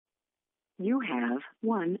You have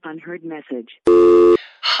one unheard message.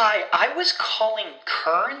 Hi, I was calling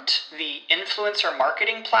Current, the influencer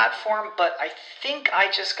marketing platform, but I think I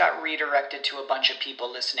just got redirected to a bunch of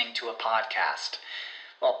people listening to a podcast.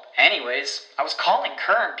 Well, anyways, I was calling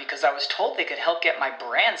Current because I was told they could help get my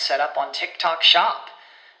brand set up on TikTok Shop,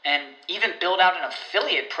 and even build out an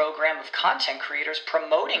affiliate program of content creators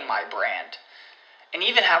promoting my brand, and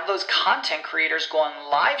even have those content creators go on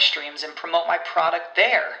live streams and promote my product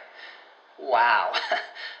there. Wow,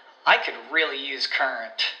 I could really use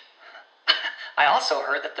Current. I also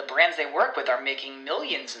heard that the brands they work with are making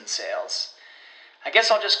millions in sales. I guess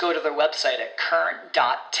I'll just go to their website at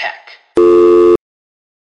current.tech.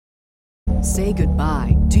 Say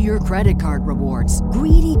goodbye to your credit card rewards.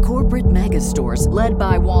 Greedy corporate mega stores, led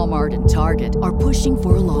by Walmart and Target, are pushing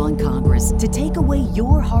for a law in Congress to take away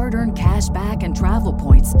your hard-earned cash back and travel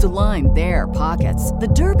points to line their pockets. The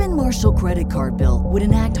Durbin-Marshall credit card bill would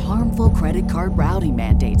enact harmful credit card routing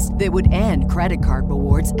mandates that would end credit card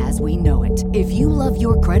rewards as we know it. If you love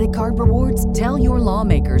your credit card rewards, tell your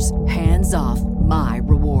lawmakers, hands off my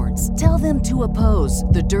rewards. Tell them to oppose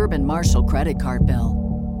the Durbin-Marshall credit card bill.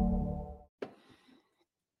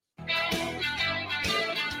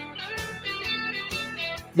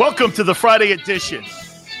 Welcome to the Friday edition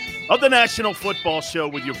of the National Football Show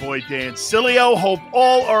with your boy Dan Sileo. Hope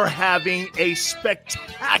all are having a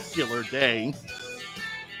spectacular day.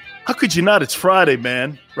 How could you not? It's Friday,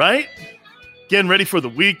 man, right? Getting ready for the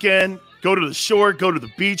weekend. Go to the shore, go to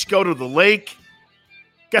the beach, go to the lake.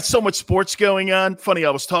 Got so much sports going on. Funny,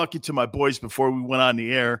 I was talking to my boys before we went on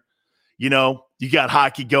the air. You know, you got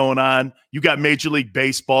hockey going on. You got Major League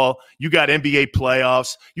Baseball. You got NBA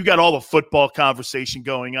playoffs. You got all the football conversation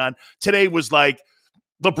going on. Today was like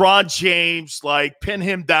LeBron James, like pin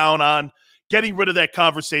him down on getting rid of that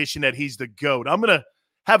conversation that he's the GOAT. I'm going to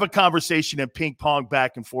have a conversation and ping pong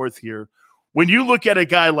back and forth here. When you look at a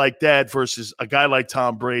guy like that versus a guy like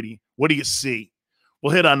Tom Brady, what do you see?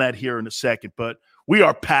 We'll hit on that here in a second, but we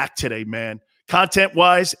are packed today, man,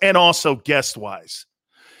 content-wise and also guest-wise.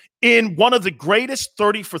 In one of the greatest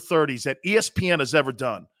 30 for 30s that ESPN has ever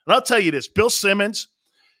done. And I'll tell you this, Bill Simmons,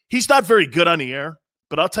 he's not very good on the air,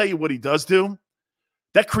 but I'll tell you what he does do.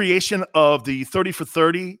 That creation of the 30 for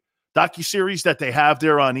 30 docuseries that they have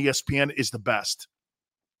there on ESPN is the best.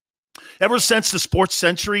 Ever since the Sports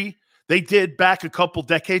Century they did back a couple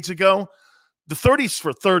decades ago, the 30s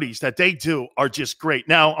for 30s that they do are just great.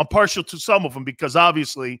 Now, I'm partial to some of them because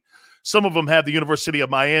obviously some of them have the University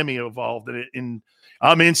of Miami involved in it, and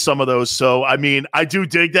I'm in some of those. So, I mean, I do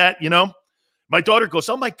dig that, you know. My daughter goes,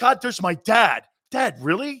 oh, my God, there's my dad. Dad,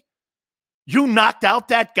 really? You knocked out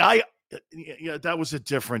that guy? Yeah, that was a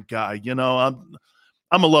different guy. You know,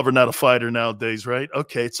 I'm a lover, not a fighter nowadays, right?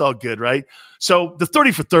 Okay, it's all good, right? So the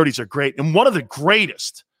 30 for 30s are great. And one of the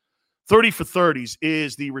greatest 30 for 30s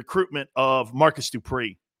is the recruitment of Marcus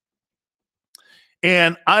Dupree.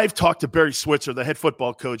 And I've talked to Barry Switzer, the head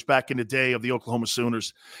football coach back in the day of the Oklahoma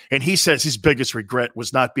Sooners, and he says his biggest regret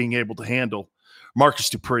was not being able to handle Marcus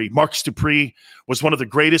Dupree. Marcus Dupree was one of the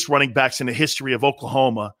greatest running backs in the history of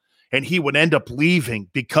Oklahoma, and he would end up leaving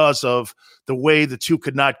because of the way the two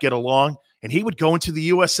could not get along, and he would go into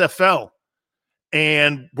the USFL.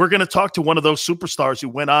 And we're going to talk to one of those superstars who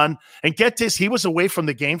went on, and get this, he was away from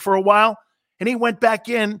the game for a while, and he went back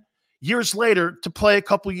in years later to play a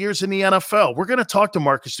couple years in the NFL. We're going to talk to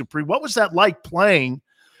Marcus Dupree. What was that like playing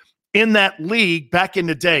in that league back in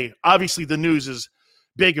the day? Obviously, the news is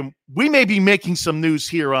big, and we may be making some news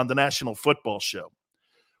here on the National Football Show.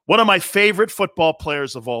 One of my favorite football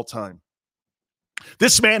players of all time.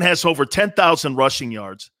 This man has over 10,000 rushing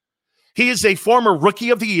yards. He is a former Rookie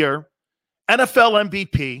of the Year, NFL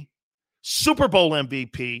MVP, Super Bowl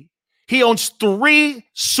MVP. He owns 3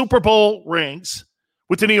 Super Bowl rings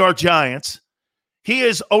with the New York Giants. He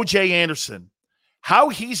is O.J. Anderson. How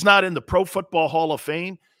he's not in the Pro Football Hall of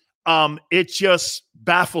Fame, it just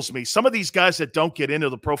baffles me. Some of these guys that don't get into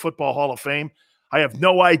the Pro Football Hall of Fame, I have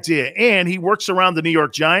no idea. And he works around the New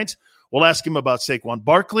York Giants. We'll ask him about Saquon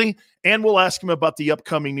Barkley, and we'll ask him about the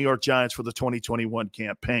upcoming New York Giants for the 2021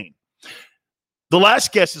 campaign. The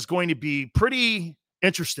last guest is going to be pretty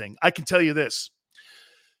interesting. I can tell you this.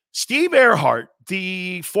 Steve Ehrhart,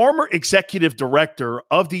 the former executive director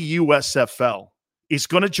of the USFL, is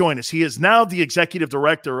going to join us. He is now the executive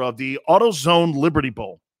director of the AutoZone Liberty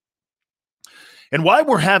Bowl. And why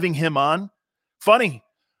we're having him on, funny,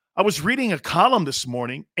 I was reading a column this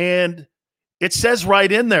morning, and it says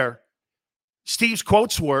right in there, Steve's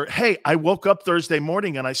quotes were, hey, I woke up Thursday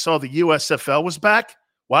morning and I saw the USFL was back.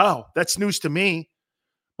 Wow, that's news to me.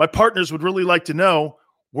 My partners would really like to know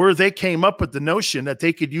where they came up with the notion that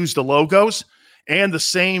they could use the logos and the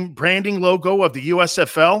same branding logo of the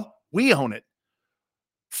USFL, we own it.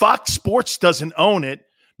 Fox Sports doesn't own it,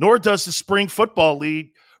 nor does the Spring Football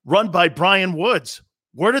League run by Brian Woods.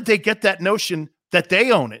 Where did they get that notion that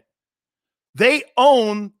they own it? They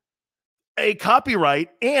own a copyright,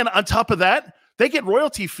 and on top of that, they get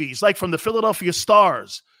royalty fees, like from the Philadelphia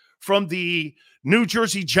Stars, from the New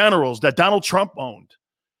Jersey Generals that Donald Trump owned.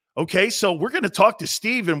 Okay, so we're going to talk to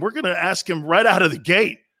Steve, and we're going to ask him right out of the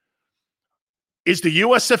gate, is the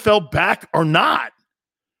USFL back or not?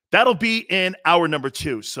 That'll be in hour number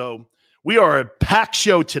 2. So we are a packed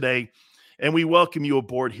show today, and we welcome you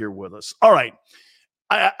aboard here with us. All right,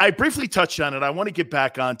 I briefly touched on it. I want to get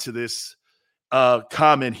back onto this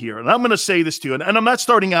comment here, and I'm going to say this to you, and I'm not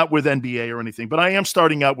starting out with NBA or anything, but I am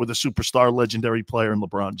starting out with a superstar, legendary player in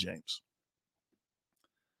LeBron James.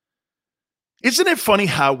 Isn't it funny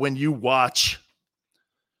how when you watch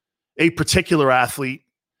a particular athlete,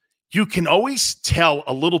 you can always tell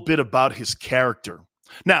a little bit about his character?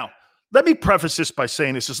 Now, let me preface this by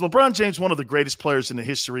saying this. Is LeBron James one of the greatest players in the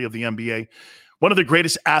history of the NBA? One of the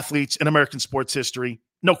greatest athletes in American sports history?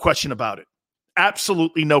 No question about it.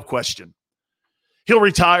 Absolutely no question. He'll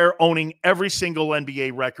retire owning every single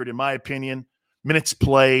NBA record, in my opinion. Minutes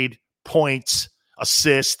played, points,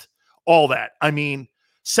 assist, all that. I mean,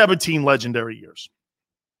 17 legendary years.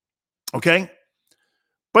 Okay?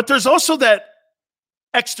 But there's also that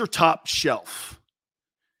extra top shelf.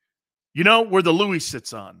 You know, where the Louis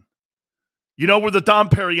sits on. You know, where the Dom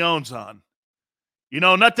Perignon's on.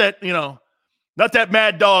 Not that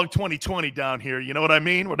Mad Dog 2020 down here. You know what I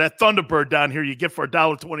mean? Or that Thunderbird down here you get for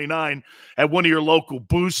 $1.29 at one of your local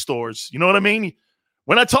booze stores. You know what I mean?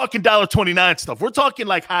 We're not talking $1.29 stuff. We're talking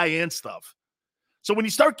like high-end stuff. So when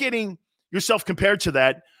you start getting yourself compared to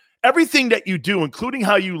that, everything that you do, including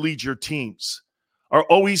how you lead your teams, are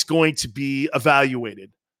always going to be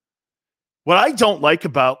evaluated. What I don't like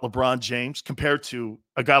about LeBron James compared to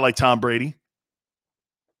a guy like Tom Brady,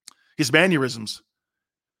 his mannerisms.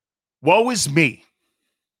 Woe is me.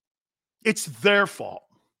 It's their fault.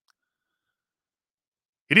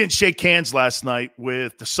 He didn't shake hands last night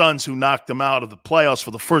with the Suns, who knocked him out of the playoffs for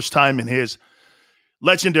the first time in his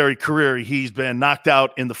legendary career. He's been knocked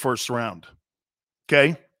out in the first round.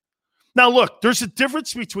 Okay? Now, look, there's a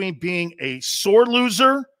difference between being a sore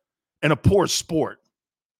loser and a poor sport.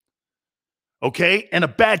 Okay? And a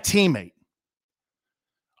bad teammate.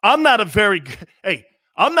 I'm not a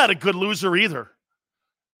good loser either.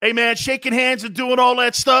 Hey, man, shaking hands and doing all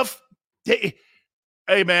that stuff. Hey,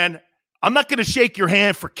 man, I'm not going to shake your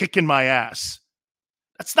hand for kicking my ass.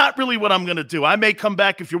 That's not really what I'm going to do. I may come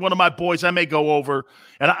back if you're one of my boys. I may go over,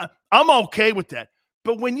 and I'm okay with that.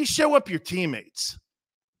 But when you show up your teammates,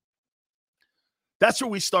 that's where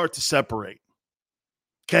we start to separate.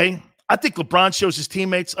 Okay? I think LeBron shows his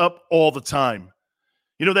teammates up all the time.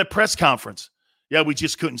 You know, that press conference. Yeah, we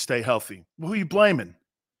just couldn't stay healthy. Who are you blaming?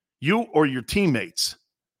 You or your teammates?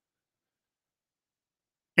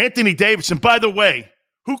 Anthony Davis. And by the way,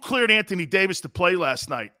 who cleared Anthony Davis to play last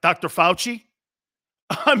night? Dr. Fauci?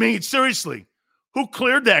 I mean, seriously, who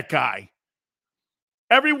cleared that guy?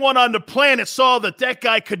 Everyone on the planet saw that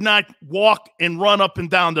guy could not walk and run up and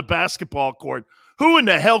down the basketball court. Who in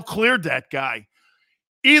the hell cleared that guy?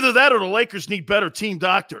 Either that or the Lakers need better team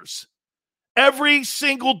doctors. Every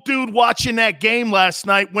single dude watching that game last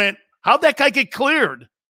night went, how'd that guy get cleared?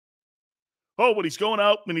 Oh, but he's going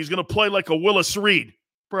out and he's going to play like a Willis Reed.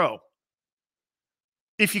 Bro,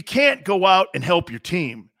 if you can't go out and help your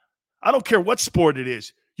team, I don't care what sport it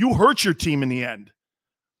is, you hurt your team in the end.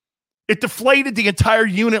 It deflated the entire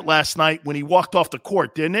unit last night when he walked off the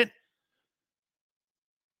court, didn't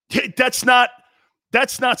it? That's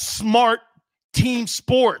not smart team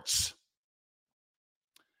sports.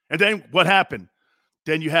 And then what happened?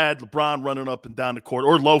 Then you had LeBron running up and down the court,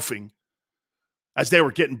 or loafing, as they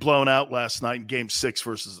were getting blown out last night in Game 6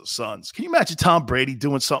 versus the Suns. Can you imagine Tom Brady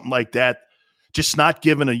doing something like that? Just not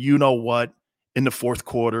giving a you-know-what in the fourth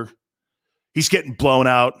quarter. He's getting blown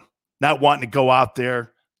out, not wanting to go out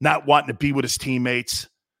there, not wanting to be with his teammates.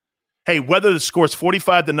 Hey, whether the score's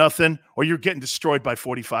 45-0 or you're getting destroyed by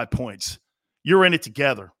 45 points, you're in it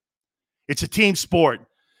together. It's a team sport.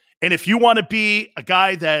 And if you want to be a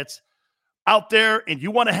guy that's out there and you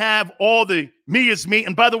want to have all the me is me.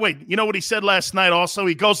 And by the way, you know what he said last night also?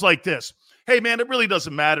 He goes like this. Hey, man, it really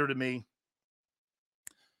doesn't matter to me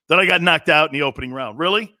that I got knocked out in the opening round.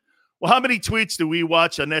 Really? Well, how many tweets do we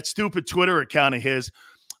watch on that stupid Twitter account of his?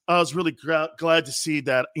 I was really glad to see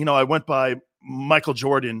that, I went by Michael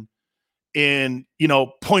Jordan in,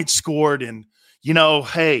 points scored and,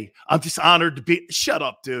 hey, I'm just honored to be – shut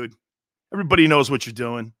up, dude. Everybody knows what you're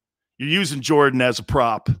doing. You're using Jordan as a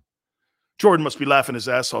prop. Jordan must be laughing his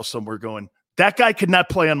ass off somewhere going, that guy could not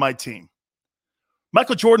play on my team.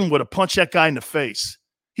 Michael Jordan would have punched that guy in the face.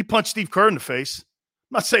 He punched Steve Kerr in the face.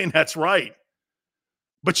 I'm not saying that's right.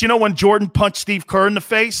 But you know when Jordan punched Steve Kerr in the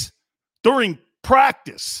face? During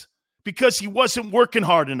practice, because he wasn't working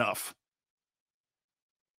hard enough.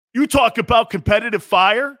 You talk about competitive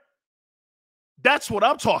fire? That's what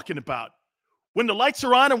I'm talking about. When the lights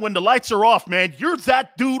are on and when the lights are off, man, you're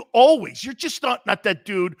that dude always. You're just not that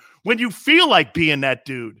dude when you feel like being that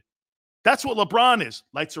dude. That's what LeBron is.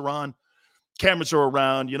 Lights are on, cameras are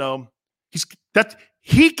around, you know.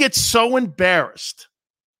 He gets so embarrassed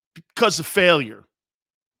because of failure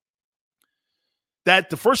that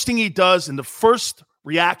the first thing he does and the first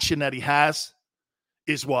reaction that he has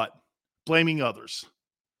is what? Blaming others.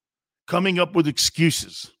 Coming up with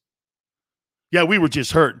excuses. Yeah, we were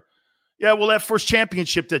just hurt. Yeah, well, that first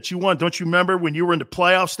championship that you won, don't you remember when you were in the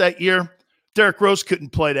playoffs that year? Derrick Rose couldn't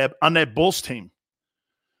play that on that Bulls team.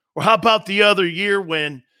 Or how about the other year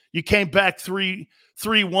when you came back 3-1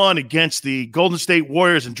 against the Golden State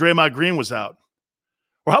Warriors and Draymond Green was out?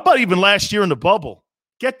 Or how about even last year in the bubble?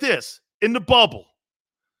 Get this, in the bubble.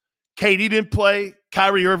 KD didn't play.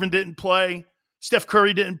 Kyrie Irving didn't play. Steph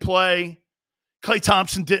Curry didn't play. Klay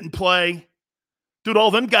Thompson didn't play. Dude,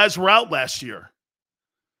 all them guys were out last year.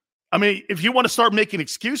 I mean, if you want to start making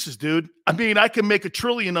excuses, dude, I mean, I can make a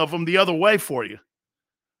trillion of them the other way for you.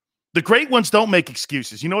 The great ones don't make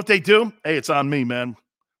excuses. You know what they do? Hey, it's on me, man.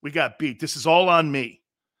 We got beat. This is all on me.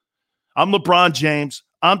 I'm LeBron James.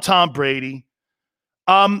 I'm Tom Brady.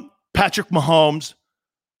 I'm Patrick Mahomes.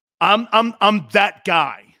 I'm that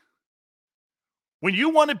guy. When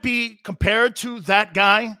you want to be compared to that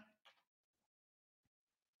guy,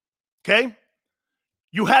 okay,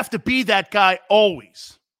 you have to be that guy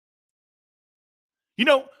always. You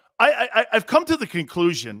know, I've come to the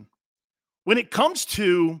conclusion when it comes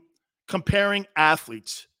to comparing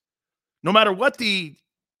athletes, no matter what the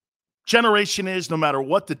generation is, no matter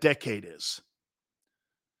what the decade is,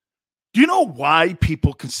 do you know why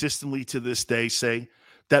people consistently to this day say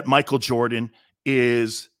that Michael Jordan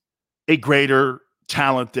is a greater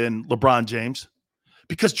talent than LeBron James?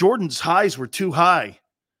 Because Jordan's highs were too high.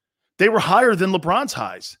 They were higher than LeBron's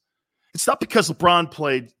highs. It's not because LeBron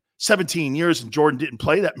played 17 years and Jordan didn't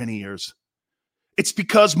play that many years. It's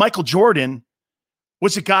because Michael Jordan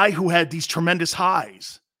was a guy who had these tremendous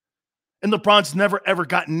highs. And LeBron's never, ever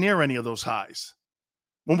gotten near any of those highs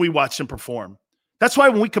when we watched him perform. That's why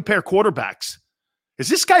when we compare quarterbacks, is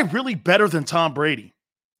this guy really better than Tom Brady?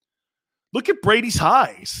 Look at Brady's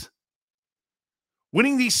highs.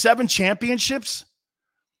 Winning these 7 championships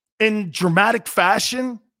in dramatic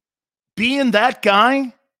fashion, being that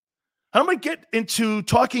guy. I'm going to get into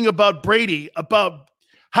talking about Brady, about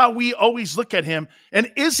how we always look at him,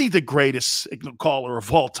 and is he the greatest signal caller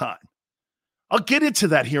of all time? I'll get into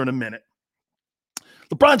that here in a minute.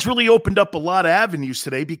 LeBron's really opened up a lot of avenues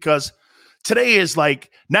today because today is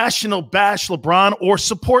like National Bash LeBron or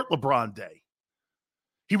Support LeBron Day.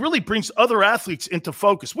 He really brings other athletes into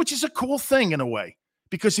focus, which is a cool thing in a way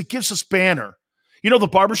because it gives us banner. You know, the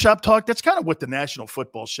barbershop talk, that's kind of what the National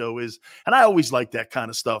Football Show is. And I always like that kind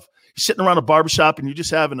of stuff. You're sitting around a barbershop and you're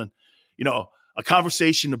just having a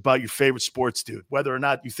conversation about your favorite sports, dude, whether or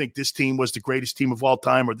not you think this team was the greatest team of all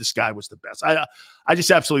time or this guy was the best. I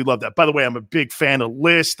just absolutely love that. By the way, I'm a big fan of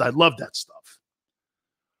lists. I love that stuff.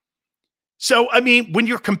 So, I mean, when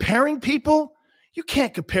you're comparing people, you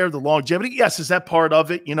can't compare the longevity. Yes, is that part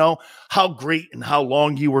of it? You know, how great and how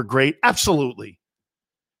long you were great? Absolutely.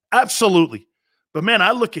 Absolutely. But, man,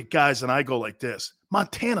 I look at guys and I go like this.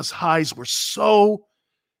 Montana's highs were so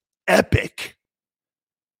epic.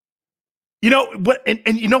 You know what?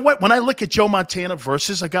 And you know what? When I look at Joe Montana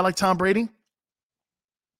versus a guy like Tom Brady,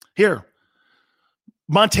 here,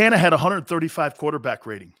 Montana had 135 quarterback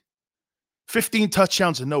rating, 15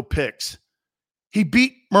 touchdowns and no picks. He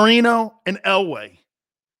beat Marino and Elway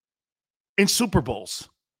in Super Bowls.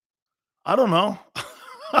 I don't know.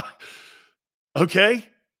 Okay.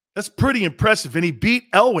 That's pretty impressive. And he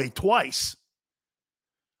beat Elway twice.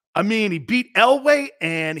 I mean, he beat Elway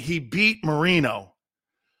and he beat Marino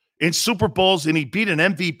in Super Bowls, and he beat an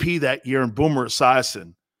MVP that year in Boomer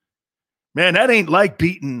Esiason. Man, that ain't like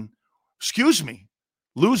losing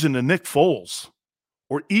to Nick Foles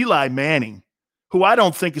or Eli Manning, who I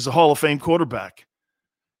don't think is a Hall of Fame quarterback.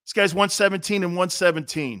 This guy's 117 and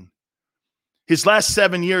 117. His last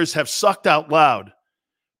 7 years have sucked out loud.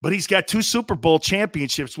 But he's got 2 Super Bowl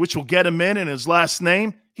championships, which will get him in his last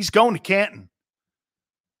name. He's going to Canton.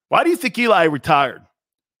 Why do you think Eli retired?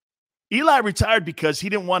 Eli retired because he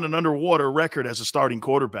didn't want an underwater record as a starting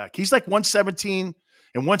quarterback. He's like 117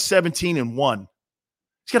 and 1.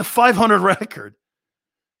 He's got a 500 record.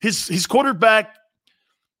 His quarterback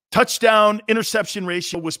touchdown interception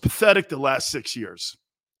ratio was pathetic the last 6 years.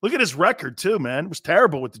 Look at his record too, man. It was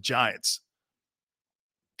terrible with the Giants.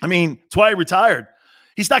 I mean, that's why he retired.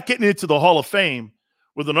 He's not getting into the Hall of Fame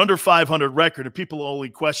with an under 500 record, and people are only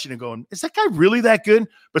questioning, going, is that guy really that good?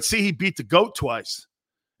 But see, he beat the GOAT twice,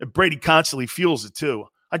 and Brady constantly fuels it too.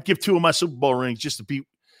 I'd give 2 of my Super Bowl rings just to beat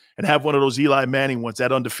and have one of those Eli Manning ones.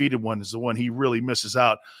 That undefeated one is the one he really misses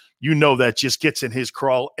out. You know that just gets in his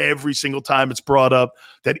crawl every single time it's brought up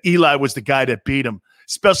that Eli was the guy that beat him,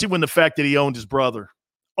 especially when the fact that he owned his brother.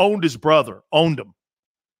 Owned his brother. Owned him.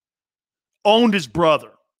 Owned his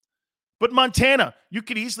brother. But Montana, you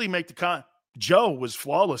could easily make the Joe was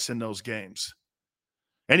flawless in those games.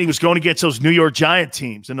 And he was going against those New York Giant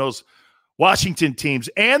teams and those Washington teams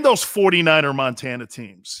and those 49er Montana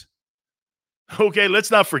teams. Okay, let's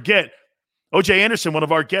not forget, O.J. Anderson, one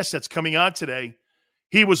of our guests that's coming on today,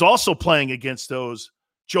 he was also playing against those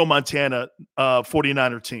Joe Montana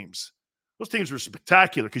 49er teams. Those teams were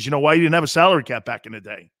spectacular because you know why? You didn't have a salary cap back in the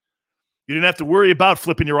day. You didn't have to worry about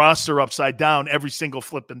flipping your roster upside down every single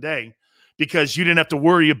flipping day because you didn't have to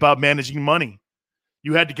worry about managing money.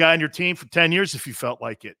 You had the guy on your team for 10 years if you felt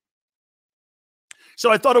like it.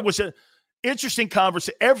 So I thought it was an interesting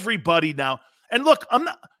conversation. Everybody now, and look,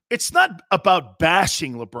 it's not about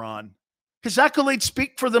bashing LeBron. His accolades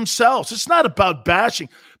speak for themselves. It's not about bashing.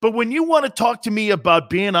 But when you want to talk to me about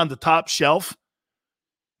being on the top shelf,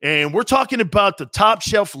 and we're talking about the top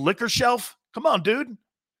shelf liquor shelf, come on, dude.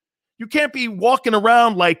 You can't be walking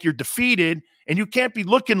around like you're defeated, and you can't be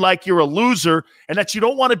looking like you're a loser and that you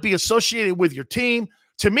don't want to be associated with your team.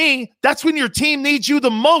 To me, that's when your team needs you the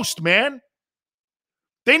most, man.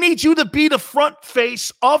 They need you to be the front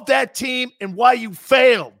face of that team and why you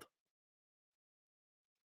failed.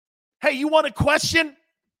 Hey, you want a question?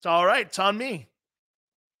 It's all right. It's on me.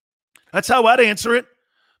 That's how I'd answer it.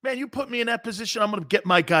 Man, you put me in that position, I'm going to get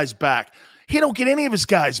my guys back. He don't get any of his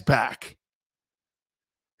guys back.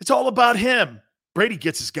 It's all about him. Brady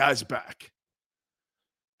gets his guys back.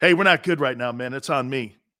 Hey, we're not good right now, man. It's on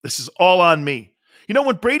me. This is all on me. You know,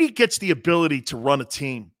 when Brady gets the ability to run a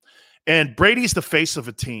team, and Brady's the face of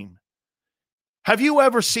a team, have you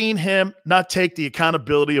ever seen him not take the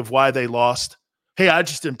accountability of why they lost? Hey, I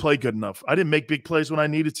just didn't play good enough. I didn't make big plays when I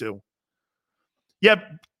needed to. Yeah,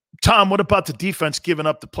 Tom, what about the defense giving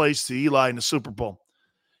up the plays to Eli in the Super Bowl?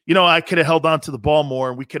 You know, I could have held on to the ball more,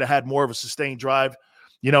 and we could have had more of a sustained drive.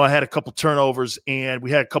 You know, I had a couple turnovers, and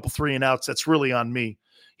we had a couple 3-and-outs. That's really on me.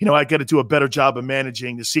 You know, I got to do a better job of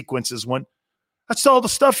managing the sequences when that's all the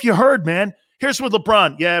stuff you heard, man. Here's with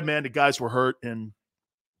LeBron. Yeah, man, the guys were hurt, and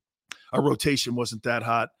our rotation wasn't that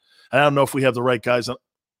hot. And I don't know if we have the right guys on.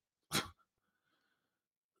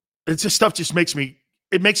 It's just stuff just makes me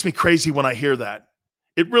crazy when I hear that.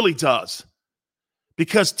 It really does.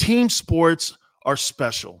 Because team sports are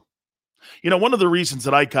special. You know, one of the reasons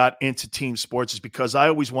that I got into team sports is because I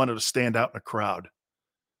always wanted to stand out in a crowd.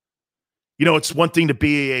 You know, it's one thing to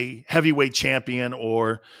be a heavyweight champion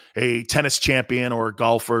or a tennis champion or a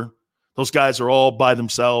golfer. Those guys are all by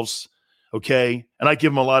themselves, okay? And I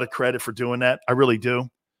give them a lot of credit for doing that. I really do.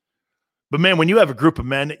 But, man, when you have a group of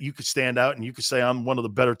men that you could stand out and you could say, I'm one of the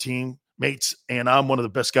better teammates and I'm one of the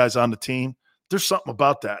best guys on the team, there's something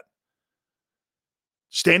about that.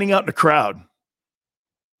 Standing out in the crowd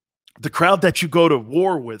that you go to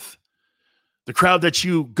war with, the crowd that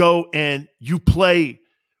you go and you play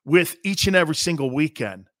with each and every single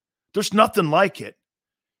weekend, there's nothing like it.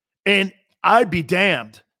 And I'd be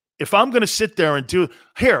damned if I'm going to sit there and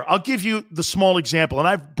here, I'll give you the small example. And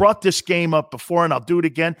I've brought this game up before and I'll do it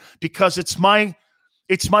again because it's my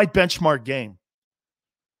benchmark game.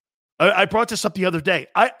 I brought this up the other day.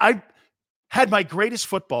 I had my greatest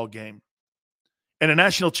football game and a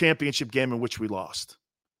national championship game in which we lost.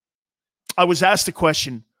 I was asked a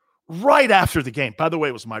question right after the game. By the way,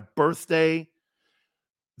 it was my birthday.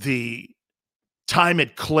 The time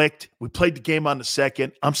had clicked. We played the game on the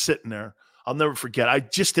second. I'm sitting there. I'll never forget. I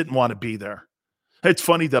just didn't want to be there. It's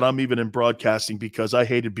funny that I'm even in broadcasting because I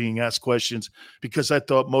hated being asked questions because I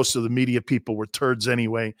thought most of the media people were turds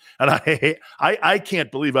anyway. And I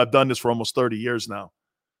can't believe I've done this for almost 30 years now.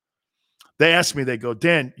 They asked me, they go,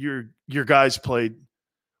 Dan, your guys played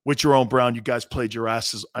with Jerome Brown. You guys played your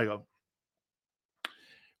asses. I go,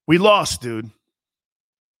 we lost, dude.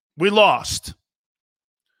 We lost.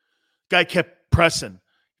 Guy kept pressing.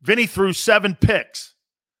 Vinny threw 7 picks.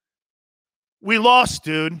 We lost,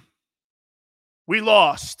 dude. We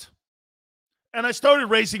lost. And I started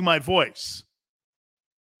raising my voice.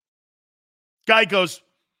 Guy goes,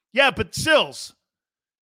 yeah, but Sills,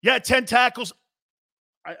 10 tackles.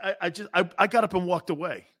 I got up and walked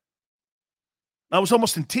away. I was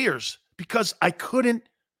almost in tears because I couldn't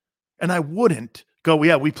and I wouldn't go,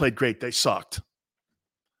 yeah, we played great. They sucked.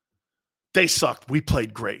 They sucked. We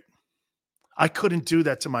played great. I couldn't do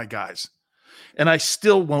that to my guys. And I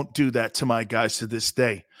still won't do that to my guys to this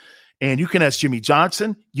day. And you can ask Jimmy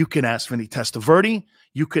Johnson. You can ask Vinny Testaverde.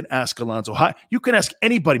 You can ask Alonzo High. You can ask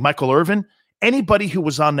anybody, Michael Irvin, anybody who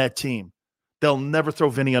was on that team. They'll never throw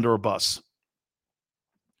Vinny under a bus.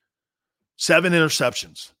 7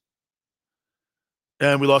 interceptions.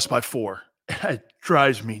 And we lost by 4. It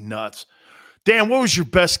drives me nuts. Dan, what was your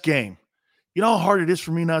best game? You know how hard it is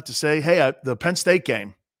for me not to say, hey, the Penn State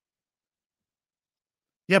game.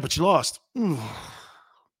 Yeah, but you lost.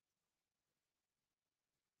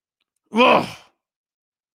 Ugh.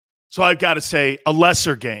 So I've got to say a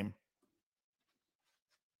lesser game.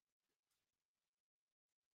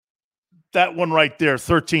 That one right there,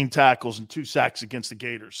 13 tackles and 2 sacks against the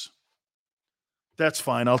Gators. That's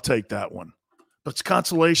fine. I'll take that one. But it's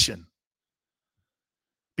consolation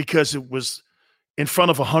because it was in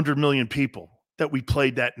front of 100 million people that we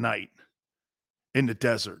played that night in the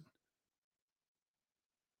desert.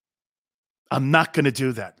 I'm not going to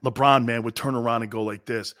do that. LeBron, man, would turn around and go like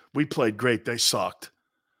this. We played great. They sucked.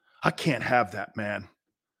 I can't have that, man.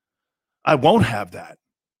 I won't have that.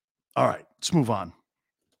 All right, let's move on.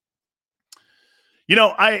 You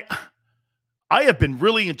know, I have been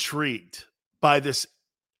really intrigued by this,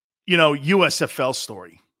 USFL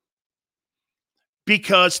story.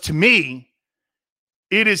 Because to me,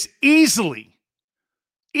 it is easily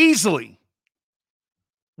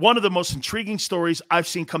one of the most intriguing stories I've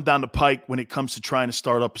seen come down the pike when it comes to trying to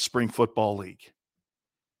start up a spring football league.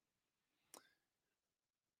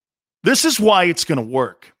 This is why it's going to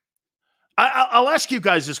work. I'll ask you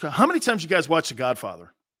guys this. How many times you guys watch The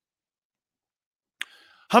Godfather?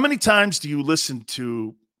 How many times do you listen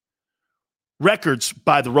to records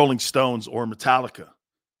by the Rolling Stones or Metallica?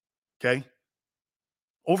 Okay?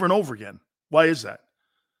 Over and over again. Why is that?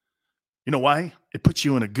 You know why? It puts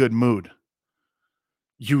you in a good mood.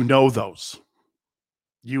 You know those.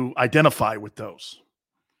 You identify with those.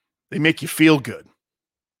 They make you feel good.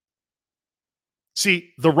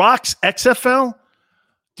 See, The Rock's XFL,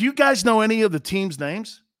 do you guys know any of the teams'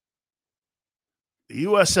 names? The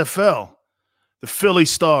USFL, the Philly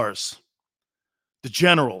Stars, the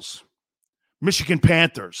Generals, Michigan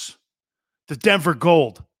Panthers, the Denver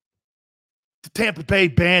Gold, the Tampa Bay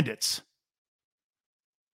Bandits.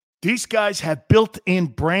 These guys have built-in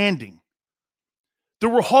branding. There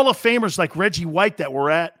were Hall of Famers like Reggie White that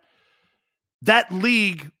were at that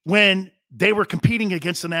league when they were competing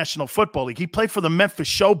against the National Football League. He played for the Memphis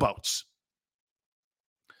Showboats.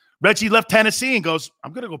 Reggie left Tennessee and goes,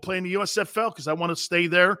 I'm going to go play in the USFL because I want to stay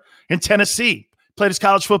there in Tennessee. Played his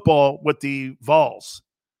college football with the Vols.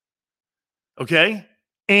 Okay?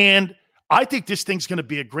 And I think this thing's going to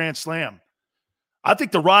be a grand slam. I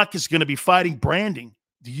think The Rock is going to be fighting branding.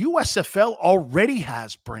 The USFL already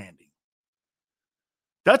has branding.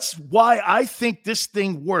 That's why I think this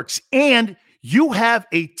thing works. And you have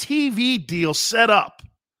a TV deal set up.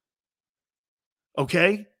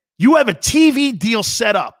 Okay? You have a TV deal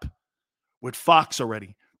set up with Fox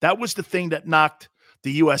already. That was the thing that knocked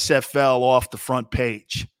the USFL off the front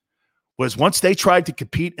page. Was once they tried to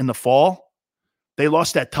compete in the fall, they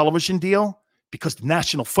lost that television deal because the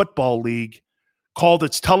National Football League called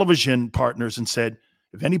its television partners and said,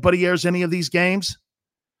 if anybody airs any of these games,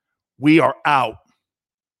 we are out.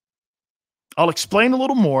 I'll explain a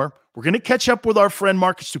little more. We're going to catch up with our friend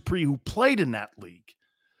Marcus Dupree, who played in that league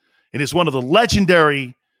and is one of the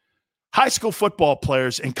legendary high school football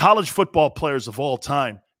players and college football players of all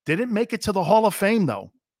time. Didn't make it to the Hall of Fame,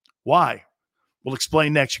 though. Why? We'll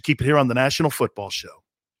explain next. You keep it here on the National Football Show.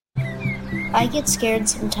 I get scared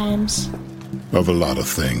sometimes. Of a lot of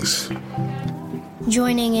things.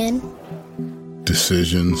 Joining in.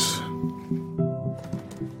 Decisions.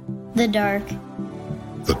 The dark.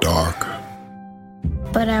 The dark.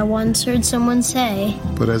 But I once heard someone say,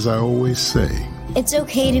 But as I always say, it's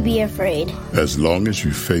okay to be afraid. As long as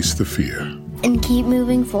you face the fear. And keep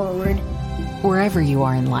moving forward. Wherever you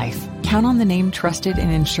are in life, count on the name trusted in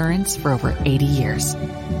insurance for over 80 years.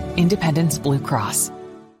 Independence Blue Cross.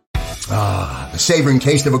 The savoring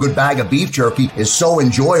taste of a good bag of beef jerky is so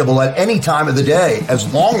enjoyable at any time of the day,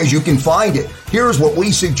 as long as you can find it. Here's what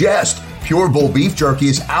we suggest. Pure Bull Beef Jerky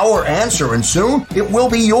is our answer, and soon it will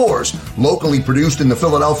be yours. Locally produced in the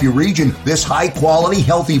Philadelphia region, this high-quality,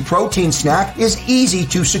 healthy protein snack is easy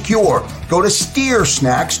to secure. Go to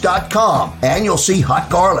steersnacks.com, and you'll see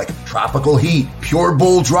hot garlic, tropical heat, Pure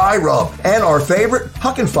Bull dry rub, and our favorite,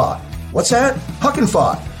 Huck and Fod. What's that? Huck and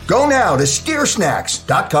Fod. Go now to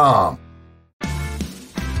steersnacks.com.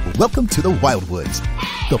 Welcome to the Wildwoods,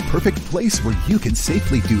 the perfect place where you can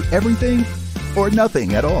safely do everything or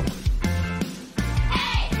nothing at all.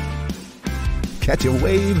 Catch a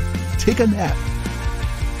wave, take a nap,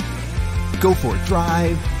 go for a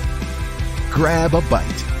drive, grab a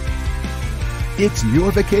bite. It's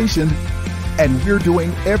your vacation, and we're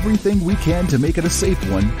doing everything we can to make it a safe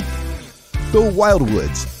one. The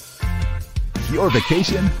Wildwoods. Your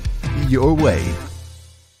vacation, your way.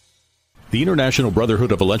 The International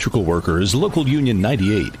Brotherhood of Electrical Workers, Local Union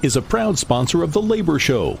 98, is a proud sponsor of The Labor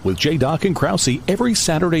Show with J. Doc and Krause every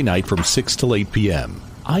Saturday night from 6 till 8 p.m.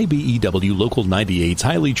 IBEW Local 98's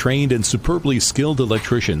highly trained and superbly skilled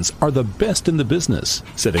electricians are the best in the business,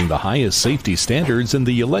 setting the highest safety standards in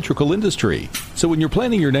the electrical industry. So when you're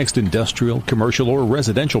planning your next industrial, commercial, or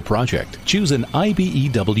residential project, choose an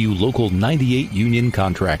IBEW Local 98 union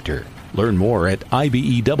contractor. Learn more at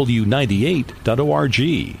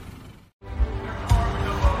ibew98.org.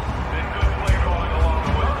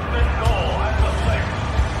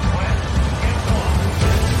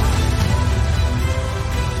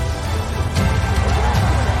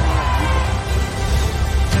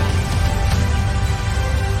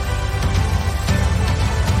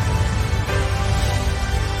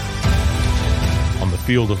 On the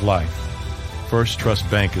field of life, First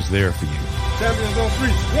Trust Bank is there for you. Champions on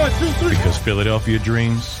three. 1, 2, 3. Because Philadelphia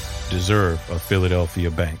dreams deserve a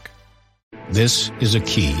Philadelphia bank. This is a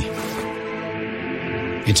key.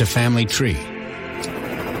 It's a family tree.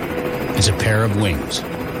 It's a pair of wings.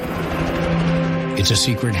 It's a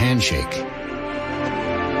secret handshake.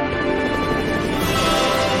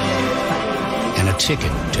 And a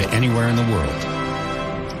ticket to anywhere in the world.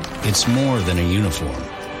 It's more than a uniform.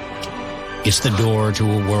 It's the door to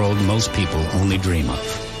a world most people only dream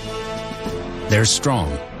of. There's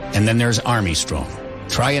Strong, and then there's Army Strong.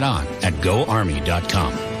 Try it on at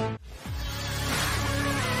GoArmy.com.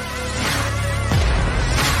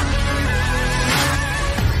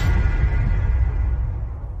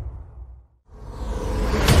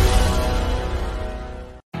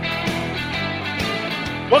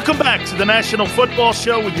 Welcome back to the National Football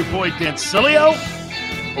Show with your boy Dan Sileo.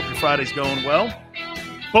 Hope your Friday's going well.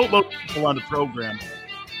 Boatload of people on the program.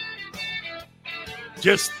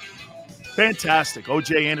 Just fantastic.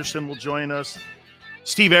 O.J. Anderson will join us.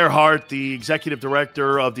 Steve Ehrhart, the executive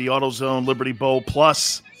director of the AutoZone Liberty Bowl,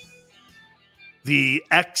 plus the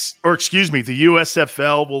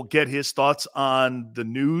USFL will get his thoughts on the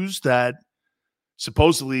news that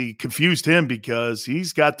supposedly confused him because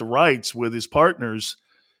he's got the rights with his partners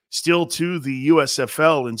still to the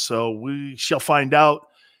USFL. And so we shall find out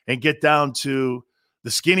and get down to the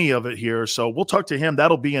skinny of it here. So we'll talk to him.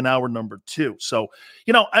 That'll be in hour number 2. So,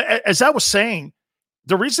 as I was saying,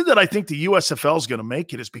 the reason that I think the USFL is going to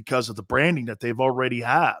make it is because of the branding that they've already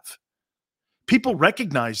have. People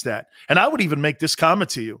recognize that. And I would even make this comment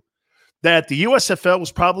to you that the USFL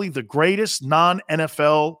was probably the greatest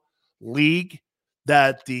non-NFL league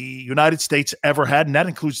that the United States ever had, and that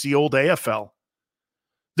includes the old AFL.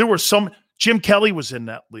 There were Jim Kelly was in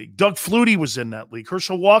that league. Doug Flutie was in that league.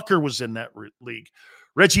 Herschel Walker was in that league.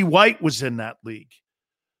 Reggie White was in that league.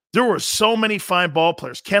 There were so many fine ball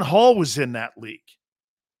players. Ken Hall was in that league.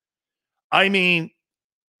 I mean,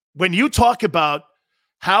 when you talk about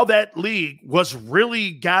how that league was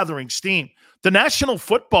really gathering steam, the National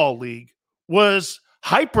Football League was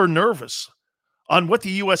hyper nervous on what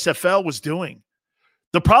the USFL was doing.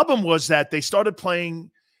 The problem was that they started playing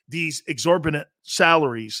these exorbitant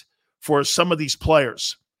salaries for some of these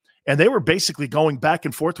players. And they were basically going back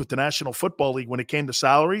and forth with the National Football League when it came to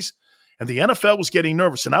salaries. And the NFL was getting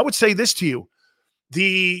nervous. And I would say this to you,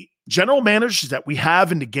 the general managers that we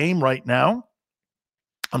have in the game right now,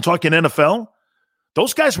 I'm talking NFL,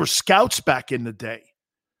 those guys were scouts back in the day.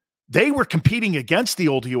 They were competing against the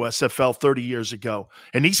old USFL 30 years ago.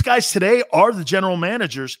 And these guys today are the general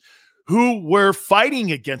managers who were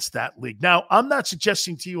fighting against that league. Now, I'm not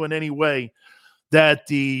suggesting to you in any way that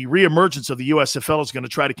the reemergence of the USFL is going to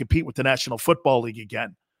try to compete with the National Football League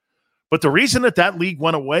again. But the reason that league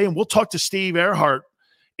went away, and we'll talk to Steve Ehrhart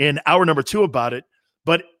in hour number 2 about it,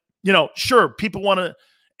 but, sure, people want to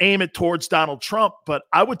aim it towards Donald Trump, but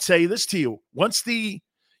I would say this to you. Once the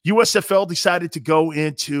USFL decided to go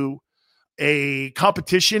into a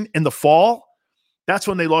competition in the fall, that's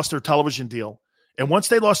when they lost their television deal. And once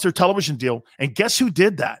they lost their television deal, and guess who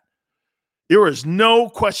did that? There is no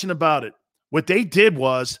question about it. What they did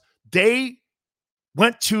was they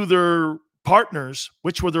went to their partners,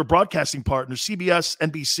 which were their broadcasting partners, CBS,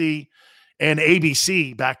 NBC, and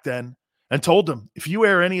ABC back then, and told them, if you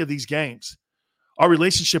air any of these games, our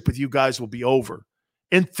relationship with you guys will be over.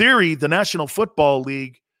 in theory, the National Football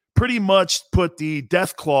League pretty much put the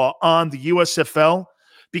death claw on the USFL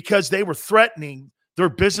because they were threatening their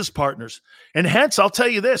business partners. And hence, I'll tell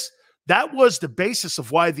you this, that was the basis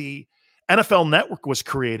of why the NFL Network was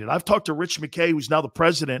created. I've talked to Rich McKay, who's now the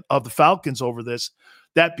president of the Falcons, over this,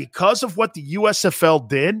 that because of what the USFL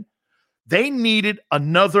did, they needed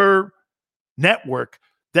another network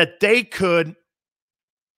that they could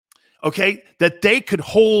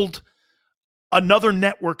hold another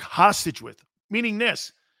network hostage with. Meaning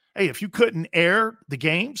this, hey, if you couldn't air the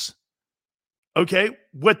games, okay,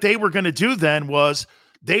 what they were going to do then was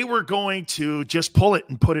they were going to just pull it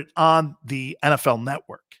and put it on the NFL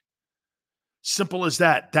Network. Simple as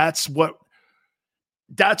that. That's what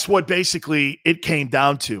basically it came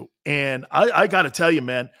down to. And I got to tell you,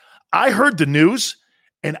 man, I heard the news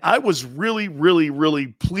and I was really, really, really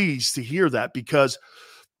pleased to hear that, because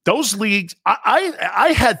those leagues,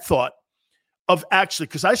 I had thought of actually,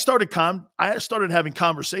 because I started having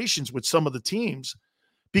conversations with some of the teams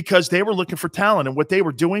because they were looking for talent. And what they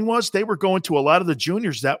were doing was they were going to a lot of the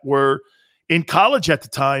juniors that were in college at the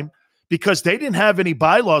time, because they didn't have any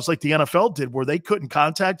bylaws like the NFL did where they couldn't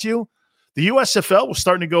contact you. The USFL was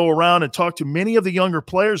starting to go around and talk to many of the younger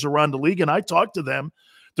players around the league, and I talked to them.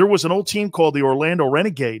 There was an old team called the Orlando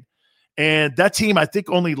Renegade, and that team I think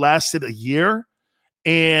only lasted a year.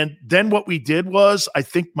 And then what we did was I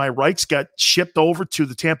think my rights got shipped over to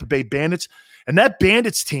the Tampa Bay Bandits, and that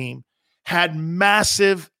Bandits team had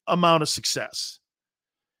massive amount of success.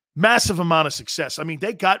 Massive amount of success. I mean,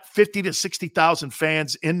 they got 50 to 60,000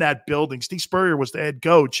 fans in that building. Steve Spurrier was the head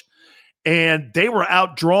coach, and they were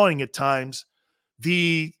outdrawing at times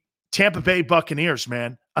the Tampa Bay Buccaneers,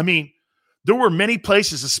 man. I mean, there were many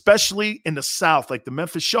places, especially in the South, like the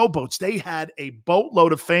Memphis Showboats. They had a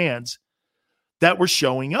boatload of fans that were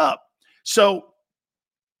showing up. So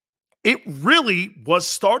it really was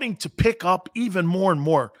starting to pick up even more and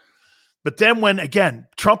more. But then when, again,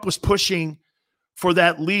 Trump was pushing for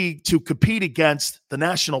that league to compete against the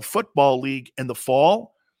National Football League in the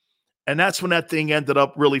fall, and that's when that thing ended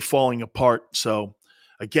up really falling apart. So,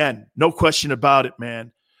 again, no question about it,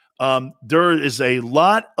 man. There is a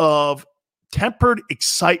lot of tempered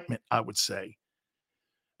excitement, I would say,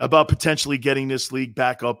 about potentially getting this league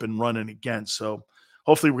back up and running again. So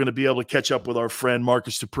hopefully we're going to be able to catch up with our friend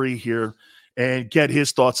Marcus Dupree here and get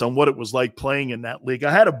his thoughts on what it was like playing in that league.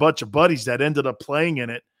 I had a bunch of buddies that ended up playing in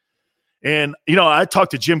it. And, you know, I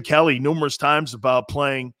talked to Jim Kelly numerous times about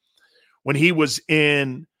playing when he was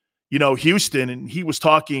in, you know, Houston, and he was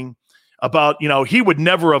talking about, you know, he would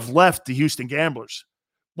never have left the Houston Gamblers.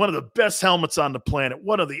 One of the best helmets on the planet,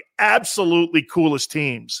 one of the absolutely coolest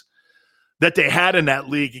teams that they had in that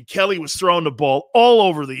league. And Kelly was throwing the ball all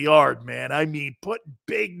over the yard, man. I mean, putting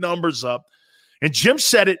big numbers up. And Jim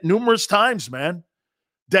said it numerous times, man,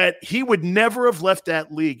 that he would never have left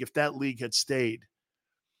that league if that league had stayed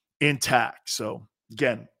intact. So,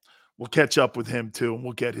 again, we'll catch up with him, too, and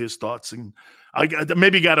we'll get his thoughts. And I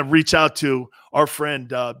maybe got to reach out to our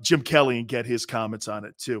friend Jim Kelly and get his comments on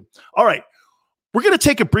it, too. All right. We're going to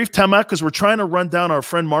take a brief time out because we're trying to run down our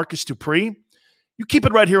friend Marcus Dupree. You keep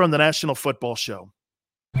it right here on the National Football Show.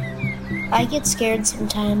 I get scared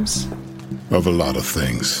sometimes. Of a lot of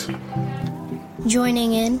things.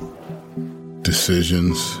 Joining in.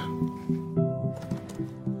 Decisions.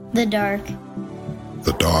 The dark.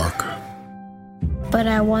 The dark. But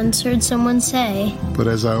I once heard someone say, But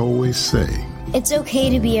as I always say, it's okay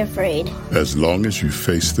to be afraid. As long as you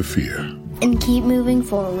face the fear. And keep moving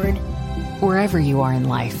forward. Wherever you are in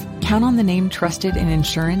life, count on the name trusted in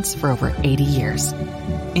insurance for over 80 years.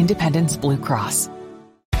 Independence Blue Cross.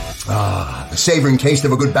 The savoring taste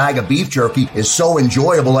of a good bag of beef jerky is so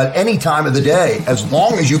enjoyable at any time of the day, as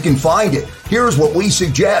long as you can find it. Here's what we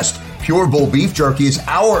suggest. Pure Bull Beef Jerky is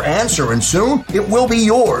our answer, and soon it will be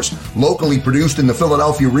yours. Locally produced in the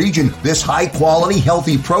Philadelphia region, this high-quality,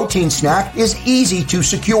 healthy protein snack is easy to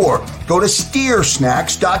secure. Go to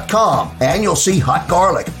steersnacks.com, and you'll see hot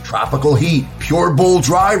garlic, tropical heat, Pure Bull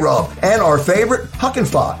dry rub, and our favorite, Huck and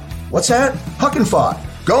Fod. What's that? Huck and Fod.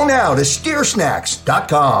 Go now to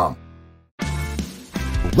steersnacks.com.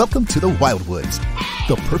 Welcome to the Wildwoods,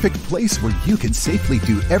 the perfect place where you can safely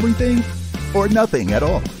do everything or nothing at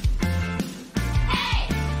all.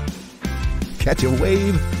 Catch a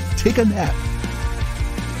wave, take a nap,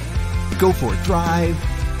 go for a drive,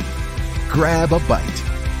 grab a bite.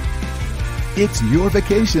 It's your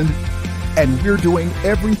vacation, and we're doing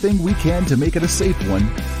everything we can to make it a safe one.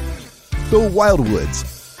 The Wildwoods.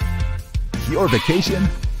 Your vacation,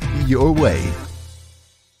 your way.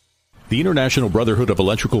 The International Brotherhood of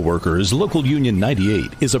Electrical Workers, Local Union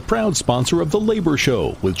 98, is a proud sponsor of The Labor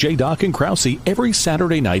Show with J. Doc and Krause every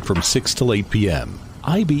Saturday night from 6 to 8 p.m.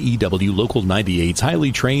 IBEW Local 98's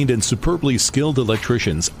highly trained and superbly skilled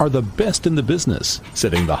electricians are the best in the business,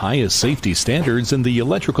 setting the highest safety standards in the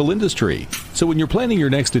electrical industry. So when you're planning your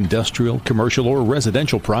next industrial, commercial, or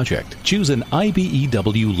residential project, choose an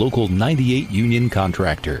IBEW Local 98 union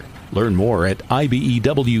contractor. Learn more at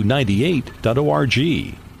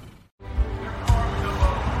IBEW98.org.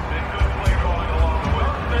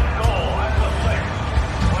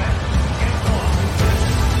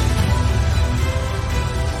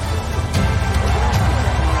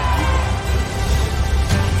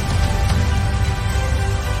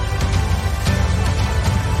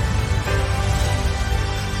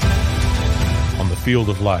 Field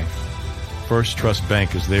of life, First Trust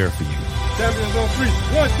Bank is there for you. Champions on three.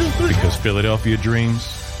 1, 2, 3. Because Philadelphia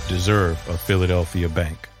dreams deserve a Philadelphia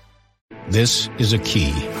bank. This is a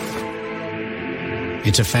key.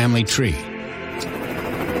 It's a family tree.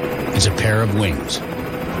 It's a pair of wings.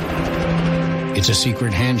 It's a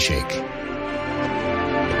secret handshake.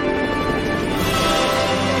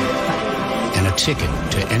 And a ticket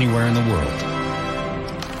to anywhere in the world.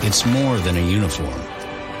 It's more than a uniform.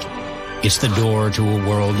 It's the door to a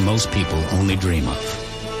world most people only dream of.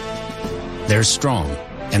 There's Strong,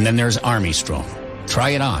 and then there's Army Strong.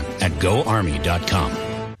 Try it on at GoArmy.com.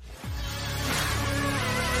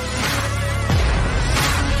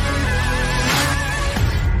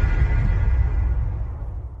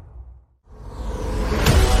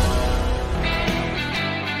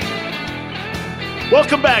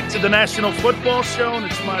 Welcome back to the National Football Show, and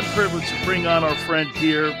it's my privilege to bring on our friend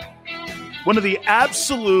here, one of the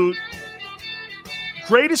absolute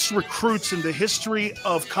greatest recruits in the history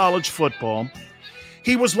of college football.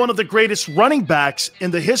 He was one of the greatest running backs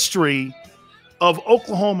in the history of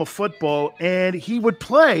Oklahoma football, and he would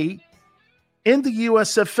play in the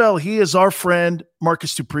USFL. He is our friend,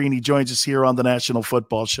 Marcus Dupree, and he joins us here on the National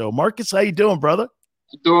Football Show. Marcus, how you doing, brother?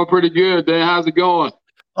 Doing pretty good, Dan. How's it going?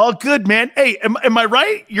 Oh, good, man. Hey, am I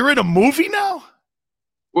right? You're in a movie now?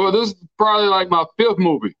 Well, this is probably like my 5th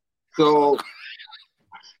movie. So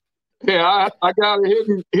yeah, I got a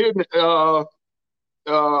hidden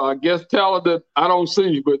I guess talent that I don't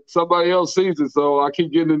see, but somebody else sees it, so I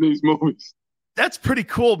keep getting in these movies. That's pretty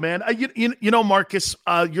cool, man. You know, Marcus,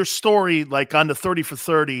 your story, like on the 30 for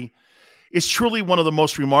 30, is truly one of the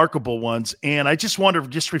most remarkable ones. And I just wonder,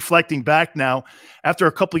 just reflecting back now, after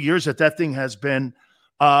a couple of years that thing has been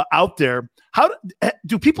out there, how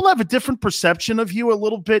do people have a different perception of you a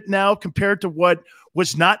little bit now compared to what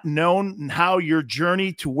was not known, and how your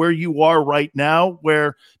journey to where you are right now,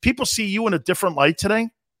 where people see you in a different light today?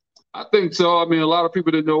 I think so. I mean, a lot of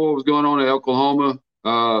people didn't know what was going on in Oklahoma.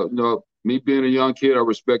 Me being a young kid, I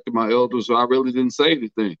respected my elders, so I really didn't say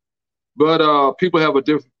anything. But people have a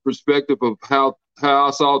different perspective of how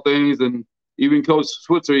I saw things, and even Coach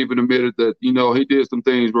Switzer even admitted that, he did some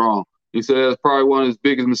things wrong. He said that's probably one of his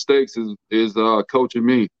biggest mistakes is coaching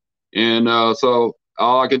me. And so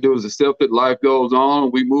all I can do is accept it. Life goes on,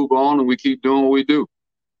 and we move on, and we keep doing what we do.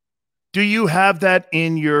 Do you have that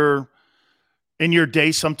in your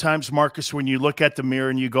day sometimes, Marcus, when you look at the mirror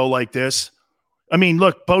and you go like this? I mean,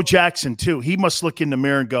 look, Bo Jackson, too. He must look in the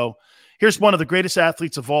mirror and go, here's one of the greatest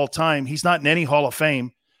athletes of all time. He's not in any Hall of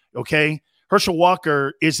Fame, okay? Herschel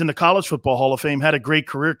Walker is in the College Football Hall of Fame, had a great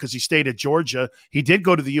career because he stayed at Georgia. He did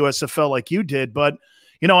go to the USFL like you did. But,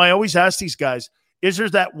 I always ask these guys, is there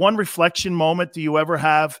that one reflection moment do you ever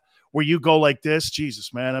have where you go like this?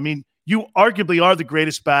 Jesus, man. I mean, you arguably are the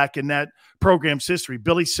greatest back in that program's history.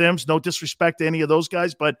 Billy Sims, no disrespect to any of those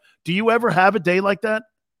guys, but do you ever have a day like that?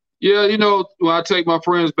 Yeah, when I take my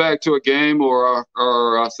friends back to a game or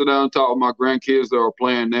I sit down and talk with my grandkids that are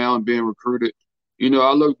playing now and being recruited,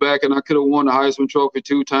 I look back and I could have won the Heisman Trophy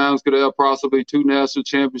 2 times, could have possibly 2 national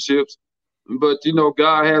championships. But,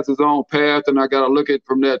 God has his own path, and I got to look at it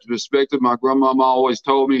from that perspective. My grandmama always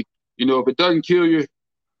told me, if it doesn't kill you,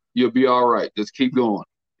 you'll be all right. Just keep going.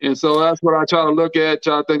 And so that's what I try to look at,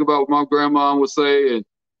 try to think about what my grandma would say.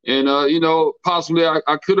 And possibly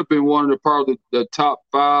I could have been one of the top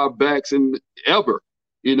 5 backs ever.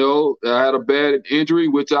 I had a bad injury,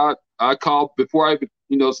 which I called before a lot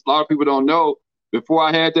of people don't know. Before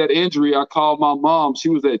I had that injury, I called my mom. She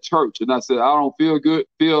was at church, and I said, I don't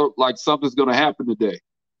feel like something's going to happen today.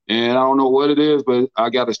 And I don't know what it is, but I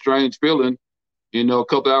got a strange feeling. A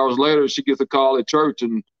couple hours later, she gets a call at church,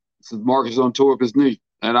 and says Marcus on tour of his knee.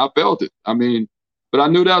 And I felt it. I mean, but I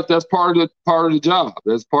knew that's part of the job.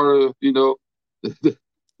 That's part of, the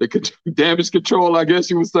damage control, I guess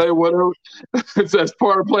you would say, whatever. That's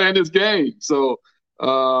part of playing this game. So,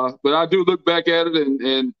 But I do look back at it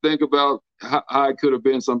and think about how it could have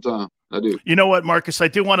been sometime. I do. You know what, Marcus? I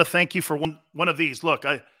do want to thank you for one of these. Look,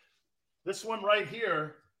 this one right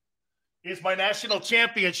here is my national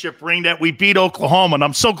championship ring that we beat Oklahoma, and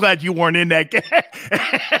I'm so glad you weren't in that game.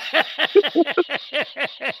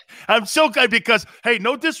 I'm so glad because, hey,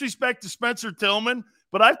 no disrespect to Spencer Tillman,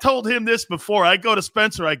 but I've told him this before. I go to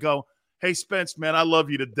Spencer, I go, hey, Spence, man, I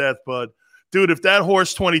love you to death, bud. Dude, if that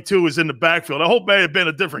horse 22 is in the backfield, I hope it may have been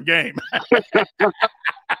a different game.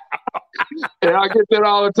 Yeah, I get that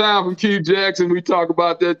all the time from Keith Jackson. We talk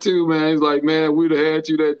about that too, man. He's like, man, we'd have had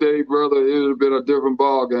you that day, brother. It would have been a different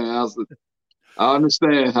ball game. I said, I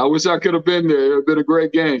understand. I wish I could have been there. It would have been a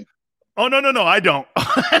great game. Oh, no, I don't.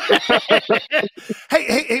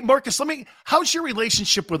 Hey, Marcus, how's your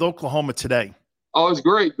relationship with Oklahoma today? Oh, it's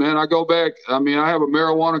great, man. I go back. I mean, I have a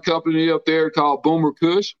marijuana company up there called Boomer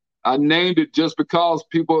Kush. I named it just because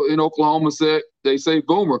people in Oklahoma they say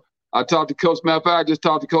Boomer. I talked to Coach, matter of fact, I just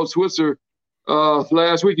talked to Coach Switzer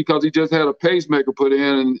last week because he just had a pacemaker put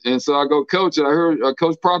in. And so I go, Coach, I heard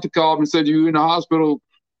Coach Pronto called me and said, you in the hospital,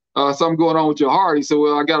 something going on with your heart. He said,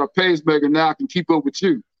 well, I got a pacemaker now. I can keep up with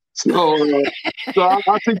you. So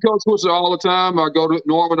I see Coach Switzer all the time. I go to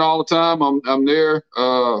Norman all the time. I'm there.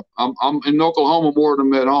 I'm in Oklahoma more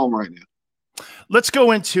than I'm at home right now. Let's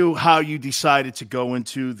go into how you decided to go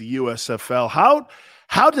into the USFL.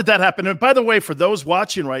 How did that happen? And by the way, for those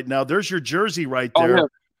watching right now, there's your jersey right there. Oh, yeah.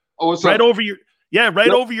 What's right up? over your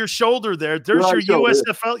over your shoulder there. There's right your shoulder.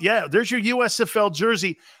 USFL. Yeah, there's your USFL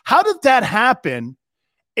jersey. How did that happen?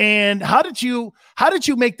 And how did you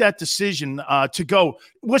make that decision to go?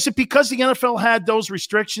 Was it because the NFL had those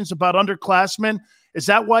restrictions about underclassmen? Is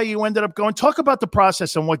that why you ended up going? Talk about the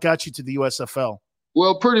process and what got you to the USFL.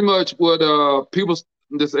 Well, pretty much what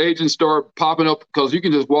this agents start popping up because you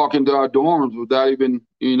can just walk into our dorms without even,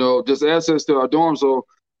 just access to our dorms. So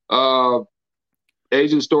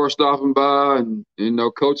agents start stopping by and,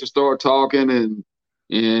 coaches start talking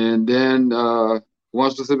and then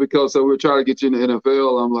one specific coach said, we'll try to get you in the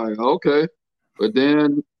NFL. I'm like, okay. But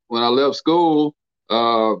then when I left school,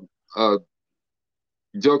 Joe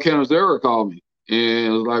Cannizzaro called me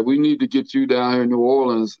and was like, we need to get you down here in New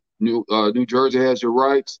Orleans. New Jersey has your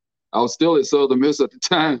rights. I was still at Southern Miss at the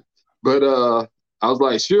time, but I was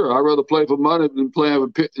like, sure, I'd rather play for money than playing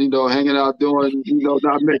with, hanging out doing,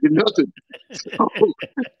 not making nothing. So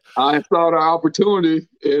I saw the opportunity,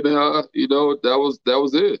 and that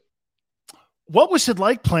was it. What was it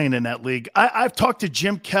like playing in that league? I've talked to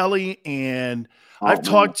Jim Kelly, and I've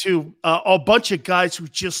talked to a bunch of guys who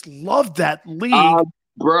just loved that league.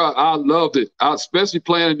 Bro, I loved it. Especially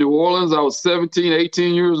playing in New Orleans. I was 17,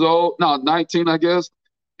 18 years old. No, 19, I guess.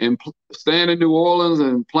 And staying in New Orleans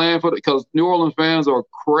and playing because New Orleans fans are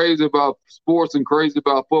crazy about sports and crazy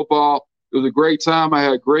about football. It was a great time. I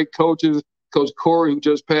had great coaches. Coach Corey, who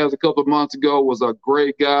just passed a couple of months ago, was a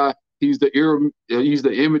great guy. He's the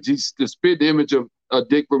image. He's the spit image of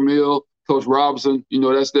Dick Vermeil, Coach Robinson.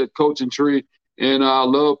 That's that coaching tree. And I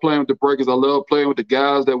love playing with the Breakers. I love playing with the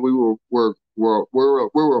guys that we were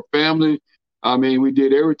a family. I mean, we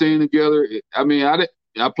did everything together. I mean, I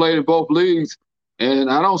played in both leagues, and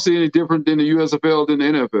I don't see any different than the USFL than the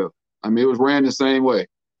NFL. I mean, it was ran the same way.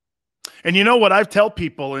 And you know what I tell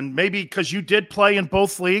people, and maybe because you did play in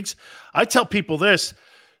both leagues, I tell people this,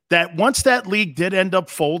 that once that league did end up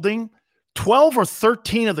folding, 12 or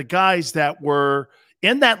 13 of the guys that were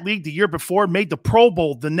in that league the year before made the Pro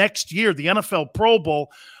Bowl the next year, the NFL Pro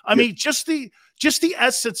Bowl. I mean, just the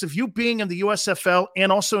essence of you being in the USFL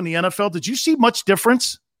and also in the NFL, did you see much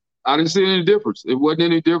difference? I didn't see any difference. It wasn't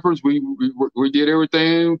any difference. We did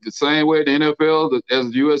everything the same way. The NFL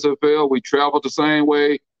as the USFL, we traveled the same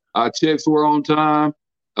way. Our checks were on time.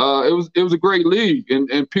 It was a great league,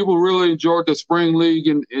 and people really enjoyed the spring league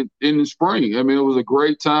in the spring. I mean, it was a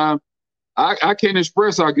great time. I can't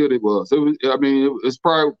express how good it was. It's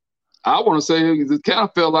probably, I want to say it kind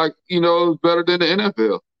of felt like, it was better than the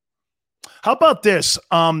NFL. How about this?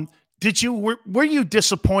 Were you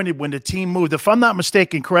disappointed when the team moved? If I'm not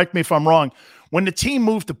mistaken, correct me if I'm wrong. When the team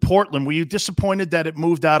moved to Portland, were you disappointed that it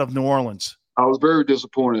moved out of New Orleans? I was very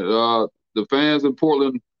disappointed. The fans in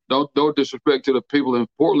Portland, no disrespect to the people in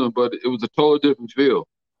Portland, but it was a totally different feel.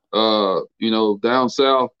 Down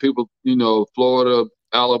south, people, Florida,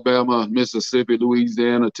 Alabama, Mississippi,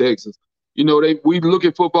 Louisiana, Texas, we look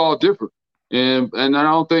at football different. And I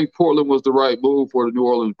don't think Portland was the right move for the New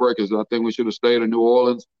Orleans Breakers. I think we should have stayed in New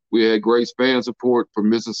Orleans. We had great fan support from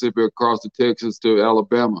Mississippi across to Texas to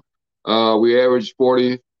Alabama. We averaged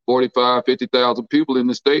 40, 45, 50,000 people in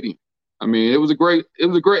the stadium. I mean, it was a great,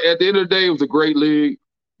 at the end of the day, it was a great league.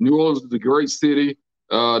 New Orleans is a great city.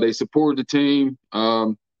 They supported the team.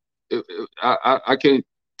 I can't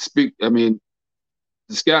speak. I mean,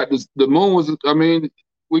 the moon was. I mean,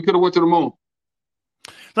 we could have went to the moon.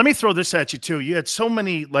 Let me throw this at you too. You had so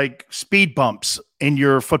many like speed bumps in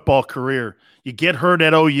your football career. You get hurt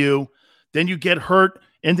at OU, then you get hurt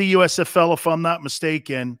in the USFL, if I'm not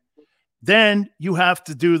mistaken. Then you have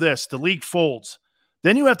to do this. The league folds.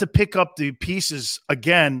 Then you have to pick up the pieces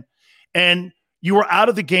again, and you were out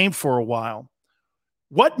of the game for a while.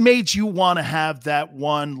 What made you want to have that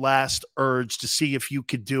one last urge to see if you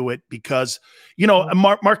could do it? Because,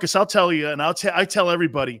 Marcus, I'll tell you, and I tell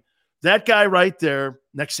everybody, that guy right there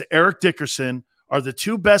next to Eric Dickerson are the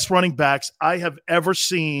two best running backs I have ever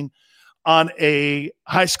seen on a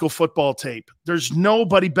high school football tape. There's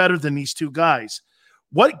nobody better than these two guys.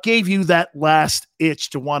 What gave you that last itch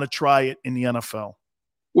to want to try it in the NFL?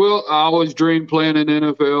 Well, I always dreamed playing in the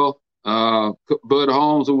NFL. Bud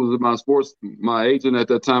Holmes, who was my agent at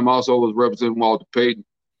that time, also was representing Walter Payton.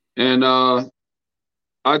 And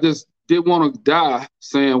I just didn't want to die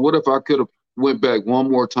saying, what if I could have went back one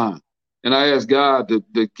more time? And I asked God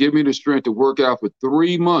to give me the strength to work out for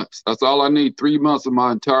 3 months. That's all I need, 3 months of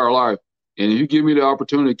my entire life. And if you give me the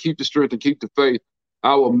opportunity to keep the strength and keep the faith,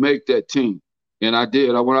 I will make that team. And I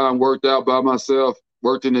did. I went out and worked out by myself,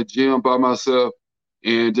 worked in the gym by myself,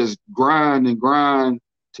 and just grind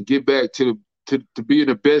to get back to be in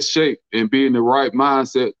the best shape and be in the right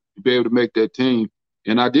mindset to be able to make that team.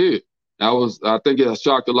 And I did. I think it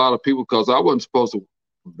shocked a lot of people because I wasn't supposed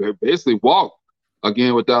to basically walk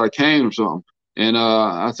again without a cane or something. And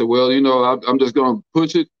I said, well, I'm just going to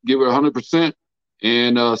push it, give it 100%,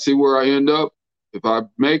 and see where I end up. If I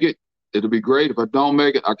make it, it'll be great. If I don't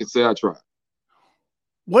make it, I can say I tried.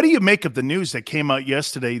 What do you make of the news that came out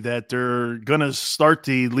yesterday that they're going to start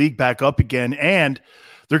the league back up again, and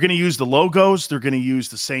they're going to use the logos, they're going to use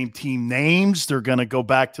the same team names, they're going to go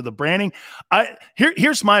back to the branding?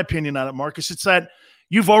 Here's my opinion on it, Marcus. It's that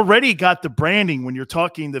you've already got the branding when you're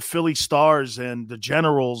talking the Philly Stars and the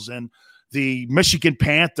Generals and the Michigan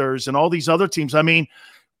Panthers and all these other teams. I mean,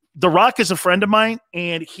 The Rock is a friend of mine,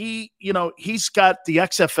 and he's got the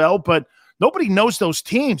XFL, but nobody knows those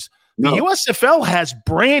teams. No. The USFL has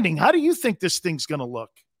branding. How do you think this thing's going to look?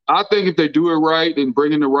 I think if they do it right and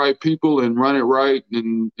bring in the right people and run it right,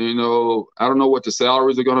 and, I don't know what the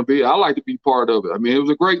salaries are going to be. I like to be part of it. I mean, it was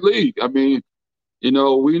a great league. I mean,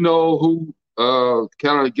 we know who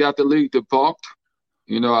kind of got the league debunked.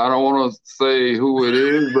 I don't want to say who it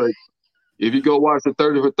is, but if you go watch the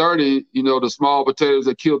 30 for 30, the small potatoes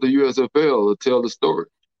that killed the USFL will tell the story.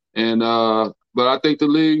 And but I think the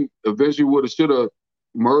league eventually should have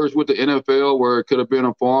merged with the NFL, where it could have been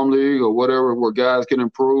a farm league or whatever, where guys can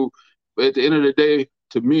improve. But at the end of the day,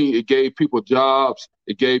 to me, it gave people jobs.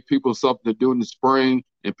 It gave people something to do in the spring.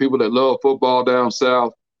 And people that love football down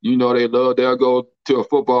south, they'll go to a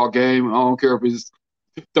football game. I don't care if it's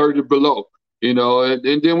 30 below, and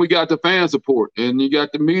then we got the fan support and you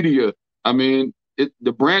got the media. I mean,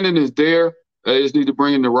 the branding is there. They just need to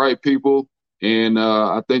bring in the right people, and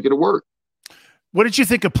I think it'll work. What did you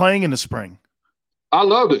think of playing in the spring? I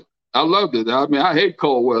loved it. I mean, I hate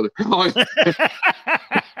cold weather.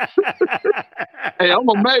 Hey, I'm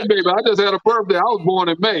a May baby. I just had a birthday. I was born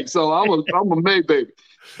in May, so I'm a May baby.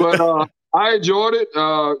 But I enjoyed it.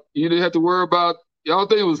 You didn't have to worry about. Y'all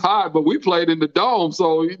think it was hot, but we played in the dome,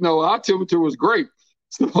 so our temperature was great.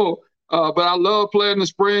 So, but I love playing in the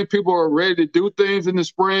spring. People are ready to do things in the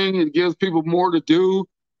spring. It gives people more to do.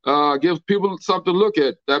 Gives people something to look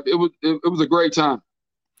at. It was a great time.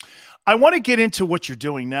 I want to get into what you're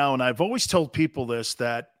doing now, and I've always told people this,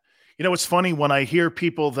 that, it's funny when I hear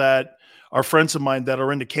people that are friends of mine that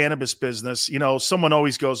are in the cannabis business, someone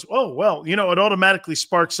always goes, oh, well, it automatically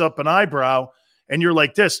sparks up an eyebrow, and you're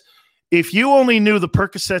like this. If you only knew the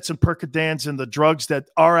Percocets and Percodans and the drugs that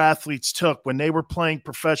our athletes took when they were playing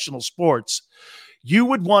professional sports, you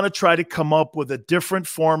would want to try to come up with a different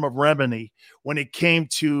form of remedy when it came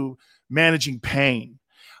to managing pain.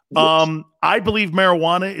 I believe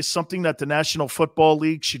marijuana is something that the National Football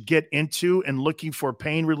League should get into and looking for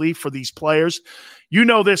pain relief for these players. You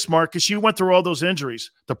know this, Marcus. You went through all those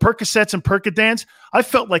injuries. The Percocets and Percodans, I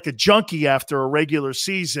felt like a junkie after a regular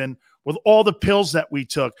season with all the pills that we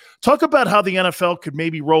took. Talk about how the NFL could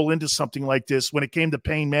maybe roll into something like this when it came to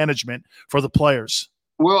pain management for the players.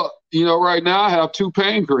 Well, right now I have 2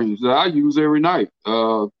 pain creams that I use every night.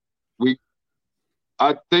 I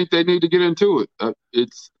think they need to get into it.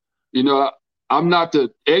 I'm not the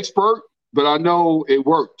expert, but I know it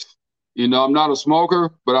works. I'm not a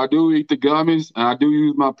smoker, but I do eat the gummies, and I do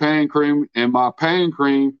use my pain cream, and my pain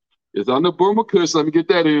cream is on the Boomer Kush. Let me get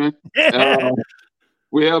that in.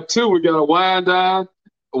 We have 2. We got a wind down,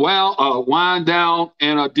 wind down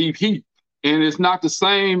and a deep heat. And it's not the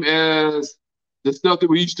same as the stuff that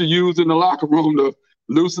we used to use in the locker room to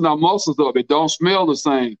loosen our muscles up. It don't smell the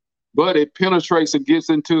same, but it penetrates and gets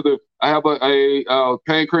into the. I have a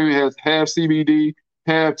pain cream that has half CBD,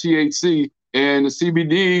 half THC, and the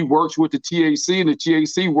CBD works with the THC, and the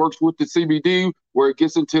THC works with the CBD, where it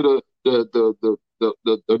gets into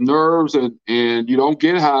the nerves, and you don't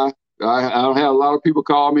get high. I had a lot of people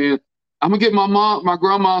call me, and I'm gonna get my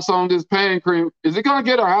grandma some of this pain cream. Is it gonna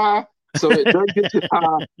get her high? So it doesn't get you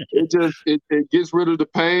high. It gets rid of the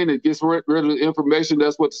pain. It gets rid of the inflammation.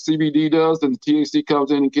 That's what the CBD does, and the THC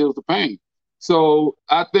comes in and kills the pain. So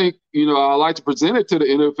I think I like to present it to the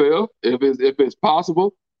NFL if it's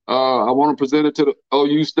possible. I want to present it to the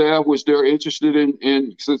OU staff, which they're interested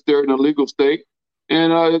in since they're in a legal state.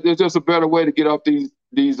 And it's just a better way to get off these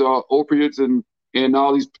opiates and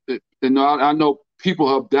all these. I know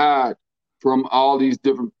people have died from all these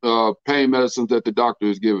different pain medicines that the doctor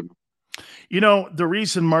has given them. The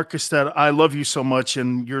reason, Marcus, that I love you so much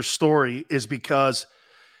and your story is because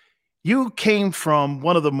you came from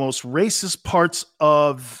one of the most racist parts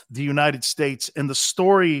of the United States. And the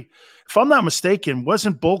story, if I'm not mistaken,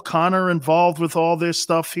 wasn't Bull Connor involved with all this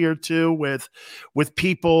stuff here too, with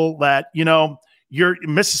people that, you're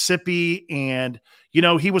in Mississippi and,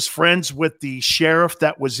 he was friends with the sheriff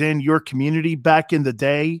that was in your community back in the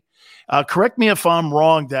day. Correct me if I'm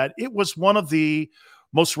wrong, that it was one of the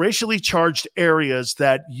most racially charged areas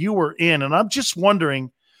that you were in. And I'm just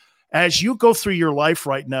wondering, as you go through your life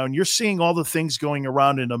right now and you're seeing all the things going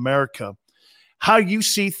around in America, how you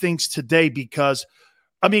see things today, because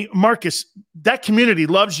Marcus, that community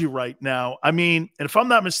loves you right now. And if I'm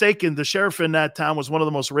not mistaken, the sheriff in that town was one of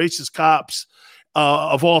the most racist cops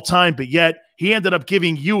of all time, but yet he ended up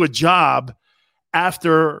giving you a job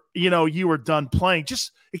after, you were done playing.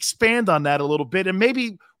 Just expand on that a little bit and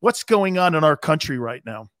maybe what's going on in our country right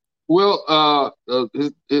now. Well,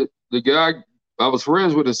 the guy, I was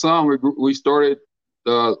friends with his son. We started,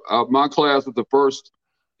 my class was the first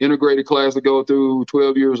integrated class to go through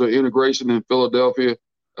 12 years of integration in Philadelphia,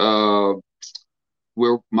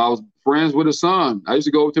 where I was friends with his son. I used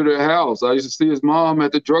to go to their house. I used to see his mom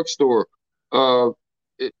at the drugstore. I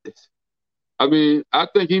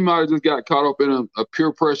think he might have just got caught up in a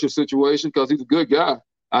peer pressure situation because he's a good guy.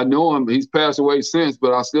 I know him. He's passed away since,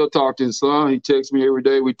 but I still talk to his son. He texts me every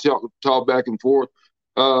day. We talk back and forth.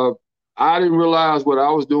 I didn't realize what I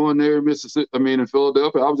was doing there in in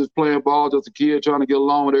Philadelphia. I was just playing ball, just a kid trying to get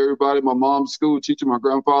along with everybody. My mom's school teacher, my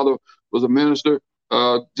grandfather was a minister.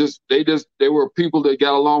 They were people that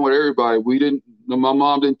got along with everybody. My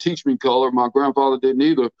mom didn't teach me color. My grandfather didn't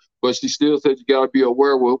either, but she still said you got to be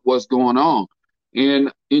aware of what's going on. And,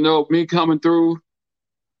 me coming through,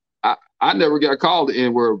 I never got called the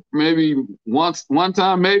N-word. Maybe one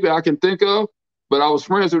time, maybe I can think of, but I was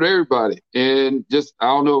friends with everybody. And I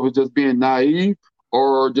don't know if it's just being naive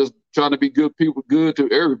or just trying to be good people, good to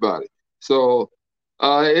everybody. So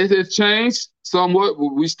it's changed somewhat.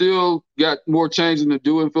 We still got more changing to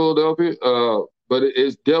do in Philadelphia, but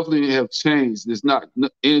it's definitely have changed. It's not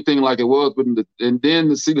anything like it was. And then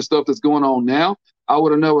to see the stuff that's going on now, I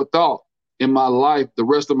would have never thought in my life, the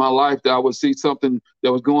rest of my life, that I would see something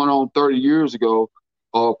that was going on 30 years ago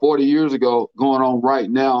or 40 years ago going on right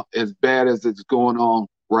now as bad as it's going on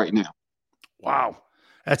right now. Wow.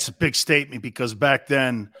 That's a big statement because back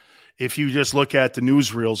then, if you just look at the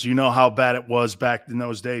newsreels, you know how bad it was back in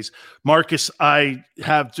those days. Marcus, I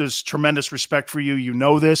have just tremendous respect for you. You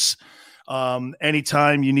know this.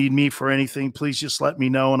 Anytime you need me for anything, please just let me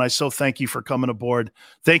know. And I so thank you for coming aboard.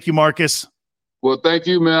 Thank you, Marcus. Well, thank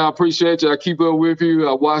you, man. I appreciate you. I keep up with you.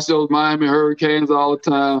 I watch those Miami Hurricanes all the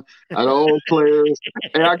time. I know old players.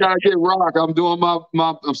 Hey, I gotta get rock. I'm doing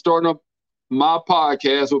I'm starting up my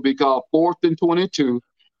podcast. Will be called 4th and 22.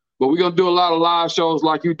 But we're gonna do a lot of live shows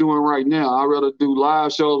like you're doing right now. I'd rather do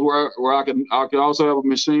live shows where I can also have a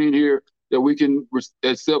machine here that we can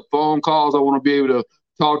accept phone calls. I want to be able to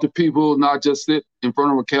talk to people, not just sit in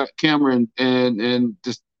front of a camera and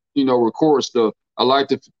just record stuff. I like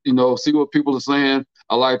to, see what people are saying.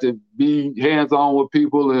 I like to be hands-on with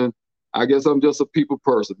people, and I guess I'm just a people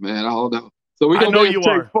person, man. I don't know. So we're going to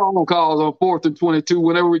take phone calls on 4th and 22.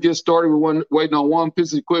 Whenever we get started, we're waiting on one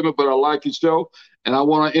piece of equipment, but I like your show, and I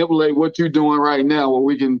want to emulate what you're doing right now where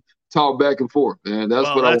we can talk back and forth, man. That's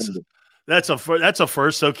what I want to do. That's a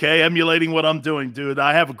first, okay? Emulating what I'm doing, dude.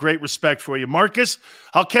 I have a great respect for you. Marcus,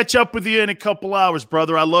 I'll catch up with you in a couple hours,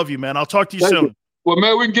 brother. I love you, man. I'll talk to you soon. Well,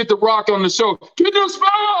 man, we can get The Rock on the show. Can you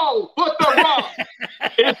smell what The Rock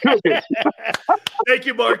is cooking? Thank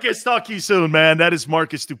you, Marcus. Talk to you soon, man. That is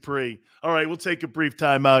Marcus Dupree. All right, we'll take a brief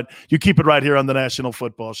time out. You keep it right here on the National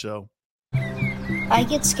Football Show. I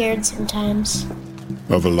get scared sometimes.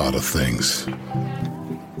 Of a lot of things.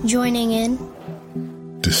 Joining in.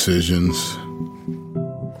 Decisions.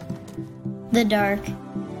 The dark.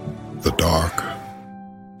 The dark.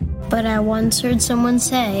 But I once heard someone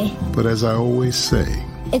say, But as I always say,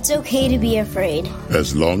 it's okay to be afraid.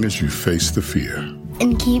 As long as you face the fear.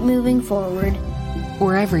 And keep moving forward.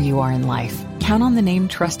 Wherever you are in life, count on the name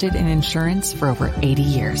trusted in insurance for over 80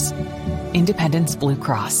 years. Independence Blue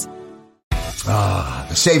Cross.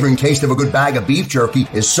 The savoring taste of a good bag of beef jerky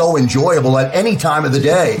is so enjoyable at any time of the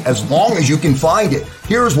day, as long as you can find it.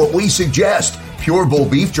 Here's what we suggest. Pure Bull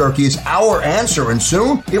Beef Jerky is our answer, and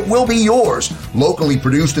soon it will be yours. Locally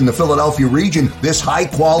produced in the Philadelphia region, this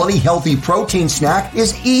high-quality, healthy protein snack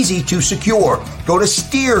is easy to secure. Go to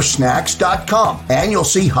steersnacks.com, and you'll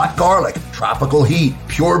see hot garlic, tropical heat,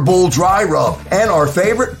 Pure Bull dry rub, and our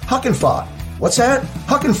favorite, Huck and Fod. What's that?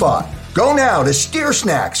 Huck and Fod. Go now to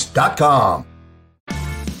steersnacks.com.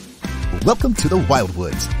 Welcome to the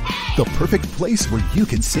Wildwoods, the perfect place where you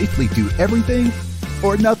can safely do everything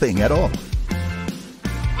or nothing at all.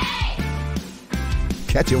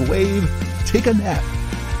 Catch a wave, take a nap,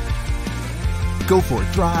 go for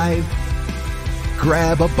a drive,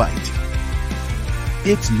 grab a bite.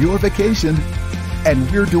 It's your vacation,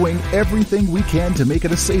 and we're doing everything we can to make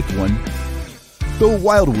it a safe one. The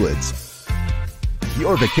Wildwoods.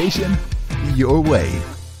 Your vacation, your way.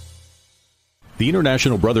 The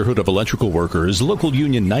International Brotherhood of Electrical Workers, Local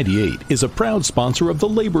Union 98, is a proud sponsor of The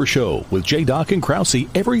Labor Show with J. Doc and Krause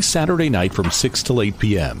every Saturday night from 6 till 8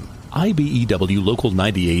 p.m. IBEW Local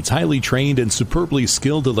 98's highly trained and superbly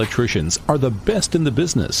skilled electricians are the best in the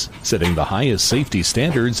business, setting the highest safety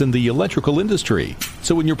standards in the electrical industry.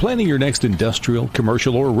 So when you're planning your next industrial,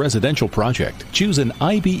 commercial, or residential project, choose an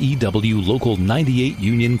IBEW Local 98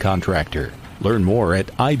 union contractor. Learn more at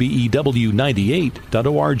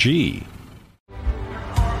ibew98.org.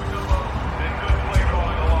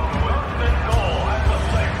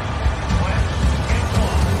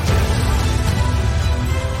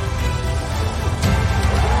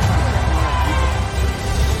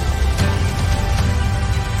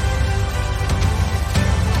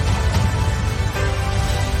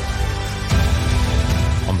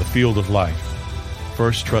 Field of life,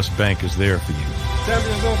 First Trust Bank is there for you.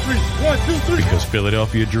 Champions on 3. 1, 2, 3. Because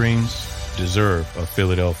Philadelphia dreams deserve a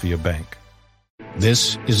Philadelphia bank.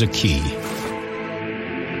 This is a key.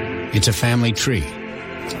 It's a family tree.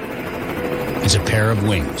 It's a pair of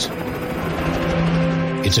wings.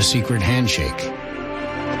 It's a secret handshake.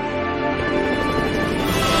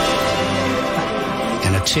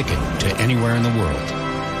 And a ticket to anywhere in the world.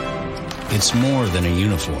 It's more than a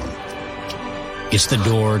uniform. It's the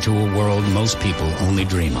door to a world most people only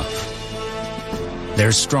dream of.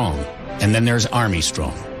 There's Strong, and then there's Army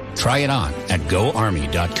Strong. Try it on at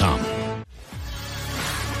GoArmy.com.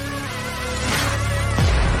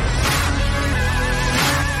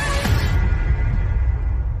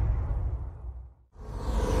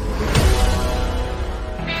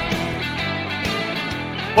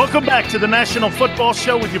 Welcome back to the National Football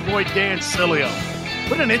Show with your boy Dan Sileo.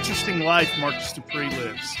 What an interesting life Marcus Dupree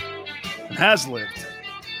lives. Has lived.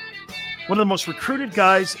 One of the most recruited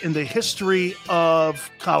guys in the history of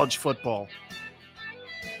college football.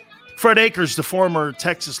 Fred Akers, the former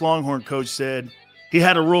Texas Longhorn coach, said he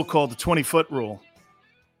had a rule called the 20-foot rule.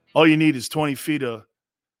 All you need is 20 feet of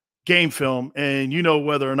game film, and you know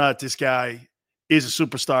whether or not this guy is a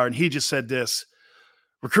superstar. And he just said this: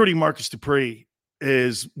 recruiting Marcus Dupree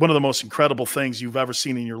is one of the most incredible things you've ever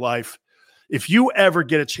seen in your life. If you ever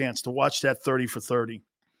get a chance to watch that 30 for 30,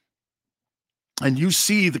 and you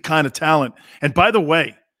see the kind of talent. And by the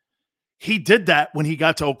way, he did that when he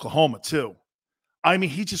got to Oklahoma too. I mean,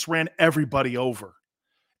 he just ran everybody over.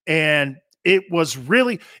 And it was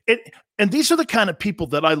really and these are the kind of people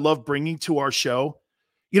that I love bringing to our show.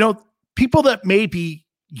 You know, people that maybe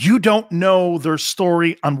you don't know their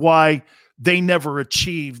story on why they never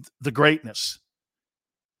achieved the greatness.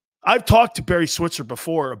 I've talked to Barry Switzer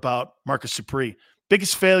before about Marcus Dupree.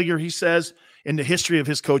 Biggest failure, he says, in the history of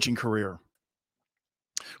his coaching career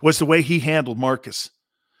was the way he handled Marcus.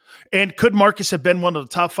 And could Marcus have been one of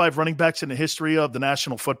the top 5 running backs in the history of the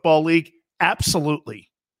National Football League? Absolutely.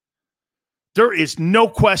 There is no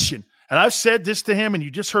question. And I've said this to him, and you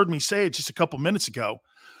just heard me say it just a couple minutes ago.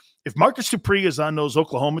 If Marcus Dupree is on those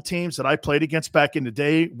Oklahoma teams that I played against back in the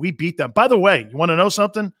day, we beat them. By the way, you want to know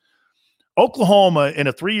something? Oklahoma, in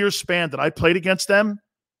a 3-year span that I played against them,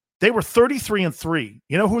 They were 33-3.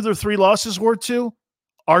 You know who their 3 losses were to?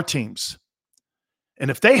 Our teams. And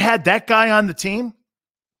if they had that guy on the team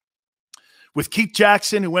with Keith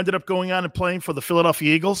Jackson, who ended up going on and playing for the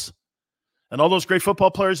Philadelphia Eagles, and all those great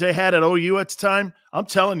football players they had at OU at the time, I'm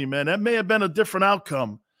telling you, man, that may have been a different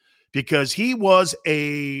outcome because he was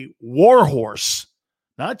a war horse,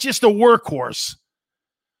 not just a workhorse.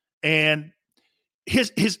 And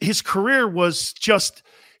his career was just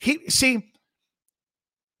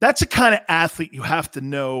that's the kind of athlete you have to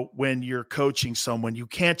know when you're coaching someone. You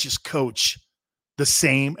can't just coach the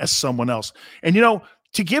same as someone else. And,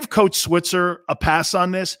 to give Coach Switzer a pass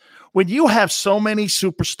on this, when you have so many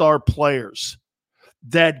superstar players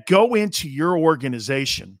that go into your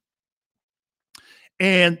organization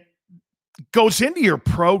and goes into your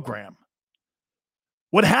program,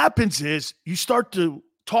 what happens is you start to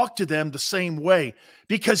talk to them the same way.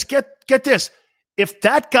 Because get this, if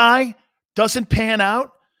that guy doesn't pan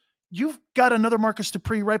out, you've got another Marcus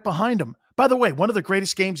Dupree right behind him. By the way, one of the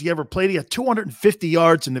greatest games he ever played, he had 250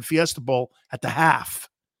 yards in the Fiesta Bowl at the half.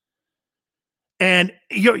 And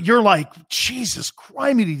you're like, Jesus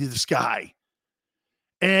Christ, this guy.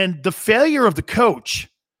 And the failure of the coach,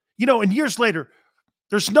 and years later,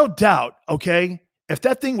 there's no doubt, okay, if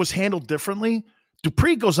that thing was handled differently,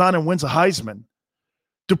 Dupree goes on and wins a Heisman.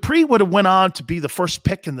 Dupree would have went on to be the first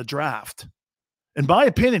pick in the draft. In my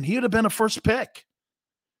opinion, he would have been a first pick.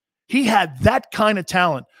 He had that kind of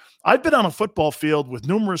talent. I've been on a football field with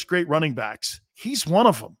numerous great running backs. He's one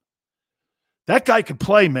of them. That guy could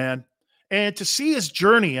play, man. And to see his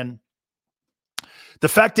journey and the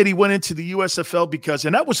fact that he went into the USFL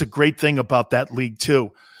and that was a great thing about that league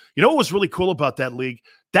too. You know what was really cool about that league?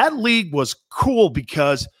 That league was cool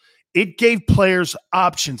because it gave players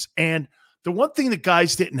options. And the one thing that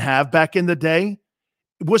guys didn't have back in the day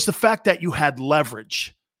was the fact that you had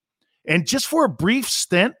leverage. And just for a brief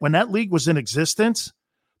stint when that league was in existence,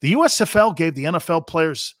 the USFL gave the NFL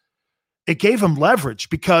players, it gave them leverage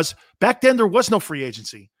because back then there was no free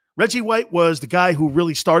agency. Reggie White was the guy who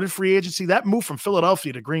really started free agency. That move from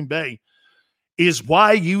Philadelphia to Green Bay is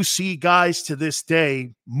why you see guys to this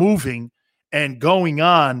day moving and going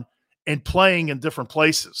on and playing in different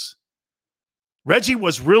places. Reggie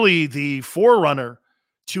was really the forerunner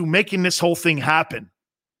to making this whole thing happen.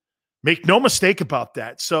 Make no mistake about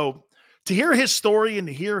that. So to hear his story and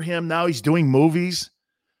to hear him now, he's doing movies.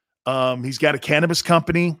 He's got a cannabis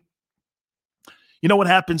company. You know what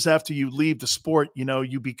happens after you leave the sport?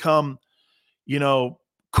 You become,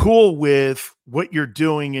 cool with what you're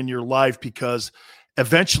doing in your life because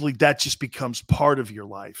eventually that just becomes part of your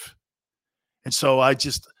life. And so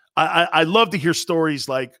I love to hear stories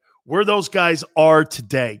like where those guys are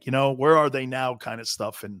today, where are they now kind of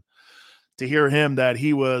stuff. And to hear him that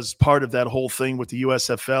he was part of that whole thing with the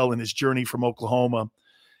USFL and his journey from Oklahoma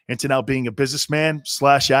into now being a businessman /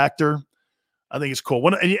 actor, I think it's cool.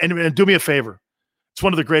 And do me a favor. It's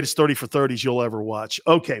one of the greatest 30 for 30s you'll ever watch.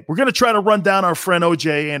 Okay, we're going to try to run down our friend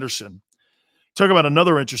O.J. Anderson. Talk about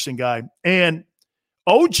another interesting guy. And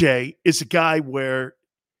O.J. is a guy where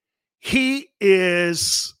he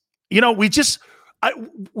is, you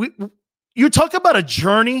talk about a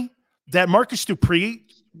journey that Marcus Dupree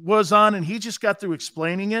was on, and he just got through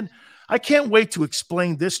explaining it. I can't wait to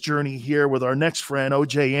explain this journey here with our next friend,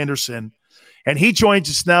 O.J. Anderson. And he joins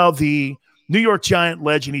us now, the New York Giant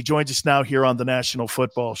legend. He joins us now here on the National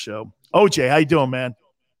Football Show. OJ, how you doing, man?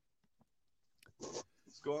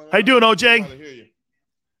 What's going on? How you doing, OJ?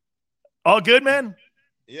 All good, man?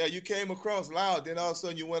 Yeah, you came across loud, then all of a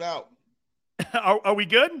sudden you went out. Are we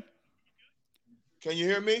good? Can you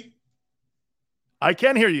hear me? I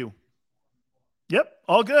can hear you. Yep,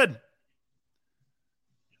 all good.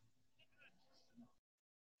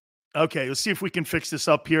 Okay, let's see if we can fix this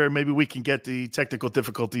up here, and maybe we can get the technical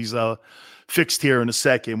difficulties fixed here in a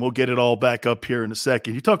second. We'll get it all back up here in a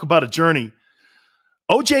second. You talk about a journey.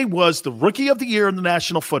 OJ was the Rookie of the Year in the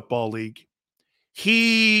National Football League.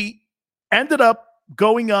 He ended up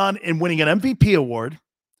going on and winning an MVP award.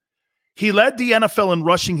 He led the NFL in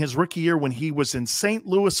rushing his rookie year when he was in St.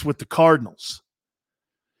 Louis with the Cardinals.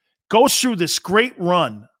 Goes through this great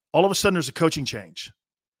run. All of a sudden, there's a coaching change.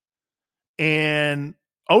 And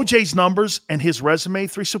OJ's numbers and his resume,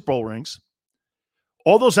 3 Super Bowl rings,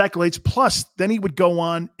 all those accolades, plus then he would go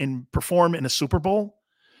on and perform in a Super Bowl,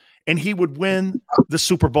 and he would win the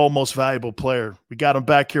Super Bowl Most Valuable Player. We got him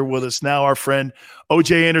back here with us now, our friend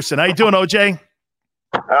OJ Anderson. How you doing, OJ?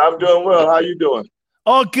 I'm doing well. How you doing?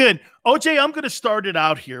 All good. OJ, I'm going to start it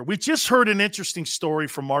out here. We just heard an interesting story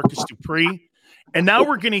from Marcus Dupree, and now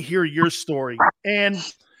we're going to hear your story. And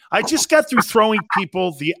I just got through throwing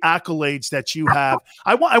people the accolades that you have.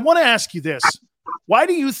 I want to ask you this. Why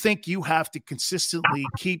do you think you have to consistently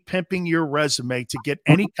keep pimping your resume to get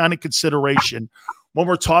any kind of consideration when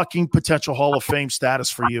we're talking potential Hall of Fame status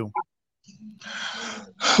for you?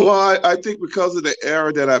 Well, I think because of the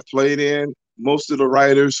era that I played in, most of the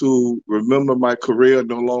writers who remember my career are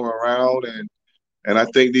no longer around, and I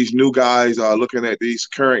think these new guys are looking at these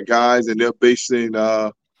current guys and they're basing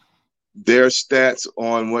their stats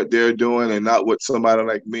on what they're doing and not what somebody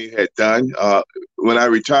like me had done. When I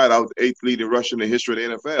retired, I was the 8th leading rusher in the history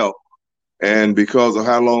of the NFL, and because of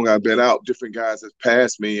how long I've been out, different guys have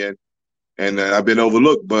passed me, and I've been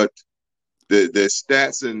overlooked. But the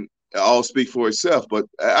stats and all speak for itself. But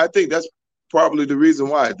I think that's probably the reason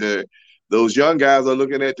why those young guys are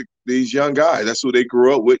looking at these young guys. That's who they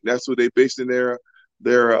grew up with. That's who they basing their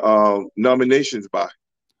nominations by.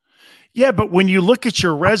 Yeah, but when you look at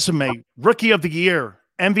your resume, Rookie of the Year,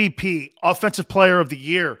 MVP, Offensive Player of the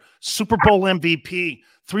Year, Super Bowl MVP,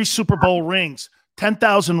 3 Super Bowl rings,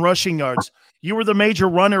 10,000 rushing yards. You were the major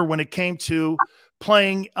runner when it came to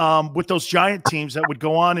playing with those giant teams that would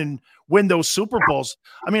go on and win those Super Bowls.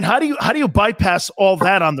 I mean, how do you bypass all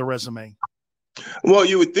that on the resume? Well,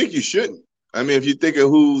 you would think you shouldn't. I mean, if you think of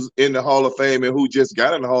who's in the Hall of Fame and who just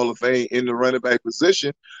got in the Hall of Fame in the running back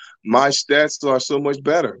position, my stats are so much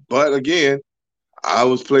better. But again, I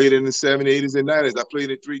was played in the 70s, 80s, and 90s. I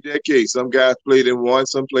played in 3 decades. Some guys played in 1,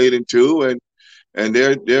 some played in 2, and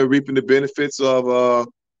they're reaping the benefits of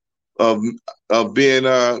being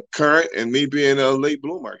current and me being a late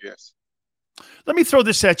bloomer, I guess. Let me throw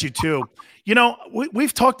this at you too. You know,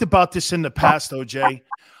 we've talked about this in the past, OJ.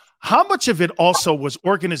 How much of it also was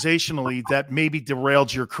organizationally that maybe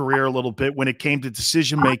derailed your career a little bit when it came to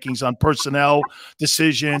decision makings on personnel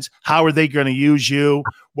decisions? How are they going to use you?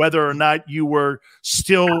 Whether or not you were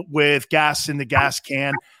still with gas in the gas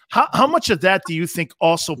can? How much of that do you think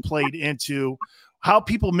also played into how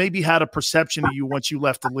people maybe had a perception of you once you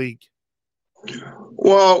left the league?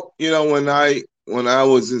 Well, you know, when I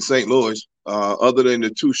was in St. Louis, other than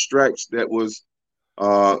the 2 strikes that was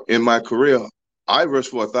in my career, I rushed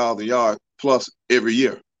for 1,000 yards plus every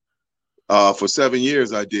year. For 7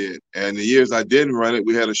 years I did. And the years I didn't run it,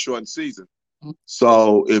 we had a shortened season.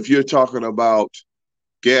 So if you're talking about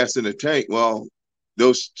gas in the tank, well,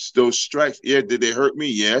 those strikes, yeah, did they hurt me?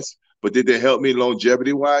 Yes. But did they help me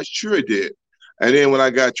longevity-wise? Sure it did. And then when I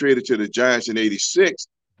got traded to the Giants in '86,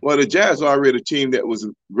 well, the Giants were already a team that was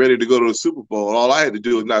ready to go to the Super Bowl. All I had to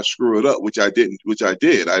do was not screw it up, which I did.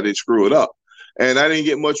 I didn't screw it up. And I didn't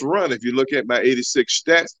get much run. If you look at my 86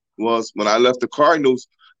 stats, was when I left the Cardinals,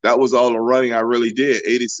 that was all the running I really did.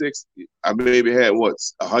 86, I maybe had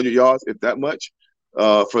 100 yards, if that much,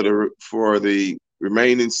 for the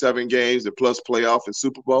remaining 7 games, the plus playoff and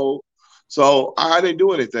Super Bowl. So I didn't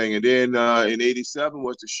do anything. And then in '87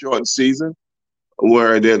 was the shortened season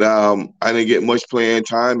where I didn't get much playing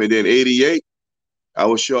time. And then '88, I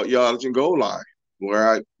was short yardage and goal line,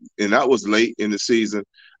 and that was late in the season.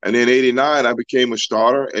 And then '89, I became a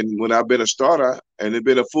starter. And when I've been a starter and it's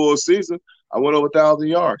been a full season, I went over 1,000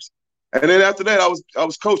 yards. And then after that, I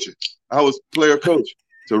was coaching. I was player coach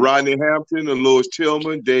to Rodney Hampton, to Louis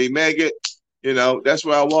Tillman, Dave Maggott. You know, that's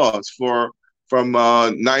where I was from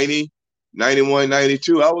 90, 91,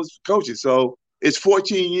 92. I was coaching. So it's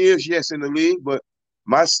 14 years, yes, in the league, but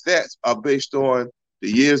my stats are based on the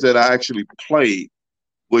years that I actually played,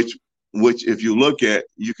 which if you look at,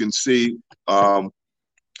 you can see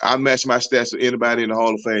I match my stats with anybody in the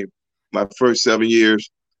Hall of Fame. My first 7 years,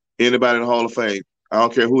 anybody in the Hall of Fame. I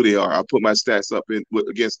don't care who they are. I put my stats up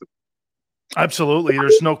against them. Absolutely.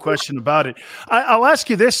 There's no question about it. I'll ask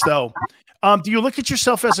you this, though. Do you look at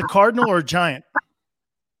yourself as a Cardinal or a Giant?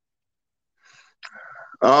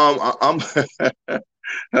 I'm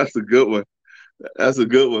that's a good one. That's a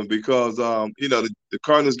good one because, the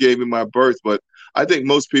Cardinals gave me my birth, but I think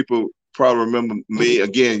most people probably remember me,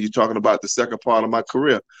 again, you're talking about the second part of my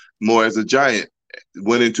career, more as a Giant,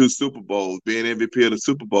 winning 2 Super Bowls, being MVP of the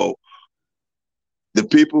Super Bowl. The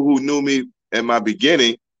people who knew me in my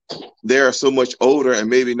beginning, they're so much older and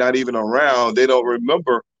maybe not even around. They don't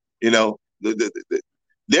remember,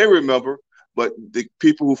 they remember, but the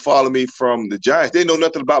people who follow me from the Giants, they know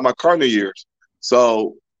nothing about my Cardinal years.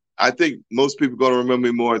 So I think most people are going to remember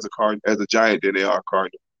me more as a Giant than they are a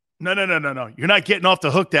Cardinal. No. You're not getting off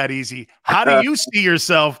the hook that easy. How do you see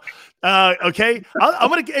yourself? Okay. I'm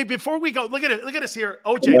going to, before we go, look at it. Look at us here.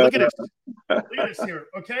 OJ, look at this. Look at this here.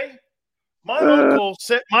 Okay. My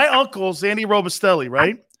uncle's Andy Robustelli,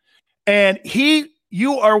 right? And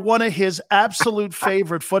you are one of his absolute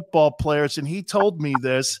favorite football players. And he told me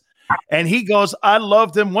this, and he goes, I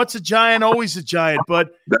loved him. Once a Giant, always a Giant.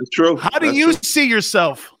 But that's true. How do you see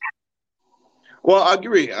yourself? Well, I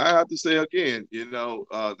agree. I have to say again,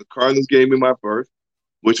 the Cardinals gave me my berth,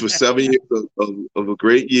 which was 7 years of a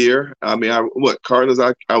great year. I mean, Cardinals?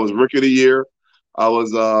 I was Rookie of the Year. I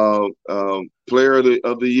was Player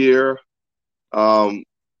of the Year.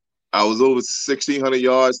 I was over 1,600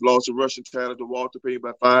 yards. Lost a rushing talent to Walter Payton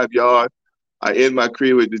by 5 yards. I end my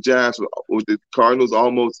career with the Giants with the Cardinals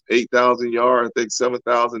almost 8,000 yards. I think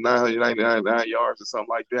 7,999 yards or something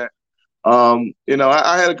like that.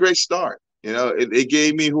 I had a great start. It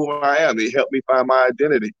gave me who I am. It helped me find my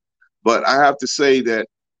identity. But I have to say that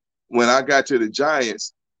when I got to the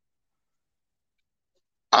Giants,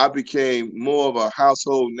 I became more of a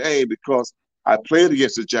household name because I played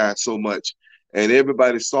against the Giants so much, and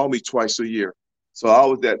everybody saw me twice a year. So I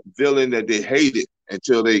was that villain that they hated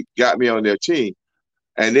until they got me on their team.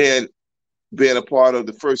 And then being a part of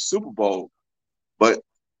the first Super Bowl. But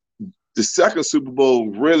the second Super Bowl,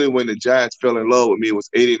 really, when the Giants fell in love with me, was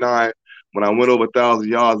 '89. When I went over 1,000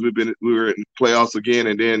 yards, we were in the playoffs again,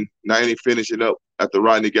 and then '90 finishing up after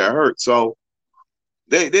Rodney got hurt. So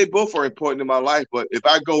they both are important in my life. But if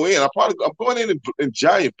I go in, I'm going in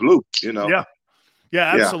giant blue. Yeah,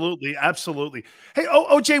 absolutely, absolutely. Hey,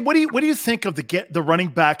 OJ, what do you think of the running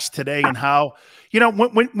backs today and how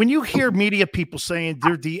when you hear media people saying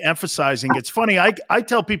they're de-emphasizing? It's funny. I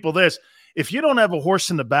tell people this: if you don't have a horse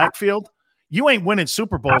in the backfield, you ain't winning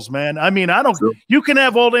Super Bowls, man. I mean, you can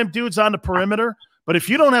have all them dudes on the perimeter, but if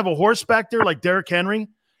you don't have a horse back there like Derrick Henry,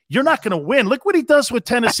 you're not going to win. Look what he does with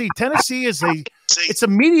Tennessee. Tennessee it's a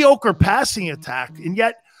mediocre passing attack, and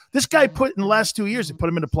yet this guy put in the last 2 years, he put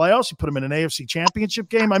him in the playoffs, he put him in an AFC championship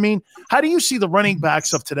game. I mean, how do you see the running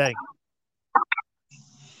backs of today?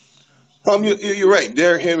 You're right.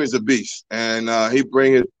 Derrick Henry is a beast, and he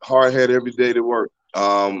brings it hard head every day to work.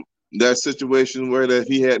 That situation where that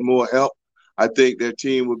he had more help, I think their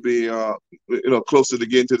team would be closer to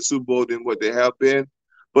getting to the Super Bowl than what they have been.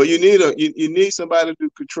 But you need somebody to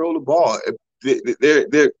control the ball.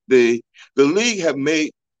 The league have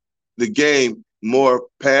made the game more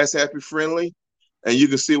pass happy friendly, and you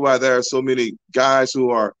can see why there are so many guys who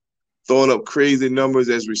are throwing up crazy numbers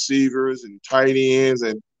as receivers and tight ends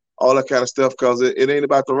and all that kind of stuff, because it ain't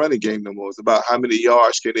about the running game no more. It's about how many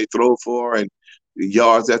yards can they throw for, and the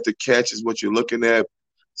yards after catch is what you're looking at.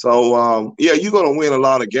 So you're going to win a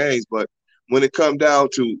lot of games, but when it comes down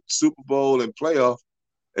to Super Bowl and playoff,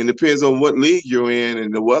 and depends on what league you're in,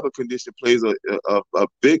 and the weather condition plays a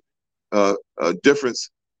big difference.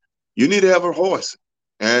 You need to have a horse,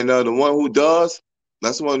 and the one who does,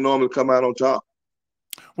 that's the one normally come out on top.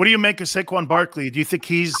 What do you make of Saquon Barkley? Do you think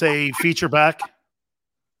he's a feature back?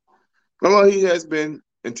 Well, he has been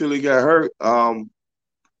until he got hurt.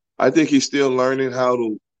 I think he's still learning how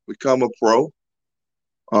to become a pro.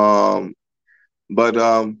 But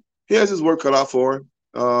he has his work cut out for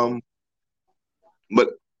him. But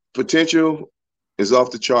potential is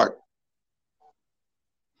off the chart.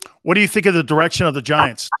 What do you think of the direction of the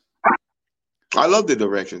Giants? I love the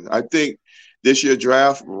direction. I think this year's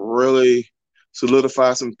draft really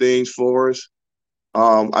solidified some things for us.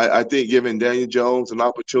 I think giving Daniel Jones an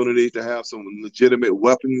opportunity to have some legitimate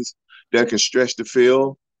weapons that can stretch the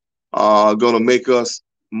field going to make us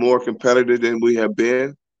more competitive than we have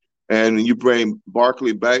been. And you bring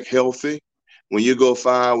Barkley back healthy. When you go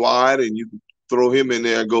 5 wide and you throw him in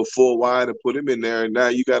there and go 4 wide and put him in there, and now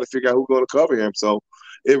you got to figure out who's going to cover him. So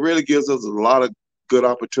it really gives us a lot of good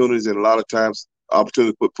opportunities and a lot of times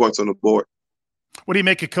opportunity to put points on the board. What do you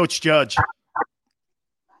make of Coach Judge?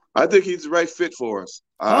 I think he's the right fit for us.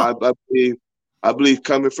 I believe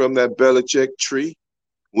coming from that Belichick tree,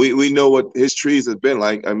 we know what his trees have been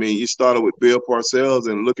like. I mean, you started with Bill Parcells,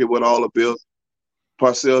 and look at what all of Bill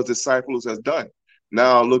Parcells' disciples has done.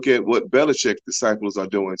 Now look at what Belichick's disciples are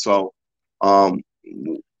doing. So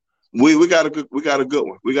we got a good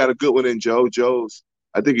one. We got a good one in Joe. Joe's,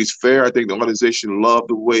 I think he's fair. I think the organization loved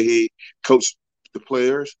the way he coached the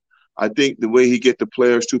players. I think the way he get the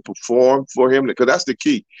players to perform for him, because that's the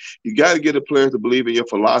key. You got to get the players to believe in your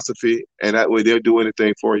philosophy, and that way they'll do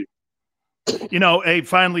anything for you. Hey,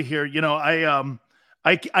 finally here,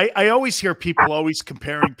 I always hear people always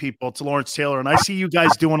comparing people to Lawrence Taylor, and I see you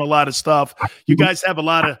guys doing a lot of stuff. You guys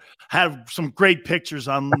have some great pictures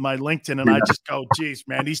on my LinkedIn, and I just go, geez,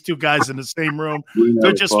 man, these two guys in the same room,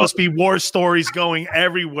 there just must be war stories going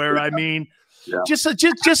everywhere. I mean,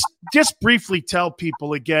 just briefly tell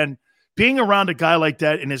people again, being around a guy like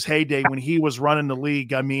that in his heyday when he was running the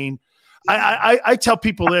league. I mean, I tell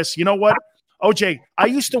people this, you know what? OJ, I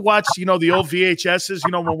used to watch, the old VHSs,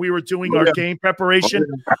 when we were doing our game preparation.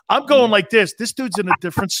 I'm going like this. This dude's in a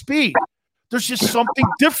different speed. There's just something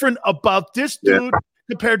different about this dude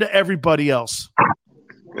compared to everybody else.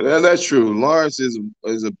 That's true. Lawrence is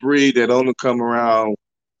a breed that only come around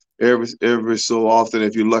every so often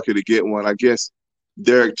if you're lucky to get one. I guess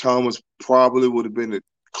Derek Thomas probably would have been the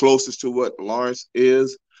closest to what Lawrence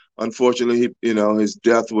is. Unfortunately, his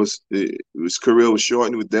his career was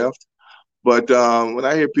shortened with death. But when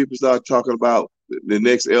I hear people start talking about the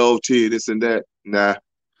next LT, this and that, nah.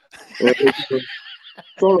 It's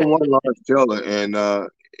only one Lawrence Taylor, and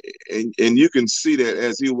you can see that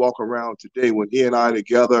as he walk around today, when he and I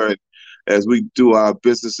together, and as we do our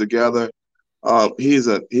business together, he's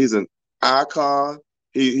an icon.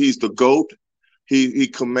 He's the GOAT. He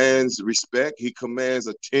commands respect. He commands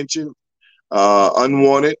attention,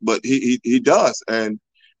 unwanted, but he does, and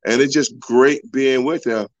it's just great being with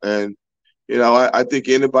him. And I think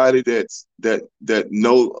anybody that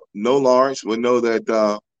know Lawrence would know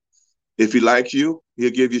that if he likes you,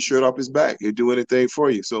 he'll give your shirt off his back. He'll do anything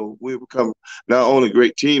for you. So we become not only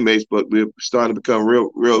great teammates, but we're starting to become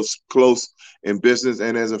real close in business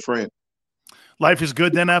and as a friend. Life is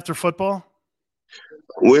good then after football?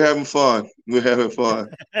 We're having fun.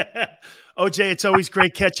 OJ, it's always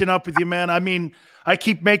great catching up with you, man. I mean, I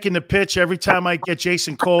keep making the pitch every time I get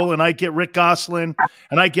Jason Cole and I get Rick Gosselin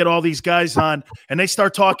and I get all these guys on, and they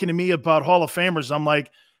start talking to me about Hall of Famers. I'm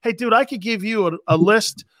like, hey, dude, I could give you a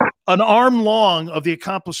list, an arm long of the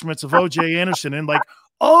accomplishments of O.J. Anderson. And like,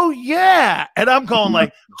 oh, yeah. And I'm going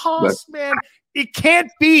like, Hoss, man, it can't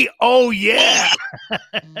be, oh, yeah.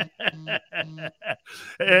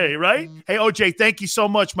 Hey, right? Hey, O.J., thank you so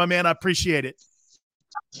much, my man. I appreciate it.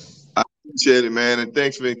 I appreciate it, man. And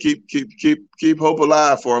thanks, man. Keep hope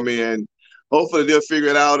alive for me. And hopefully they'll figure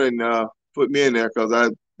it out and put me in there, because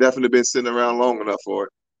I've definitely been sitting around long enough for it.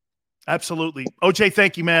 Absolutely. OJ,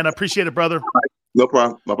 thank you, man. I appreciate it, brother. No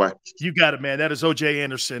problem. Bye-bye. You got it, man. That is O.J.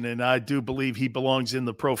 Anderson, and I do believe he belongs in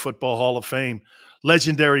the Pro Football Hall of Fame.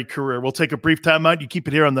 Legendary career. We'll take a brief time out. You keep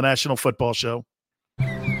it here on the National Football Show.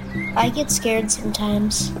 I get scared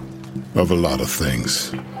sometimes. Of a lot of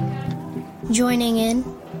things. Joining in.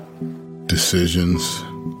 Decisions.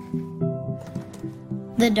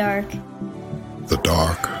 The dark. The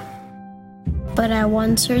dark. But I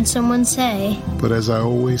once heard someone say, but as I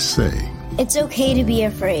always say, it's okay to be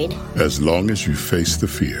afraid. As long as you face the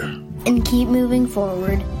fear. And keep moving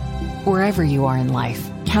forward. Wherever you are in life,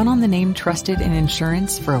 count on the name trusted in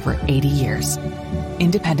insurance for over 80 years.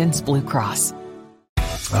 Independence Blue Cross.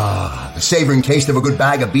 The savoring taste of a good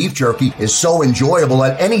bag of beef jerky is so enjoyable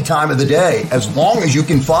at any time of the day, as long as you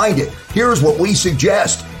can find it. Here's what we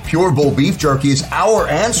suggest. Pure Bull beef jerky is our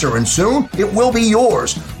answer, and soon it will be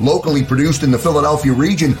yours. Locally produced in the Philadelphia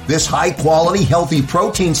region, this high-quality, healthy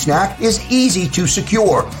protein snack is easy to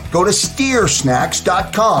secure. Go to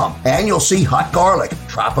steersnacks.com, and you'll see hot garlic,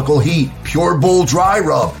 tropical heat, Pure Bull dry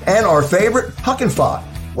rub, and our favorite, Huck and Fod.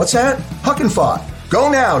 What's that? Huck and Fod.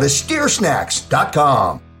 Go now to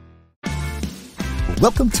steersnacks.com.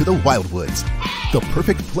 Welcome to the Wildwoods, the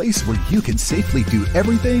perfect place where you can safely do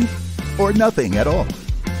everything or nothing at all.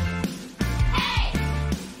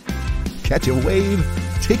 Catch a wave,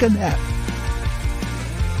 take a nap,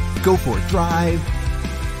 go for a drive,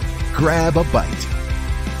 grab a bite.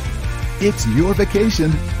 It's your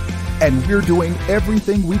vacation, and we're doing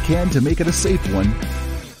everything we can to make it a safe one.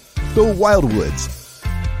 The Wildwoods.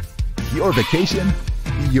 Your vacation,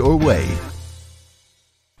 your way.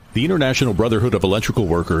 The International Brotherhood of Electrical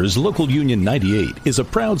Workers, Local Union 98, is a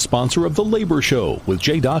proud sponsor of The Labor Show with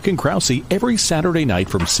J. Doc and Krause every Saturday night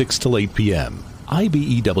from 6 till 8 p.m.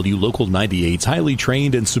 IBEW Local 98's highly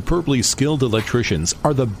trained and superbly skilled electricians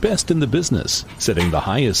are the best in the business, setting the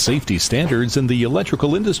highest safety standards in the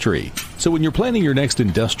electrical industry. So when you're planning your next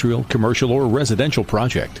industrial, commercial, or residential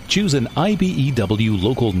project, choose an IBEW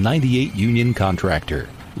Local 98 union contractor.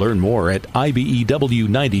 Learn more at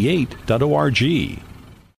ibew98.org.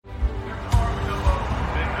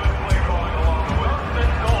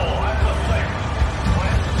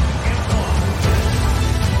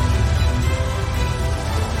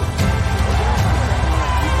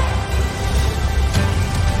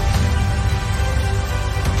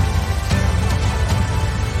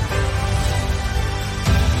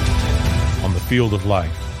 Field of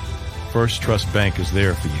life, First Trust Bank is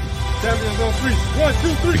there for you. Champions on three. 1,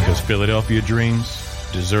 2, 3. Because Philadelphia dreams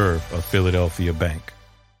deserve a Philadelphia bank.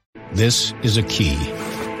 This is a key.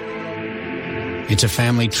 It's a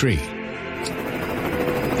family tree.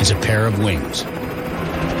 It's a pair of wings.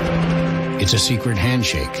 It's a secret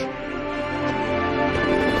handshake.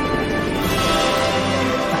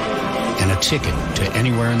 And a ticket to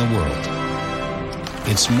anywhere in the world.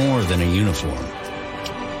 It's more than a uniform.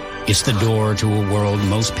 It's the door to a world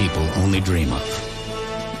most people only dream of.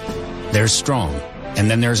 There's Strong, and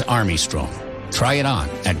then there's Army Strong. Try it on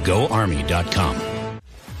at GoArmy.com.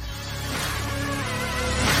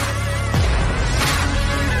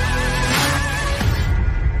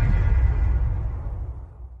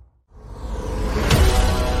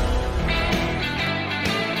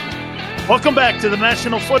 Welcome back to the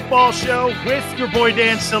National Football Show with your boy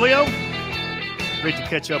Dan Sileo. Great to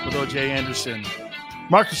catch up with O.J. Anderson.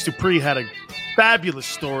 Marcus Dupree had a fabulous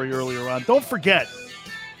story earlier on. Don't forget,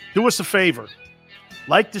 do us a favor.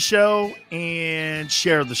 Like the show and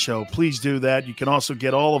share the show. Please do that. You can also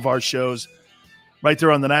get all of our shows right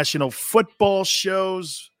there on the National Football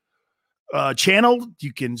Show's channel.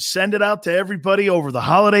 You can send it out to everybody over the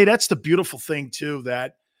holiday. That's the beautiful thing, too,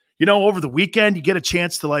 that, over the weekend, you get a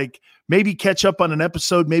chance to, maybe catch up on an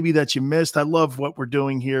episode maybe that you missed. I love what we're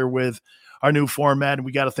doing here with our new format, and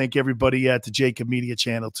we got to thank everybody at the Jacob Media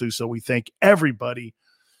channel, too. So we thank everybody,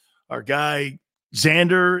 our guy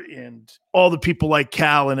Xander and all the people like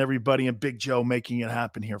Cal and everybody and Big Joe making it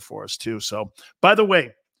happen here for us, too. So, by the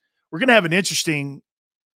way, we're going to have an interesting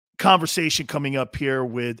conversation coming up here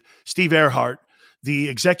with Steve Ehrhart, the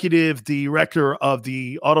executive director of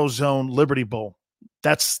the AutoZone Liberty Bowl.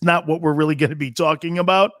 That's not what we're really going to be talking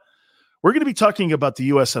about. We're going to be talking about the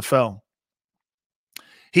USFL.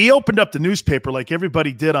 He opened up the newspaper like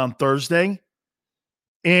everybody did on Thursday,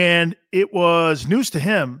 and it was news to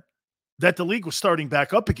him that the league was starting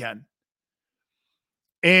back up again.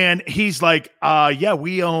 And he's like, yeah,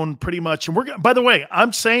 we own pretty much. And by the way,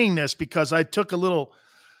 I'm saying this because I took a little,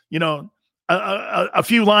 a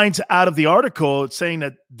few lines out of the article saying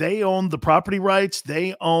that they own the property rights.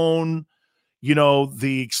 They own,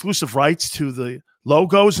 the exclusive rights to the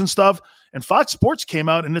logos and stuff. And Fox Sports came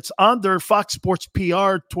out, and it's on their Fox Sports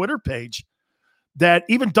PR Twitter page that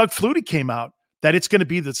even Doug Flutie came out, that it's going to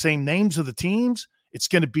be the same names of the teams. It's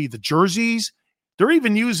going to be the jerseys. They're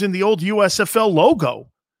even using the old USFL logo,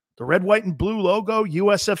 the red, white, and blue logo,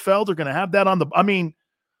 USFL. They're going to have that on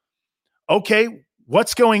okay,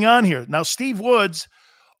 what's going on here? Now, Steve Woods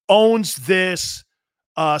owns this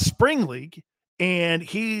spring league, and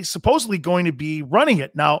he's supposedly going to be running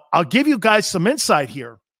it. Now, I'll give you guys some insight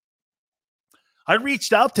here. I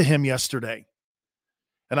reached out to him yesterday,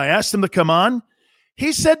 and I asked him to come on.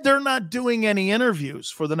 He said they're not doing any interviews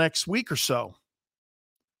for the next week or so.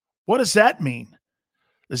 What does that mean?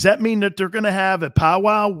 Does that mean that they're going to have a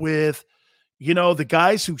powwow with, the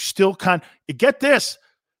guys who still get this,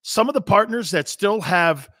 some of the partners that still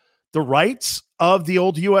have the rights of the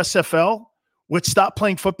old USFL, which stopped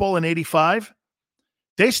playing football in 85,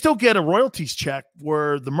 they still get a royalties check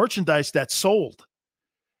for the merchandise that's sold.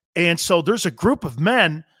 And so there's a group of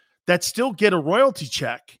men that still get a royalty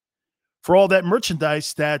check for all that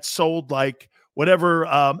merchandise that's sold, like whatever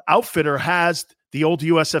outfitter has the old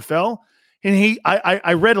USFL. And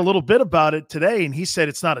I read a little bit about it today, and he said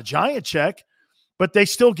it's not a giant check, but they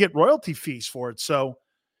still get royalty fees for it. So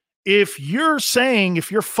if you're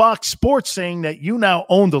Fox Sports saying that you now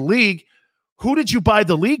own the league, who did you buy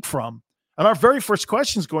the league from? And our very first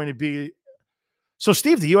question is going to be, so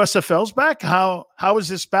Steve, the USFL's back? How is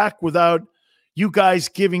this back without you guys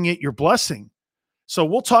giving it your blessing? So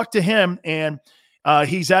we'll talk to him, and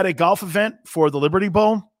he's at a golf event for the Liberty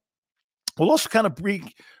Bowl. We'll also kind of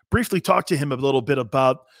briefly talk to him a little bit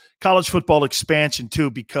about college football expansion too,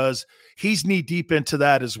 because he's knee deep into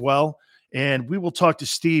that as well. And we will talk to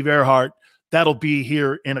Steve Ehrhart. That'll be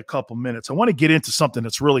here in a couple minutes. I want to get into something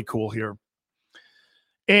that's really cool here.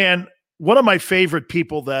 And one of my favorite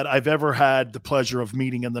people that I've ever had the pleasure of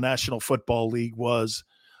meeting in the National Football League was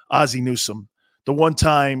Ozzie Newsome, the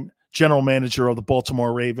one-time general manager of the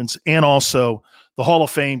Baltimore Ravens and also the Hall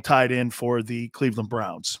of Fame tight end for the Cleveland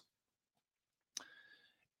Browns.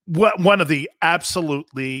 One of the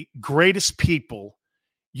absolutely greatest people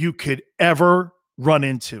you could ever run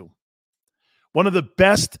into. One of the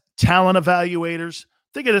best talent evaluators.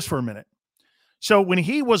 Think of this for a minute. So when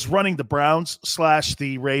he was running the Browns /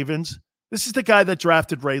 the Ravens, this is the guy that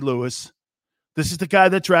drafted Ray Lewis. This is the guy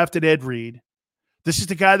that drafted Ed Reed. This is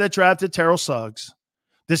the guy that drafted Terrell Suggs.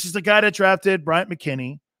 This is the guy that drafted Bryant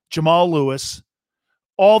McKinney, Jamal Lewis,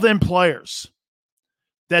 all them players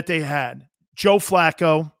that they had. Joe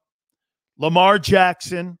Flacco, Lamar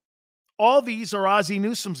Jackson, all these are Ozzie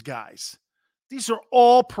Newsome's guys. These are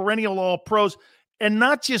all perennial all-pros, and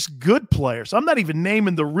not just good players. I'm not even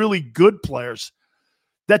naming the really good players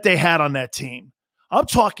that they had on that team. I'm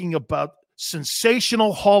talking about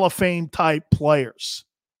sensational Hall of Fame type players.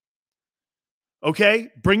 Okay?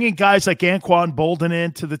 Bringing guys like Anquan Bolden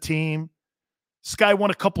into the team. This guy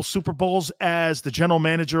won a couple Super Bowls as the general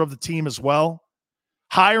manager of the team as well.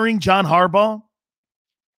 Hiring John Harbaugh.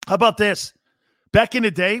 How about this? Back in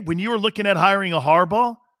the day, when you were looking at hiring a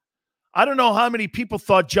Harbaugh, I don't know how many people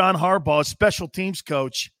thought John Harbaugh, special teams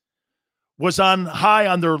coach, was on high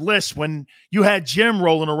on their list when you had Jim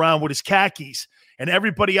rolling around with his khakis and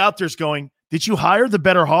everybody out there's going, did you hire the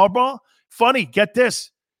better Harbaugh? Funny, get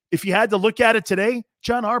this. If you had to look at it today,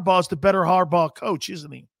 John Harbaugh's the better Harbaugh coach,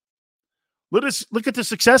 isn't he? Look at the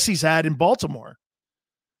success he's had in Baltimore.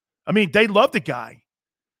 I mean, they love the guy.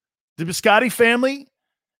 The Biscotti family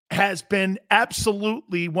has been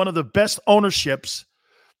absolutely one of the best ownerships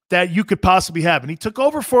that you could possibly have. And he took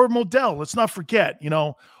over for Modell. Let's not forget,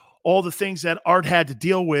 all the things that Art had to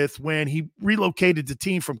deal with when he relocated the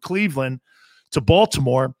team from Cleveland to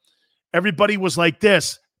Baltimore. Everybody was like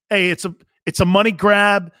this. Hey, it's a money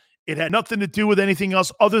grab. It had nothing to do with anything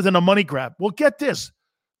else other than a money grab. Well, get this.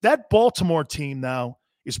 That Baltimore team now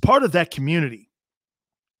is part of that community.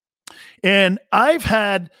 And I've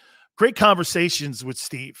had great conversations with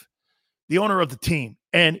Steve, the owner of the team,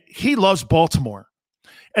 and he loves Baltimore.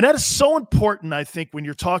 And that is so important, I think, when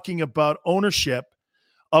you're talking about ownership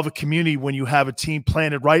of a community, when you have a team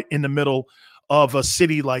planted right in the middle of a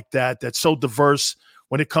city like that, that's so diverse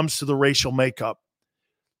when it comes to the racial makeup.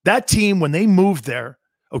 That team, when they moved there,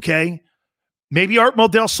 okay, maybe Art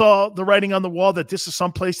Modell saw the writing on the wall that this is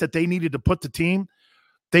someplace that they needed to put the team.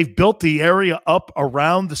 They've built the area up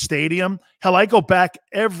around the stadium. Hell, I go back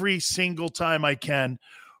every single time I can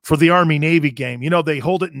for the Army-Navy game. They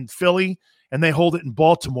hold it in Philly and they hold it in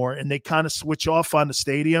Baltimore, and they kind of switch off on the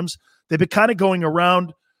stadiums. They've been kind of going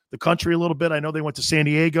around the country a little bit. I know they went to San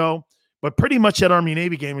Diego, but pretty much that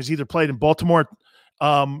Army-Navy game was either played in Baltimore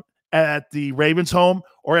at the Ravens home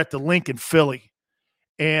or at the Link in Philly.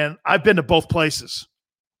 And I've been to both places.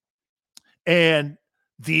 And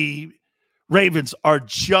the Ravens are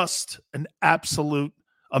just an absolute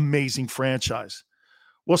amazing franchise.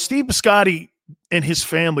 Well, Steve Biscotti and his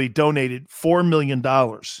family donated $4 million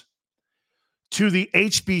to the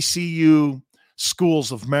HBCU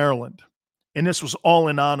schools of Maryland. And this was all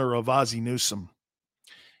in honor of Ozzie Newsome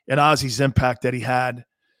and Ozzie's impact that he had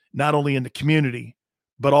not only in the community,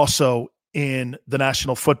 but also in the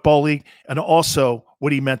National Football League, and also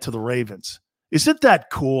what he meant to the Ravens. Isn't that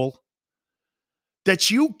cool? That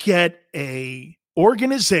you get a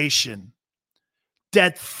organization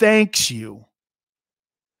that thanks you,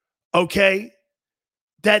 okay?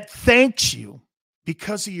 That thanks you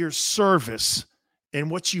because of your service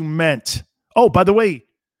and what you meant. Oh, by the way,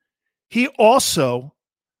 he also,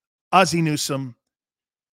 Ozzie Newsome,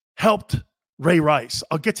 helped Ray Rice.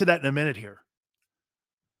 I'll get to that in a minute here.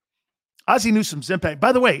 Ozzie Newsome's impact.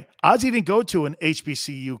 By the way, Ozzie didn't go to an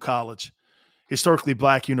HBCU college, historically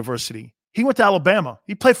black university. He went to Alabama.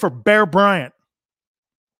 He played for Bear Bryant.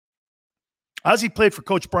 Ozzie played for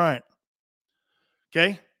Coach Bryant.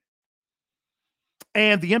 Okay?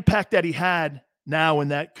 And the impact that he had now in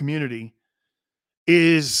that community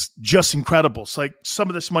is just incredible. It's like some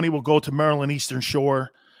of this money will go to Maryland Eastern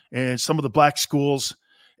Shore and some of the black schools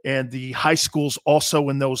and the high schools also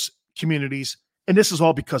in those communities. And this is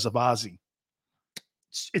all because of Ozzie.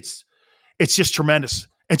 It's just tremendous.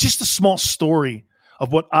 And just a small story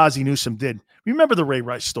of what Ozzie Newsome did. Remember the Ray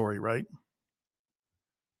Rice story, right?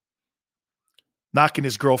 Knocking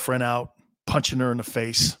his girlfriend out, punching her in the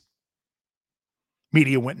face.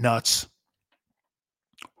 Media went nuts.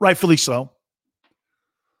 Rightfully so.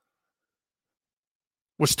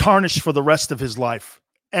 Was tarnished for the rest of his life,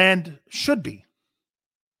 and should be.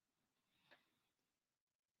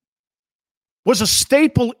 Was a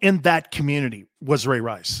staple in that community was Ray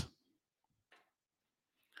Rice.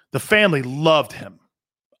 The family loved him.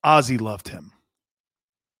 Ozzie loved him.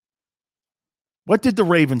 What did the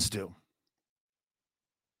Ravens do?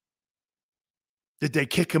 Did they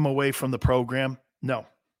kick him away from the program? No.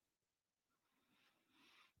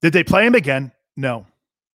 Did they play him again? No.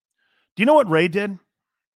 Do you know what Ray did?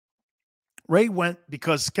 Ray went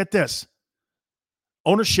because, get this,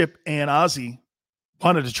 ownership and Ozzie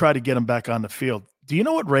wanted to try to get him back on the field. Do you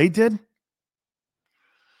know what Ray did?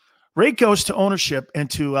 Ray goes to ownership and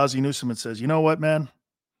to Ozzie Newsome and says, you know what, man?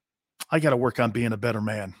 I got to work on being a better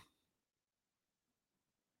man.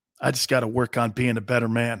 I just got to work on being a better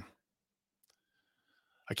man.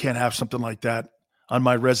 I can't have something like that on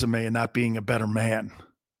my resume and not being a better man.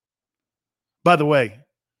 By the way,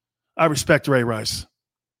 I respect Ray Rice,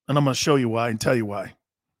 and I'm going to show you why and tell you why.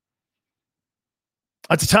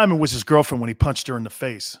 At the time, it was his girlfriend when he punched her in the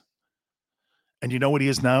face. And you know what he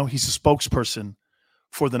is now? He's a spokesperson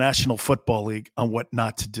for the National Football League on what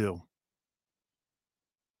not to do.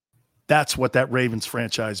 That's what that Ravens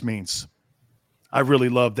franchise means. I really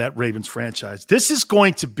love that Ravens franchise. This is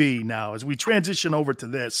going to be now, as we transition over to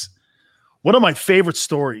this, one of my favorite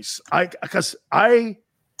stories. Because I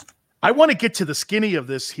want to get to the skinny of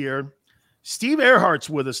this here. Steve Ehrhart's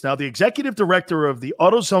with us now, the executive director of the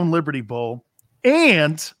AutoZone Liberty Bowl,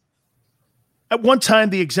 and at one time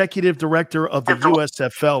the executive director of the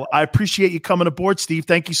USFL. I appreciate you coming aboard, Steve.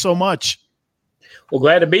 Thank you so much. Well,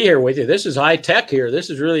 glad to be here with you. This is high tech here. This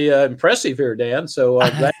is really impressive here, Dan. So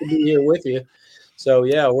glad to be here with you. So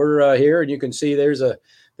yeah, we're here, and you can see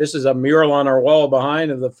this is a mural on our wall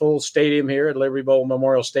behind of the full stadium here at Liberty Bowl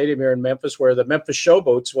Memorial Stadium here in Memphis, where the Memphis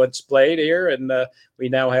Showboats once played here, and we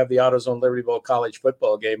now have the AutoZone Liberty Bowl college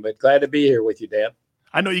football game. But glad to be here with you, Dan.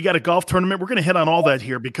 I know you got a golf tournament. We're going to hit on all that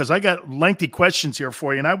here because I got lengthy questions here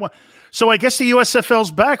for you, and so I guess the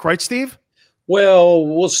USFL's back, right, Steve? Well,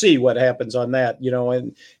 we'll see what happens on that,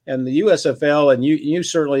 and the USFL, and you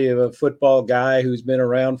certainly are a football guy who's been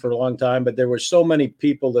around for a long time, but there were so many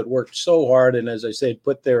people that worked so hard and, as I said,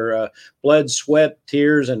 put their blood, sweat,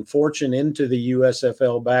 tears, and fortune into the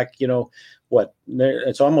USFL back,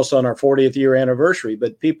 it's almost on our 40th year anniversary,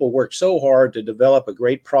 but people worked so hard to develop a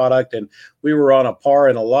great product, and we were on a par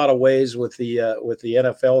in a lot of ways with the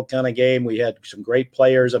NFL kind of game. We had some great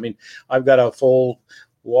players. I mean, I've got a full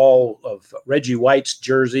wall of Reggie White's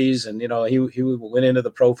jerseys, and he went into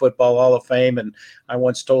the Pro Football Hall of Fame, and I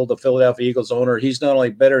once told the Philadelphia Eagles owner, he's not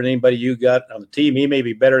only better than anybody you got on the team, he may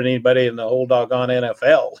be better than anybody in the whole doggone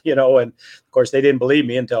NFL, and of course they didn't believe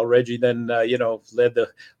me until Reggie then led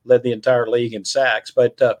the entire league in sacks.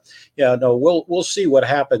 But we'll see what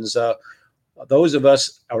happens. Those of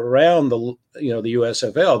us around the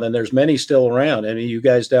USFL, then there's many still around. I mean, you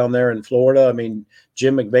guys down there in Florida, I mean,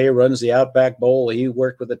 Jim McVay runs the Outback Bowl. He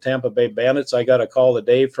worked with the Tampa Bay Bandits. I got a call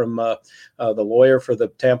today from the lawyer for the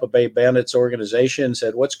Tampa Bay Bandits organization,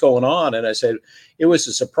 said, "What's going on?" And I said, it was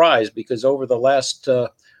a surprise because over the last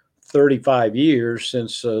 35 years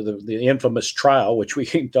since the infamous trial, which we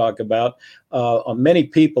can talk about, many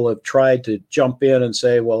people have tried to jump in and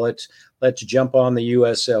say, well, let's jump on the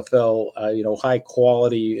USFL, high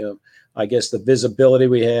quality, I guess the visibility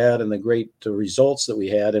we had and the great results that we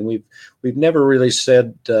had. And we've never really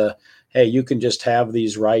said, hey, you can just have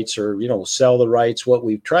these rights or, sell the rights. What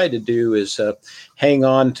we've tried to do is hang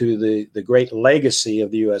on to the great legacy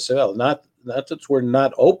of the USFL. Not that we're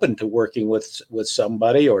not open to working with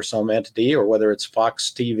somebody or some entity, or whether it's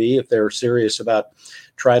Fox TV, if they're serious about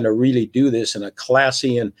trying to really do this in a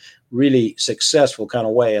classy and really successful kind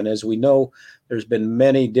of way. And as we know, there's been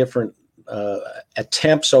many different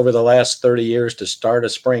attempts over the last 30 years to start a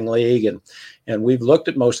spring league. And we've looked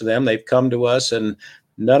at most of them. They've come to us, and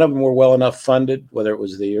none of them were well enough funded, whether it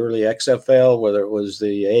was the early XFL, whether it was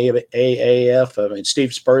the AAF. I mean,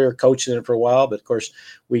 Steve Spurrier coached in it for a while, but of course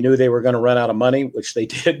we knew they were going to run out of money, which they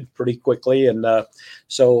did pretty quickly. And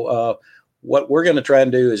so what we're going to try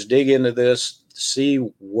and do is dig into this, see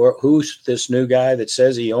who's this new guy that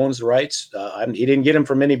says he owns the rights. He didn't get them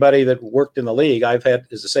from anybody that worked in the league. I've had,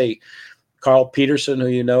 as I say, Carl Peterson,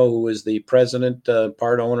 who was the president,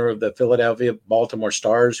 part owner of the Philadelphia Baltimore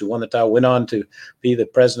Stars, who won the title, went on to be the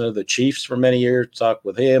president of the Chiefs for many years. Talked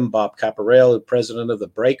with him. Bob Caparell, the president of the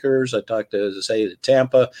Breakers. I talked to, as I say,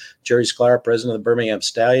 Tampa. Jerry Sklar, president of the Birmingham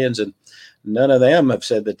Stallions, and none of them have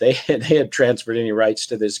said that they had transferred any rights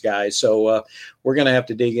to this guy. So we're going to have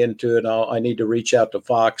to dig into it. I need to reach out to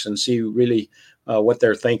Fox and see really what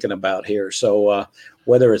they're thinking about here. So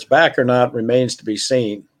whether it's back or not remains to be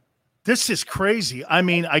seen. This is crazy. I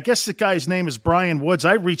mean, I guess the guy's name is Brian Woods.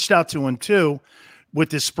 I reached out to him too with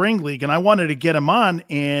this spring league, and I wanted to get him on,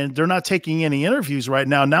 and they're not taking any interviews right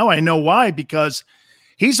now. Now I know why, because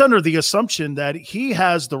he's under the assumption that he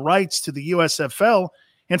has the rights to the USFL,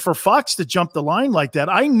 and for Fox to jump the line like that,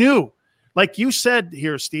 I knew, like you said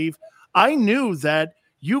here, Steve, I knew that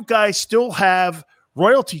you guys still have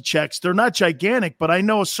royalty checks. They're not gigantic, but I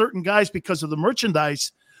know certain guys, because of the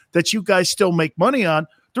merchandise that you guys still make money on,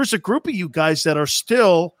 there's a group of you guys that are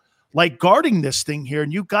still like guarding this thing here.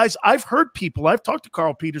 And you guys, I've heard people, I've talked to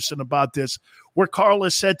Carl Peterson about this, where Carl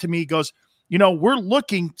has said to me, he goes, we're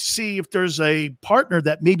looking to see if there's a partner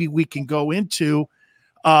that maybe we can go into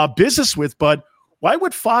business with. But why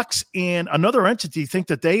would Fox and another entity think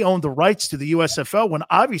that they own the rights to the USFL when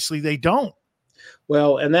obviously they don't?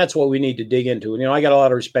 Well, and that's what we need to dig into. And, I got a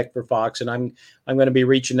lot of respect for Fox, and I'm going to be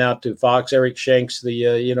reaching out to Fox, Eric Shanks, the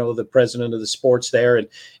the president of the sports there.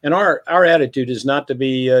 And our attitude is not to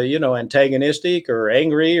be, antagonistic or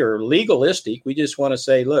angry or legalistic. We just want to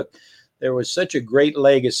say, look, there was such a great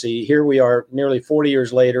legacy. Here we are nearly 40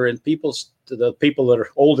 years later, and the people that are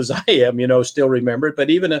old as I am, still remember it. But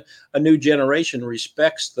even a new generation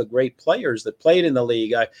respects the great players that played in the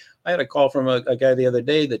league. I had a call from a guy the other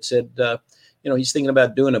day that said, he's thinking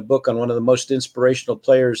about doing a book on one of the most inspirational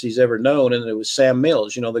players he's ever known, and it was Sam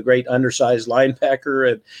Mills, the great undersized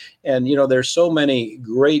linebacker. And there's so many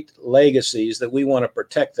great legacies that we want to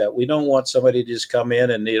protect. That we don't want somebody to just come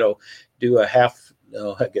in and do a half.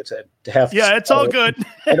 I guess half. Yeah, it's all good.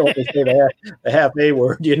 I don't want to say the half A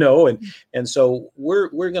word, and so we're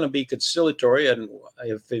going to be conciliatory. And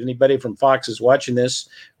if anybody from Fox is watching this,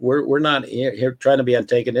 we're not here trying to be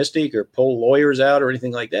antagonistic or pull lawyers out or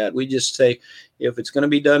anything like that. We just say, if it's going to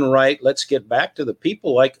be done right, let's get back to the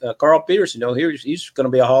people like Carl Peterson. He's going to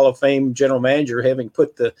be a Hall of Fame general manager, having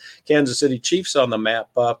put the Kansas City Chiefs on the map.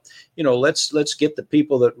 Let's get the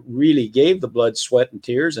people that really gave the blood, sweat, and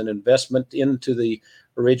tears and investment into the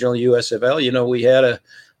original USFL. We had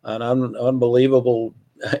an unbelievable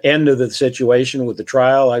end of the situation with the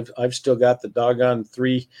trial. I've still got the doggone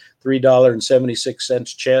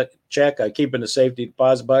 $3.76 check. I keep in the safety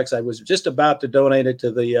deposit box. I was just about to donate it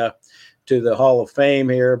to the Hall of Fame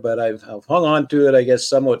here, but I've hung on to it, I guess,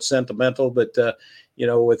 somewhat sentimental. But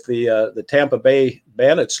with the Tampa Bay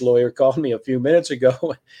Bandits lawyer called me a few minutes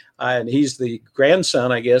ago, and he's the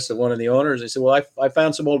grandson, I guess, of one of the owners. He said, "Well, I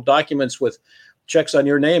found some old documents with checks on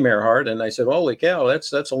your name, Ehrhart." And I said, "Holy cow,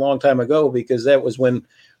 that's a long time ago," because that was when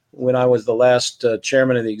I was the last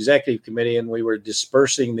chairman of the executive committee, and we were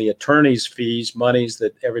dispersing the attorney's fees, monies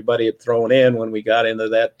that everybody had thrown in when we got into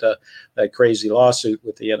that crazy lawsuit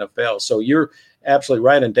with the NFL. So you're absolutely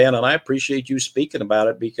right. And Dan, and I appreciate you speaking about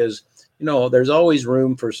it, because, there's always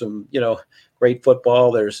room for some, great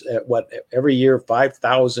football. There's every year,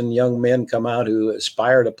 5,000 young men come out who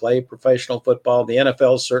aspire to play professional football. The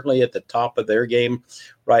NFL is certainly at the top of their game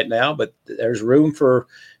right now, but there's room for,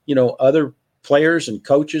 other players and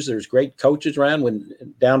coaches. There's great coaches around. When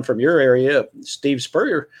down from your area, Steve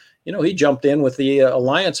Spurrier, he jumped in with the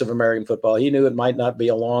Alliance of American Football. He knew it might not be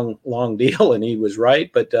a long deal, and he was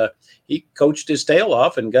right, but he coached his tail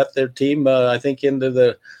off and got their team, I think, into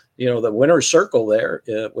the winner's circle there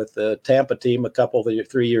with the Tampa team a couple of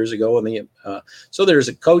 3 years ago. And so there's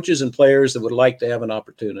coaches and players that would like to have an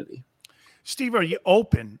opportunity. Steve, are you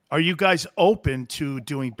open? Are you guys open to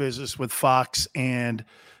doing business with Fox and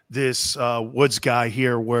this Woods guy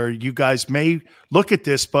here, where you guys may look at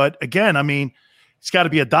this? But again, it's got to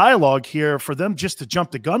be a dialogue here for them just to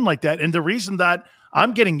jump the gun like that. And the reason that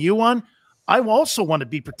I'm getting you on, I also want to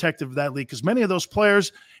be protective of that league, because many of those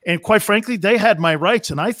players, and quite frankly, they had my rights,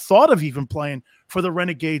 and I thought of even playing for the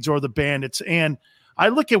Renegades or the Bandits. And I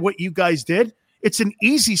look at what you guys did. It's an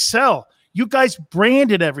easy sell. You guys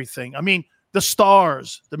branded everything. The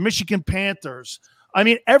Stars, the Michigan Panthers.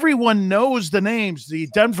 Everyone knows the names, the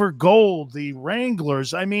Denver Gold, the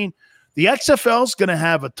Wranglers. The XFL is going to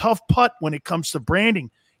have a tough putt when it comes to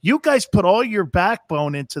branding. You guys put all your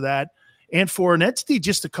backbone into that. And for an entity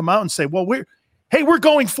just to come out and say, well, we're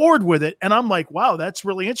going forward with it. And I'm like, wow, that's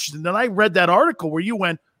really interesting. Then I read that article where you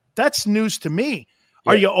went, that's news to me.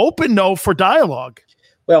 Yeah. Are you open, though, for dialogue?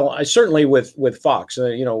 Well, I certainly with Fox,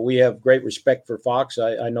 we have great respect for Fox.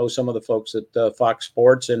 I know some of the folks at Fox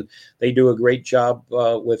Sports, and they do a great job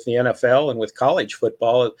with the NFL and with college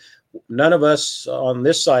football. None of us on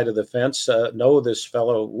this side of the fence know this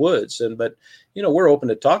fellow Woods, but we're open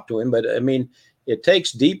to talk to him. But it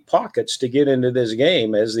takes deep pockets to get into this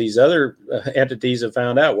game, as these other entities have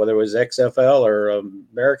found out, whether it was XFL or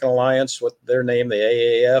American Alliance, what their name, the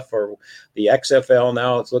AAF, or the XFL.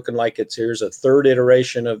 Now it's looking like here's a third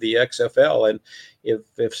iteration of the XFL. And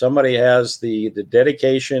if somebody has the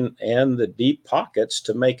dedication and the deep pockets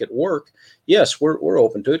to make it work, yes, we're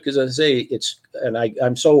open to it. Because I say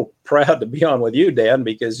I'm so proud to be on with you, Dan,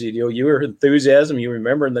 because your enthusiasm, you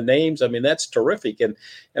remembering the names. That's terrific.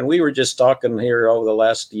 And we were just talking here over the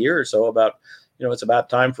last year or so about, it's about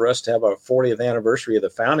time for us to have our 40th anniversary of the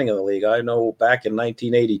founding of the league. I know back in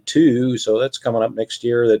 1982, so that's coming up next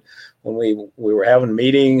year, that when we were having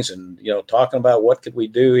meetings and, talking about what could we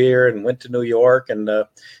do here, and went to New York and,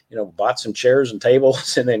 bought some chairs and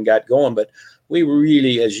tables and then got going. But we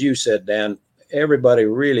really, as you said, Dan, everybody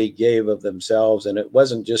really gave of themselves. And it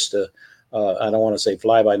wasn't just I don't want to say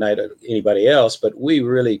fly by night of anybody else, but we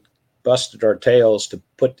really busted our tails to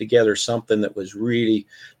put together something that was really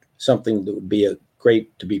something that would be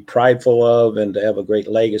great to be prideful of, and to have a great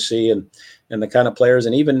legacy, and the kind of players.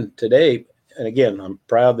 And even today, and again, I'm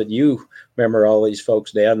proud that you remember all these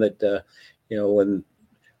folks, Dan, that, when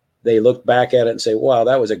they look back at it and say, wow,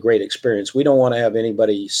 that was a great experience. We don't want to have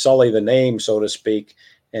anybody sully the name, so to speak,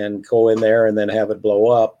 and go in there and then have it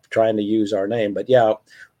blow up trying to use our name. But yeah,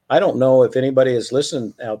 I don't know if anybody is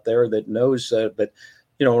listening out there that knows, but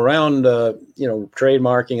around,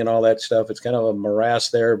 trademarking and all that stuff, it's kind of a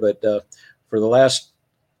morass there. But for the last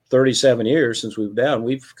 37 years since we've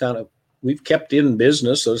kind of we've kept in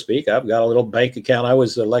business, so to speak. I've got a little bank account. I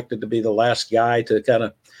was elected to be the last guy to kind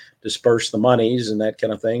of disperse the monies and that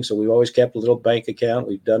kind of thing. So we've always kept a little bank account.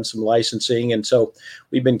 We've done some licensing. And so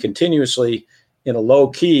we've been continuously in a low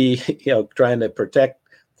key, trying to protect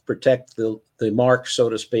the mark, so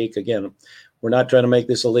to speak. Again, we're not trying to make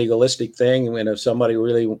this a legalistic thing. And if somebody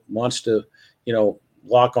really wants to,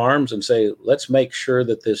 lock arms and say, let's make sure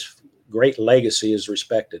that this great legacy is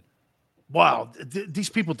respected. Wow. These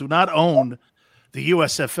people do not own the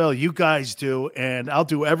USFL. You guys do. And I'll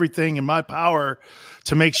do everything in my power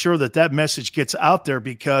to make sure that message gets out there,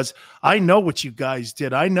 because I know what you guys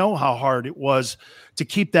did. I know how hard it was to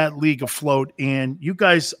keep that league afloat. And you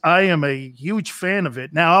guys, I am a huge fan of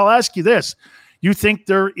it. Now, I'll ask you this. You think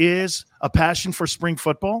there is a passion for spring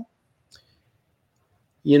football?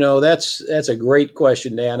 That's a great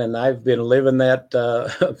question, Dan. And I've been living that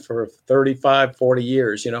for 35, 40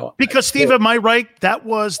 years, Because, Steve, am I right? That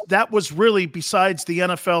was really, besides the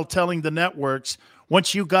NFL telling the networks,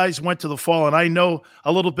 once you guys went to the fall, and I know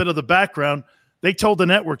a little bit of the background, they told the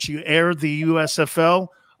networks, you air the USFL,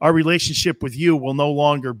 our relationship with you will no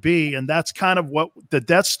longer be. And that's kind of what the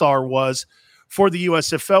Death Star was for the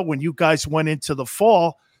USFL when you guys went into the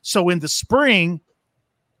fall. So in the spring,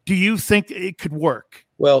 do you think it could work?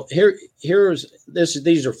 Well,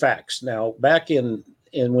 these are facts. Now, back in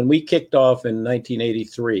when we kicked off in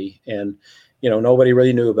 1983, and nobody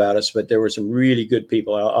really knew about us, but there were some really good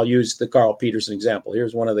people. I'll use the Carl Peterson example.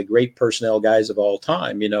 Here's one of the great personnel guys of all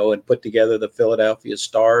time, and put together the Philadelphia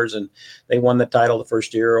Stars, and they won the title the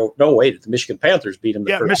first year. No, wait, the Michigan Panthers beat them.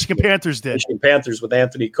 Michigan Panthers did. Michigan Panthers with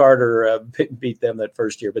Anthony Carter beat them that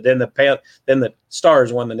first year, but then the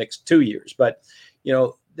Stars won the next 2 years. But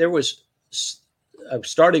there was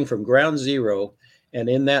starting from ground zero, and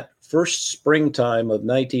in that first springtime of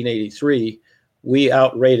 1983. We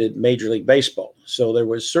outrated Major League Baseball. So there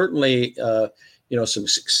was certainly, some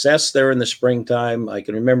success there in the springtime. I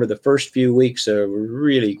can remember the first few weeks were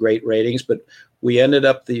really great ratings, but we ended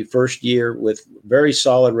up the first year with very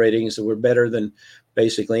solid ratings that were better than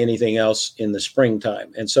basically anything else in the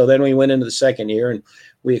springtime. And so then we went into the second year and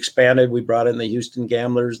we expanded. We brought in the Houston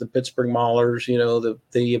Gamblers, the Pittsburgh Maulers,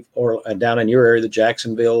 or down in your area, the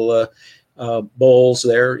Jacksonville Bulls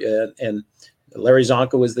there, and Larry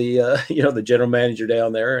Zonka was the the general manager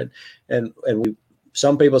down there, and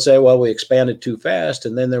some people say, well, we expanded too fast,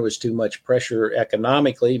 and then there was too much pressure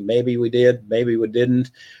economically. Maybe we did, maybe we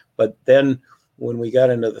didn't. But then when we got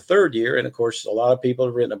into the third year, and of course a lot of people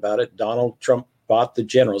have written about it, Donald Trump bought the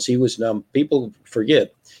Generals. He was people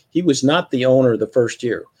forget he was not the owner the first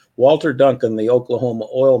year. Walter Duncan, the Oklahoma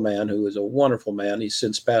oil man, who was a wonderful man, he's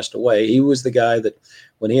since passed away. He was the guy that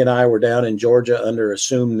when he and I were down in Georgia under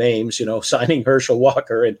assumed names, signing Herschel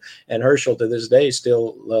Walker, and Herschel to this day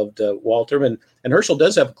still loved Walter. And Herschel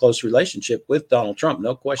does have a close relationship with Donald Trump,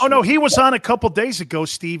 no question. Oh, no, he was on a couple days ago,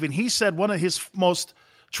 Steve, and he said one of his most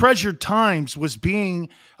treasured times was being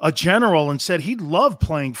a general, and said he loved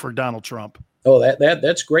playing for Donald Trump. Oh,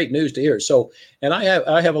 that's great news to hear. So, and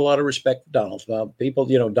I have a lot of respect for Donald. People,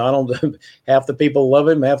 Donald, half the people love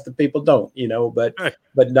him, half the people don't.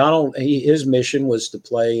 But Donald, his mission was to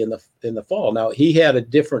play in the fall. Now he had a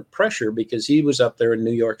different pressure because he was up there in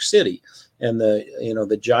New York City, and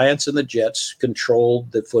the Giants and the Jets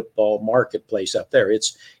controlled the football marketplace up there.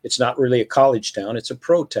 It's not really a college town; it's a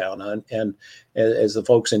pro town, and as the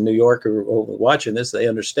folks in New York are watching this, they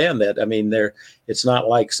understand that. I mean, it's not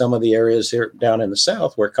like some of the areas here down in the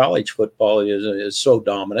South where college football is so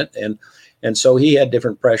dominant, and so he had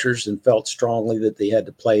different pressures and felt strongly that they had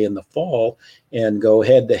to play in the fall and go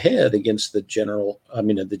head to head against the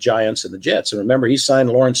Giants and the Jets. And remember, he signed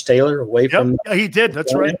Lawrence Taylor away from. Yeah, he did.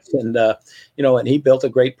 That's right. And and he built a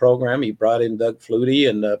great program. He brought in Doug Flutie,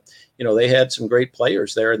 and they had some great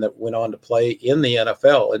players there, and that went on to play in the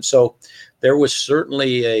NFL. And so there was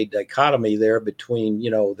certainly a dichotomy there between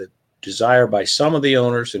the desire by some of the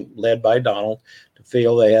owners, and led by Donald, to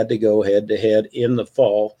feel they had to go head to head in the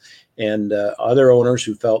fall. And other owners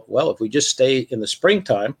who felt, well, if we just stay in the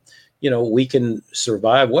springtime, we can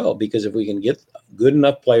survive well, because if we can get good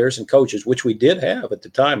enough players and coaches, which we did have at the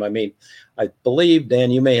time. I mean, I believe, Dan,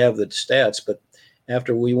 you may have the stats, but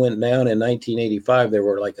after we went down in 1985, there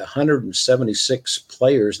were like 176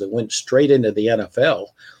 players that went straight into the NFL.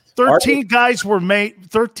 13 guys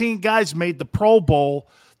made the Pro Bowl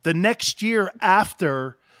the next year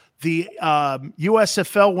after the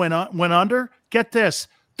USFL went under. Get this.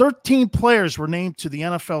 13 players were named to the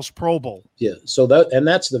NFL's Pro Bowl. Yeah, so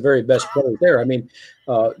that's the very best players there. I mean,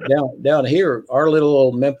 down here, our little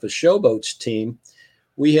old Memphis Showboats team,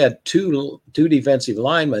 we had two defensive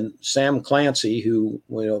linemen, Sam Clancy, who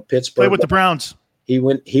Pittsburgh played with the Browns. he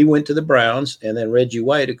went to the Browns, and then Reggie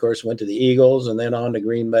White, of course, went to the Eagles, and then on to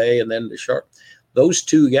Green Bay, and then the Sharks. Those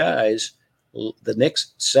two guys, the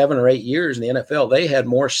next 7 or 8 years in the NFL, they had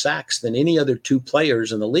more sacks than any other two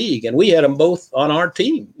players in the league. And we had them both on our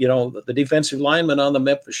team, the defensive lineman on the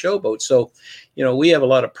Memphis Showboats. So, we have a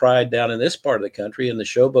lot of pride down in this part of the country, and the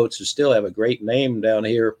Showboats still have a great name down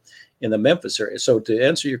here in the Memphis area. So to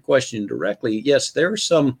answer your question directly, yes, there's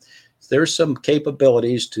some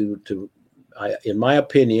capabilities to in my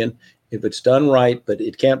opinion, if it's done right, but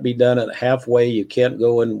it can't be done at halfway. You can't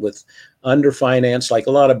go in with underfinanced, like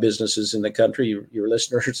a lot of businesses in the country. Your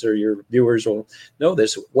listeners or your viewers will know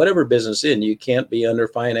this. Whatever business you can't be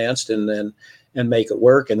underfinanced and make it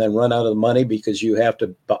work and then run out of the money because you have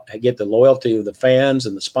to get the loyalty of the fans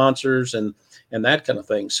and the sponsors and that kind of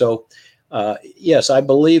thing. So, yes, I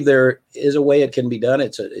believe there is a way it can be done.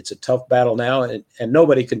 It's a tough battle now, and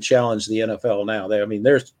nobody can challenge the NFL now.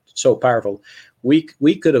 They're so powerful. We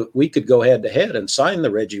could go head to head and sign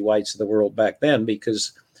the Reggie Whites of the world back then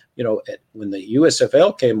because, when the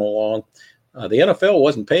USFL came along, the NFL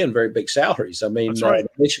wasn't paying very big salaries. I mean, That's right.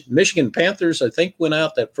 Michigan Panthers, I think, went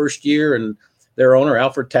out that first year, and their owner,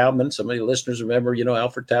 Alfred Taubman, some of the listeners remember,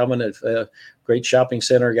 Alfred Taubman, a great shopping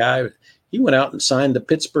center guy. He went out and signed the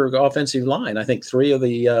Pittsburgh offensive line. I think 3 of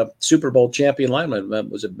the Super Bowl champion linemen,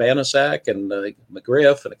 was it Banasak and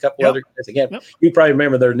McGriff and a couple other guys. Again, you probably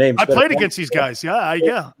remember their names. I played against these guys.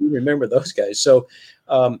 Yeah. You remember those guys. So,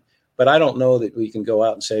 but I don't know that we can go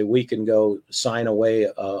out and say we can go sign away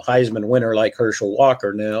a Heisman winner like Herschel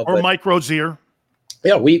Walker now. Or Mike Rozier.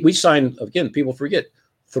 Yeah, we signed, again, people forget,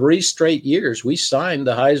 3 straight years we signed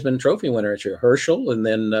the Heisman Trophy winner. It's Herschel and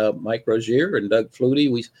then Mike Rozier and Doug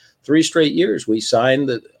Flutie. 3 straight years we signed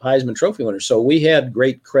the Heisman Trophy winner. So we had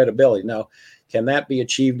great credibility. Now, can that be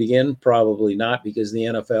achieved again? Probably not, because the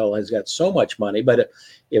NFL has got so much money. But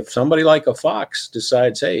if somebody like a Fox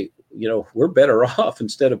decides, hey, we're better off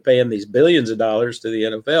instead of paying these billions of dollars to the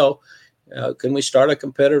NFL, can we start a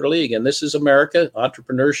competitor league? And this is America.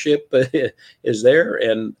 Entrepreneurship is there,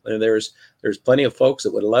 and there's plenty of folks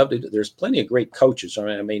that would love to. There's plenty of great coaches.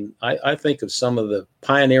 I think of some of the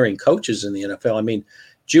pioneering coaches in the NFL. I mean,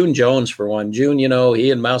 June Jones, for one. June,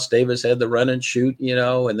 he and Mouse Davis had the run and shoot,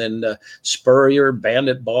 and then Spurrier,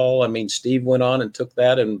 bandit ball. I mean, Steve went on and took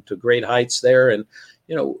that and to great heights there. And,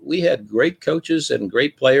 we had great coaches and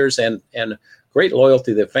great players and great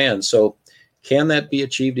loyalty to the fans. So can that be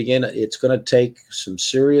achieved again? It's going to take some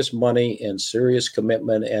serious money and serious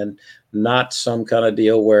commitment, and not some kind of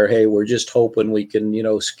deal where, hey, we're just hoping we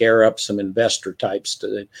can, scare up some investor types,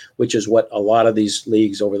 which is what a lot of these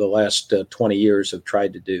leagues over the last 20 years have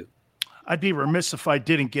tried to do. I'd be remiss if I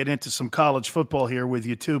didn't get into some college football here with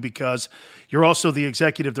you too, because you're also the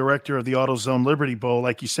executive director of the AutoZone Liberty Bowl.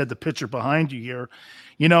 Like you said, the picture behind you here,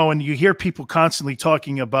 and you hear people constantly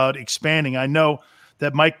talking about expanding. I know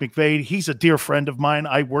that Mike McVay, he's a dear friend of mine.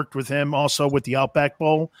 I worked with him also with the Outback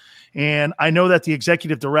Bowl. And I know that the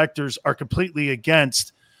executive directors are completely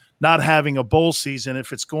against not having a bowl season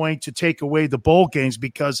if it's going to take away the bowl games,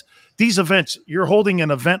 because these events, you're holding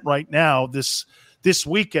an event right now, this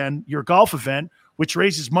weekend, your golf event, which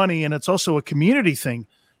raises money, and it's also a community thing.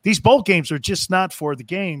 These bowl games are just not for the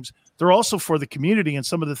games. They're also for the community and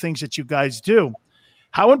some of the things that you guys do.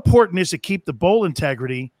 How important is to keep the bowl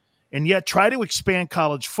integrity and yet try to expand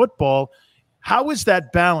college football? How is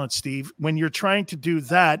that balance, Steve, when you're trying to do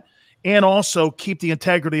that and also keep the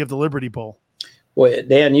integrity of the Liberty Bowl? Well,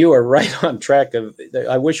 Dan, you are right on track.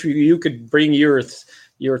 I wish you could bring your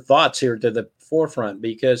thoughts here to the forefront,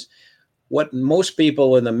 because what most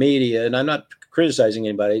people in the media, and I'm not criticizing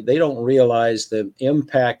anybody, they don't realize the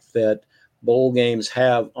impact that bowl games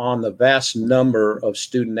have on the vast number of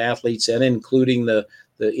student athletes, and including the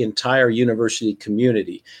entire university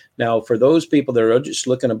community. Now, for those people that are just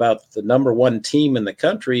looking about the number one team in the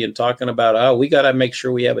country and talking about, we got to make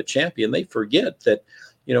sure we have a champion, they forget that,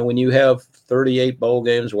 when you have 38 bowl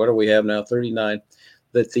games, what do we have now, 39,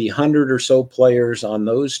 that the 100 or so players on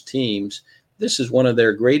those teams, this is one of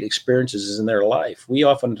their great experiences in their life. We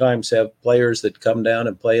oftentimes have players that come down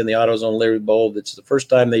and play in the AutoZone Liberty Bowl. It's the first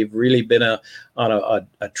time they've really been on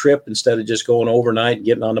a trip, instead of just going overnight and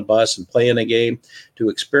getting on a bus and playing a game, to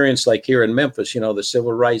experience, like here in Memphis, the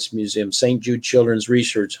Civil Rights Museum, St. Jude Children's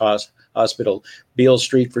Research Hospital, Beale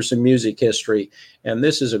Street for some music history. And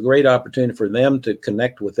this is a great opportunity for them to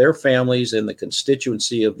connect with their families and the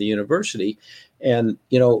constituency of the university. And,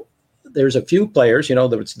 there's a few players,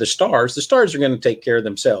 the stars. The stars are going to take care of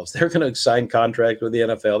themselves. They're going to sign contract with the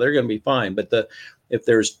NFL. They're going to be fine. But if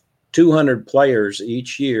there's 200 players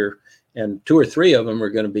each year, and 2 or 3 of them are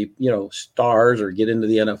going to be, stars or get into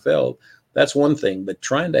the NFL, that's one thing, but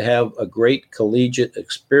trying to have a great collegiate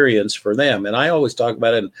experience for them. And I always talk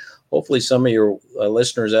about it, and hopefully some of your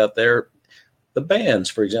listeners out there, the bands,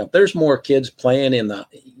 for example, there's more kids playing in the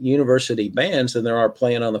university bands than there are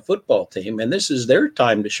playing on the football team. And this is their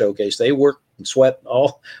time to showcase. They work and sweat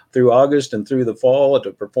all through August and through the fall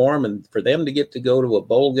to perform, and for them to get to go to a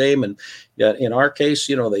bowl game. And in our case,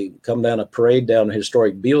 they come down a parade down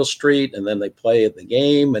historic Beale Street, and then they play at the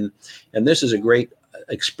game. And this is a great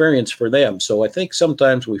experience for them. So I think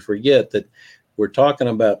sometimes we forget that we're talking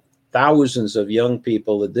about thousands of young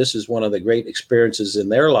people, that this is one of the great experiences in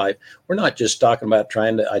their life. We're not just talking about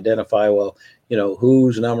trying to identify,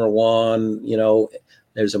 who's number one.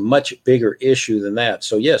 There's a much bigger issue than that.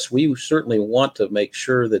 So yes, we certainly want to make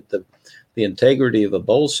sure that the integrity of a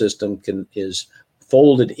bowl system is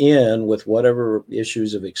folded in with whatever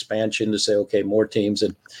issues of expansion to say, okay, more teams.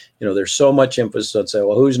 And, there's so much emphasis on saying,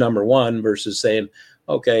 well, who's number one, versus saying,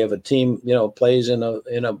 okay, if a team, plays in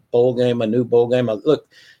a bowl game, a new bowl game, look,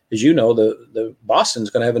 as you know, the Boston's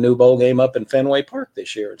going to have a new bowl game up in Fenway Park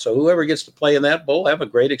this year. And so whoever gets to play in that bowl, have a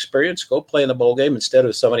great experience, go play in the bowl game instead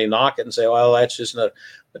of somebody knock it and say, well, that's just not.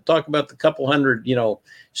 But talk about the couple hundred,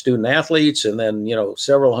 student athletes, and then,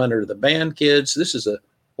 several hundred of the band kids. This is a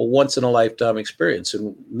once in a lifetime experience.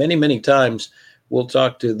 And many, many times we'll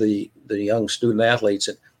talk to the young student athletes,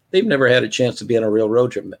 and they've never had a chance to be on a real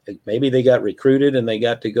road trip. Maybe they got recruited and they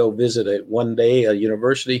got to go visit one day a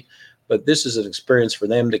university, but this is an experience for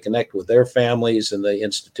them to connect with their families and the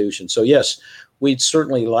institution. So yes, we'd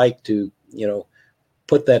certainly like to,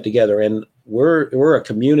 put that together. And we're a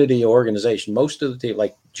community organization. Most of the team,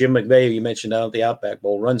 like Jim McVeigh, you mentioned down at the Outback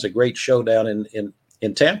Bowl, runs a great show down in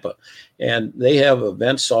Tampa, and they have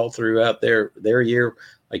events all throughout their year.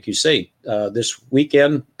 Like you say, this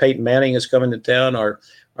weekend, Peyton Manning is coming to town.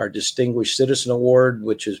 Our Distinguished Citizen Award,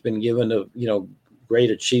 which has been given to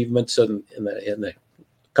great achievements in the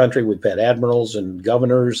country. We've had admirals and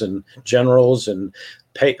governors and generals and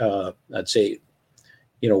I'd say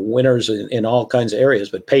winners in all kinds of areas.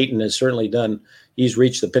 But Peyton has certainly he's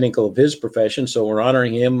reached the pinnacle of his profession, so we're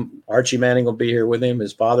honoring him. Archie Manning will be here with him.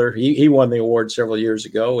 His father, he won the award several years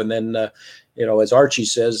ago. And then, as Archie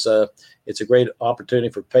says, it's a great opportunity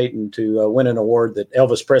for Peyton to win an award that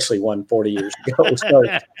Elvis Presley won 40 years ago. So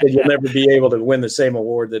you'll never be able to win the same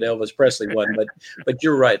award that Elvis Presley won. But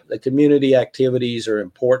you're right. The community activities are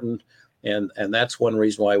important. And that's one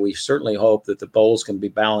reason why we certainly hope that the bowls can be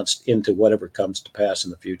balanced into whatever comes to pass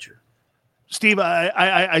in the future. Steve,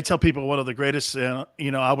 I tell people one of the greatest,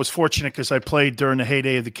 I was fortunate because I played during the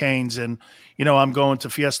heyday of the Canes, and, I'm going to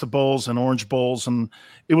Fiesta Bowls and Orange Bowls, and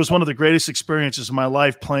it was one of the greatest experiences of my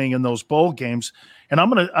life playing in those bowl games. And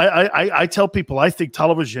I tell people, I think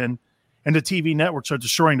television and the TV networks are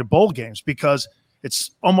destroying the bowl games because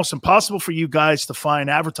it's almost impossible for you guys to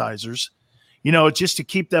find advertisers, just to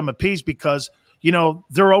keep them appeased, because,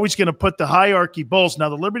 they're always going to put the hierarchy bowls. Now,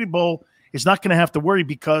 the Liberty Bowl is not going to have to worry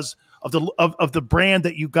because of the brand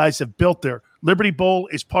that you guys have built there. Liberty Bowl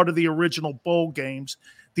is part of the original bowl games.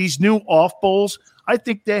 These new off bowls, I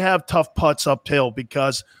think they have tough putts uphill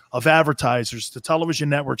because of advertisers. The television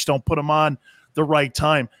networks don't put them on the right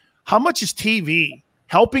time. How much is TV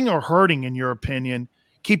helping or hurting, in your opinion,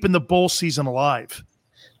 keeping the bowl season alive?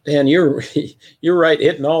 Dan, you're right,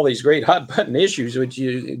 hitting all these great hot button issues, which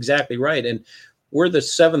you're exactly right. And we're the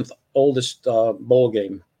seventh oldest bowl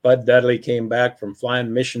game. Bud Dudley came back from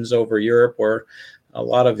flying missions over Europe where a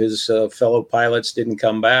lot of his fellow pilots didn't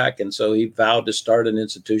come back. And so he vowed to start an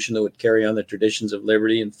institution that would carry on the traditions of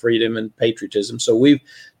liberty and freedom and patriotism. So we've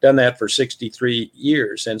done that for 63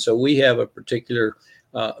 years. And so we have a particular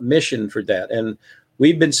mission for that. And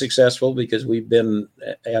we've been successful because we've been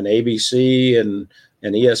on ABC and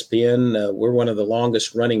ESPN. We're one of the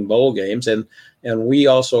longest running bowl games. And we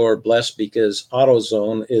also are blessed because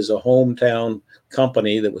AutoZone is a hometown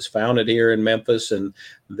company that was founded here in Memphis, and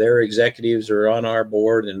their executives are on our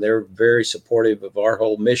board, and they're very supportive of our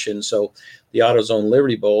whole mission. So the AutoZone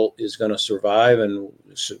Liberty Bowl is going to survive and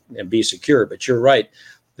be secure. But you're right.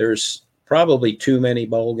 There's probably too many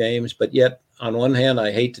bowl games, but yet on one hand,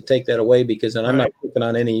 I hate to take that away because, and I'm not picking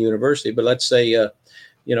on any university, but let's say,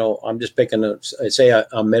 I'm just picking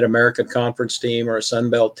a Mid-American Conference team or a Sun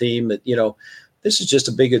Belt team that, this is just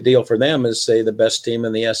a bigger deal for them as, say, the best team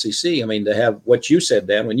in the SEC. I mean, to have what you said,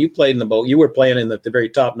 Dan, when you played in the bowl, you were playing in the very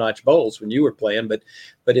top-notch bowls when you were playing, but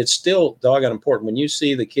it's still doggone important. When you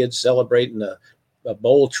see the kids celebrating a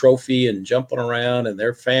bowl trophy and jumping around, and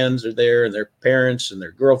their fans are there, and their parents and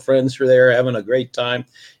their girlfriends are there having a great time,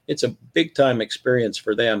 it's a big-time experience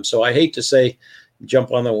for them. So I hate to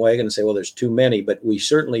jump on the wagon and say, well, there's too many, but we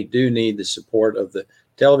certainly do need the support of the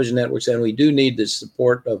television networks, and we do need the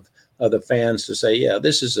support of of the fans to say, yeah,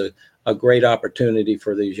 this is a great opportunity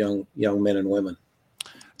for these young men and women.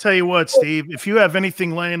 Tell you what, Steve, if you have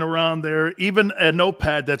anything laying around there, even a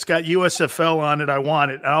notepad that's got USFL on it, I want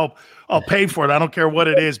it. I'll pay for it. I don't care what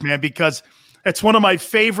it is, man, because it's one of my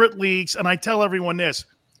favorite leagues. And I tell everyone this,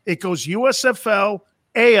 it goes USFL,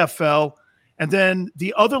 AFL, and then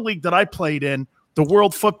the other league that I played in, the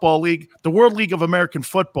World Football League, the World League of American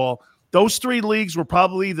Football. Those three leagues were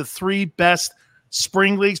probably the three best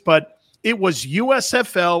spring leagues, but it was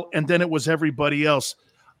USFL and then it was everybody else.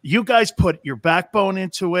 You guys put your backbone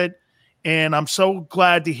into it, and I'm so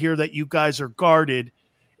glad to hear that you guys are guarded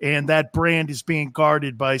and that brand is being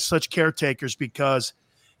guarded by such caretakers because,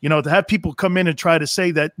 to have people come in and try to say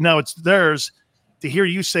that, no, it's theirs, to hear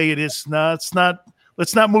you say it is, no, it's not,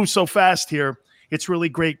 let's not move so fast here. It's really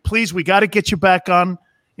great. Please, we got to get you back on,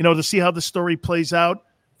 to see how the story plays out.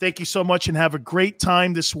 Thank you so much and have a great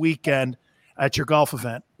time this weekend at your golf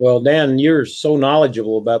event. Well, Dan, you're so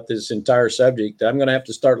knowledgeable about this entire subject. I'm going to have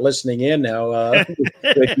to start listening in now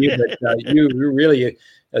with you, but you're really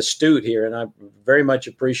astute here, and I very much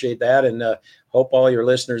appreciate that, and hope all your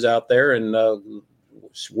listeners out there and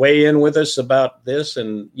weigh in with us about this.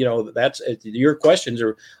 And, that's your questions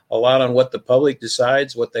are a lot on what the public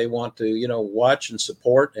decides, what they want to, watch and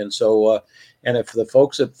support. And so, and if the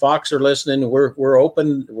folks at Fox are listening, we're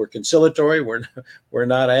open, we're conciliatory, we're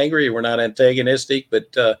not angry, we're not antagonistic,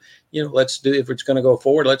 but let's do, if it's going to go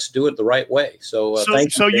forward, let's do it the right way. So thank you.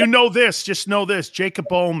 So just know this, Jacob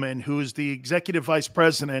Bowman, who is the executive vice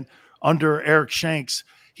president under Eric Shanks,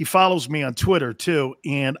 he follows me on Twitter too,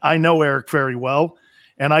 and I know Eric very well,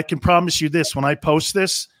 and I can promise you this: when I post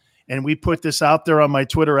this and we put this out there on my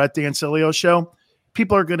Twitter at Dan Sileo Show,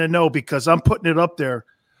 people are going to know because I'm putting it up there.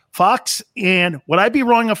 Fox and would I be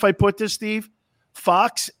wrong if I put this, Steve?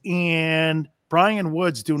 Fox and Brian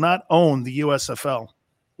Woods do not own the USFL.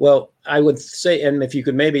 Well, I would say, and if you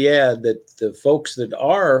could maybe add that the folks that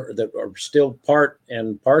are still part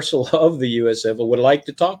and parcel of the USFL would like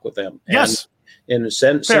to talk with them. Yes. And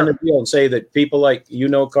send a deal and say that people like,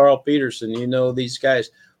 Carl Peterson, these guys,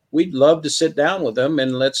 we'd love to sit down with them.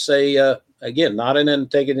 And let's say, again, not in an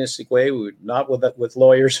antagonistic way, not with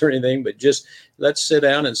lawyers or anything, but just let's sit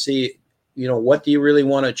down and see, what do you really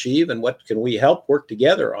want to achieve and what can we help work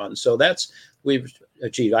together on? So that's we've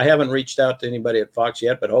achieved. I haven't reached out to anybody at Fox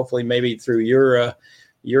yet, but hopefully maybe through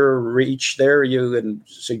your reach there, you can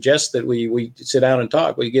suggest that we sit down and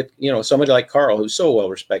talk. We get, somebody like Carl, who's so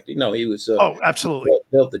well respected. He was absolutely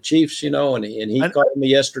built the Chiefs, and he called me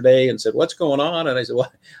yesterday and said, "What's going on?" And I said,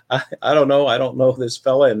 "Well, I don't know. I don't know this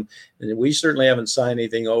fella, and we certainly haven't signed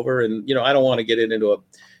anything over. And I don't want to get it into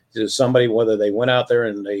somebody whether they went out there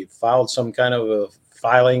and they filed some kind of a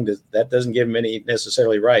filing that doesn't give them any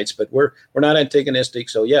necessarily rights, but we're not antagonistic.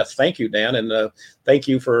 So yes, thank you, Dan, and thank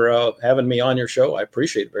you for having me on your show. I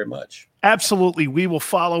appreciate it very much. Absolutely. We will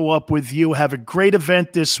follow up with you. Have a great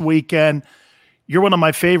event this weekend. You're one of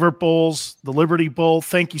my favorite bowls, the Liberty Bowl.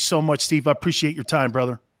 Thank you so much, Steve. I appreciate your time,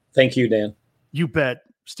 brother. Thank you, Dan. You bet.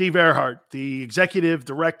 Steve Ehrhart, the executive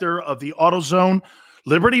director of the AutoZone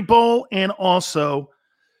Liberty Bowl, and also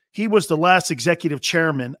he was the last executive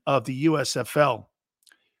chairman of the USFL.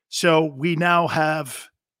 So we now have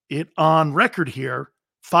it on record here.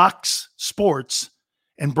 Fox Sports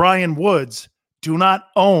and Brian Woods do not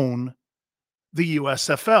own the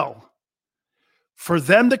USFL. For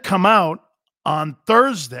them to come out on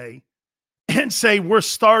Thursday and say we're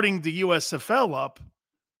starting the USFL up,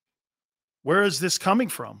 where is this coming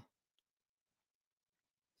from?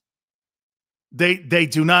 They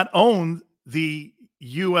do not own the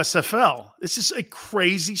USFL. This is a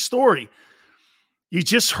crazy story. You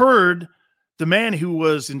just heard the man who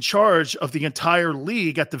was in charge of the entire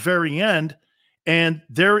league at the very end, and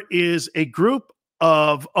there is a group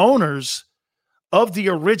of owners of the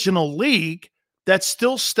original league that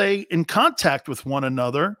still stay in contact with one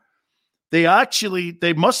another. They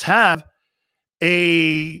must have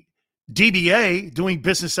a DBA doing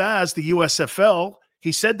business as the USFL.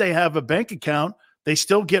 He said they have a bank account. They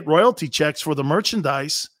still get royalty checks for the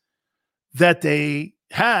merchandise that they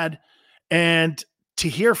had. And to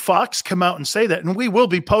hear Fox come out and say that, and we will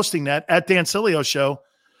be posting that at Dan Sileo Show,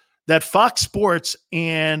 that Fox Sports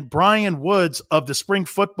and Brian Woods of the Spring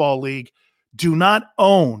Football League do not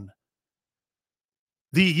own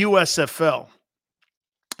the USFL.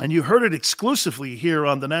 And you heard it exclusively here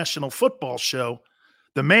on the National Football Show.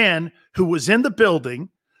 The man who was in the building,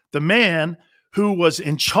 the man who was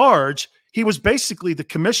in charge, he was basically the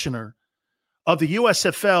commissioner of the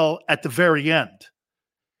USFL at the very end.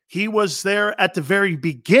 He was there at the very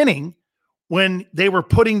beginning when they were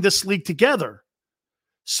putting this league together.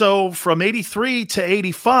 So from 83 to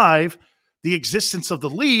 85, the existence of the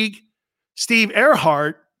league, Steve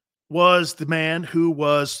Ehrhart was the man who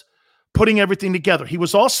was putting everything together. He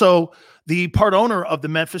was also the part owner of the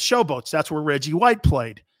Memphis Showboats. That's where Reggie White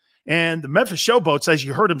played. And the Memphis Showboats, as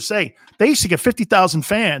you heard him say, they used to get 50,000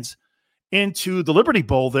 fans into the Liberty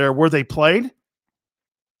Bowl there where they played.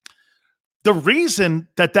 The reason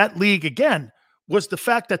that league, again, was the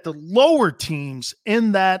fact that the lower teams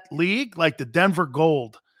in that league, like the Denver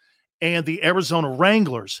Gold and the Arizona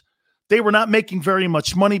Wranglers, they were not making very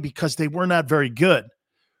much money because they were not very good.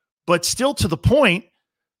 But still, to the point,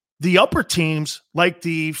 the upper teams, like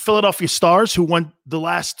the Philadelphia Stars, who won the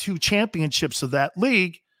last 2 championships of that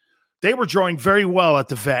league, they were drawing very well at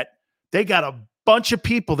the Vet. They got a bunch of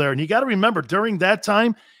people there. And you got to remember, during that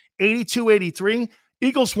time, 82, 83,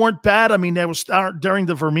 Eagles weren't bad. I mean, they was during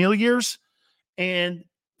the Vermeil years. And,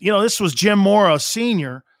 this was Jim Mora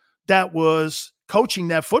Sr. that was coaching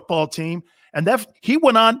that football team. And that he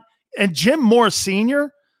went on, and Jim Mora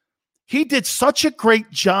Sr., he did such a great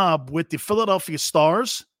job with the Philadelphia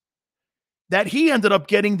Stars that he ended up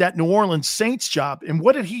getting that New Orleans Saints job. And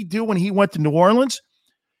what did he do when he went to New Orleans?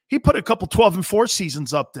 He put a couple 12-4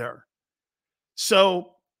 seasons up there.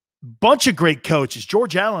 So, bunch of great coaches.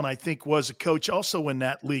 George Allen, I think, was a coach also in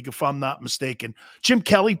that league, if I'm not mistaken. Jim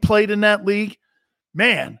Kelly played in that league.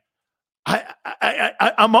 Man,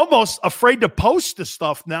 I'm almost afraid to post this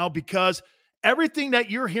stuff now because everything that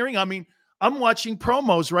you're hearing, I mean, I'm watching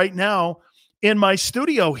promos right now in my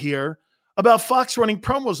studio here about Fox running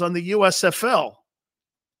promos on the USFL.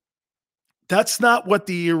 That's not what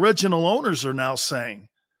the original owners are now saying.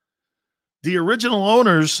 The original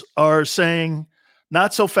owners are saying,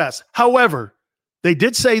 not so fast. However, they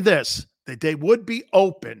did say this, that they would be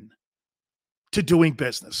open to doing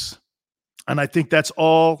business. And I think that's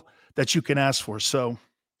all that you can ask for. So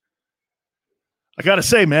I got to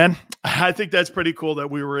say, man, I think that's pretty cool that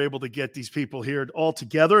we were able to get these people here all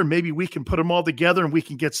together, and maybe we can put them all together and we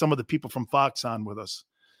can get some of the people from Fox on with us.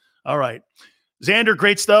 All right. Xander,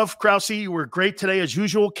 great stuff. Krause, you were great today as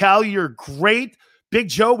usual. Cal, you're great. Big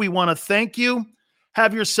Joe, we want to thank you.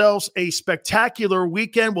 Have yourselves a spectacular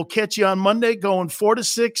weekend. We'll catch you on Monday going 4 to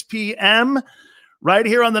 6 p.m. right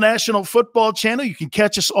here on the National Football Channel. You can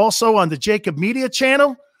catch us also on the Jacob Media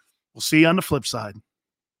Channel. We'll see you on the flip side.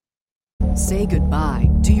 Say goodbye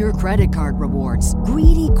to your credit card rewards.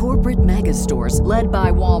 Greedy corporate mega stores, led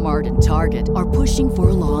by Walmart and Target, are pushing for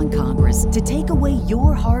a law in Congress to take away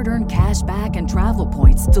your hard-earned cash back and travel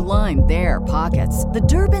points to line their pockets. The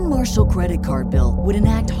Durbin-Marshall credit card bill would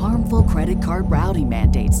enact harmful credit card routing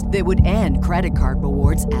mandates that would end credit card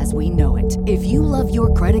rewards as we know it. If you love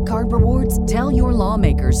your credit card rewards, tell your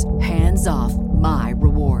lawmakers, hands off my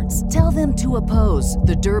rewards. Tell them to oppose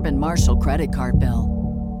the Durbin-Marshall credit card bill.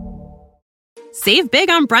 Save big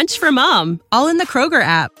on brunch for mom, all in the Kroger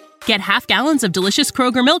app. Get half gallons of delicious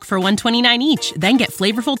Kroger milk for $1.29 each. Then get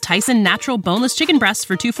flavorful Tyson natural boneless chicken breasts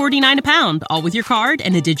for $2.49 a pound, all with your card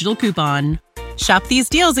and a digital coupon. Shop these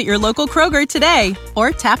deals at your local Kroger today,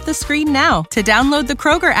 or tap the screen now to download the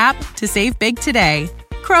Kroger app to save big today.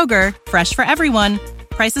 Kroger, fresh for everyone.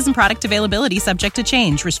 Prices and product availability subject to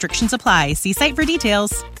change. Restrictions apply. See site for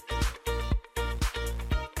details.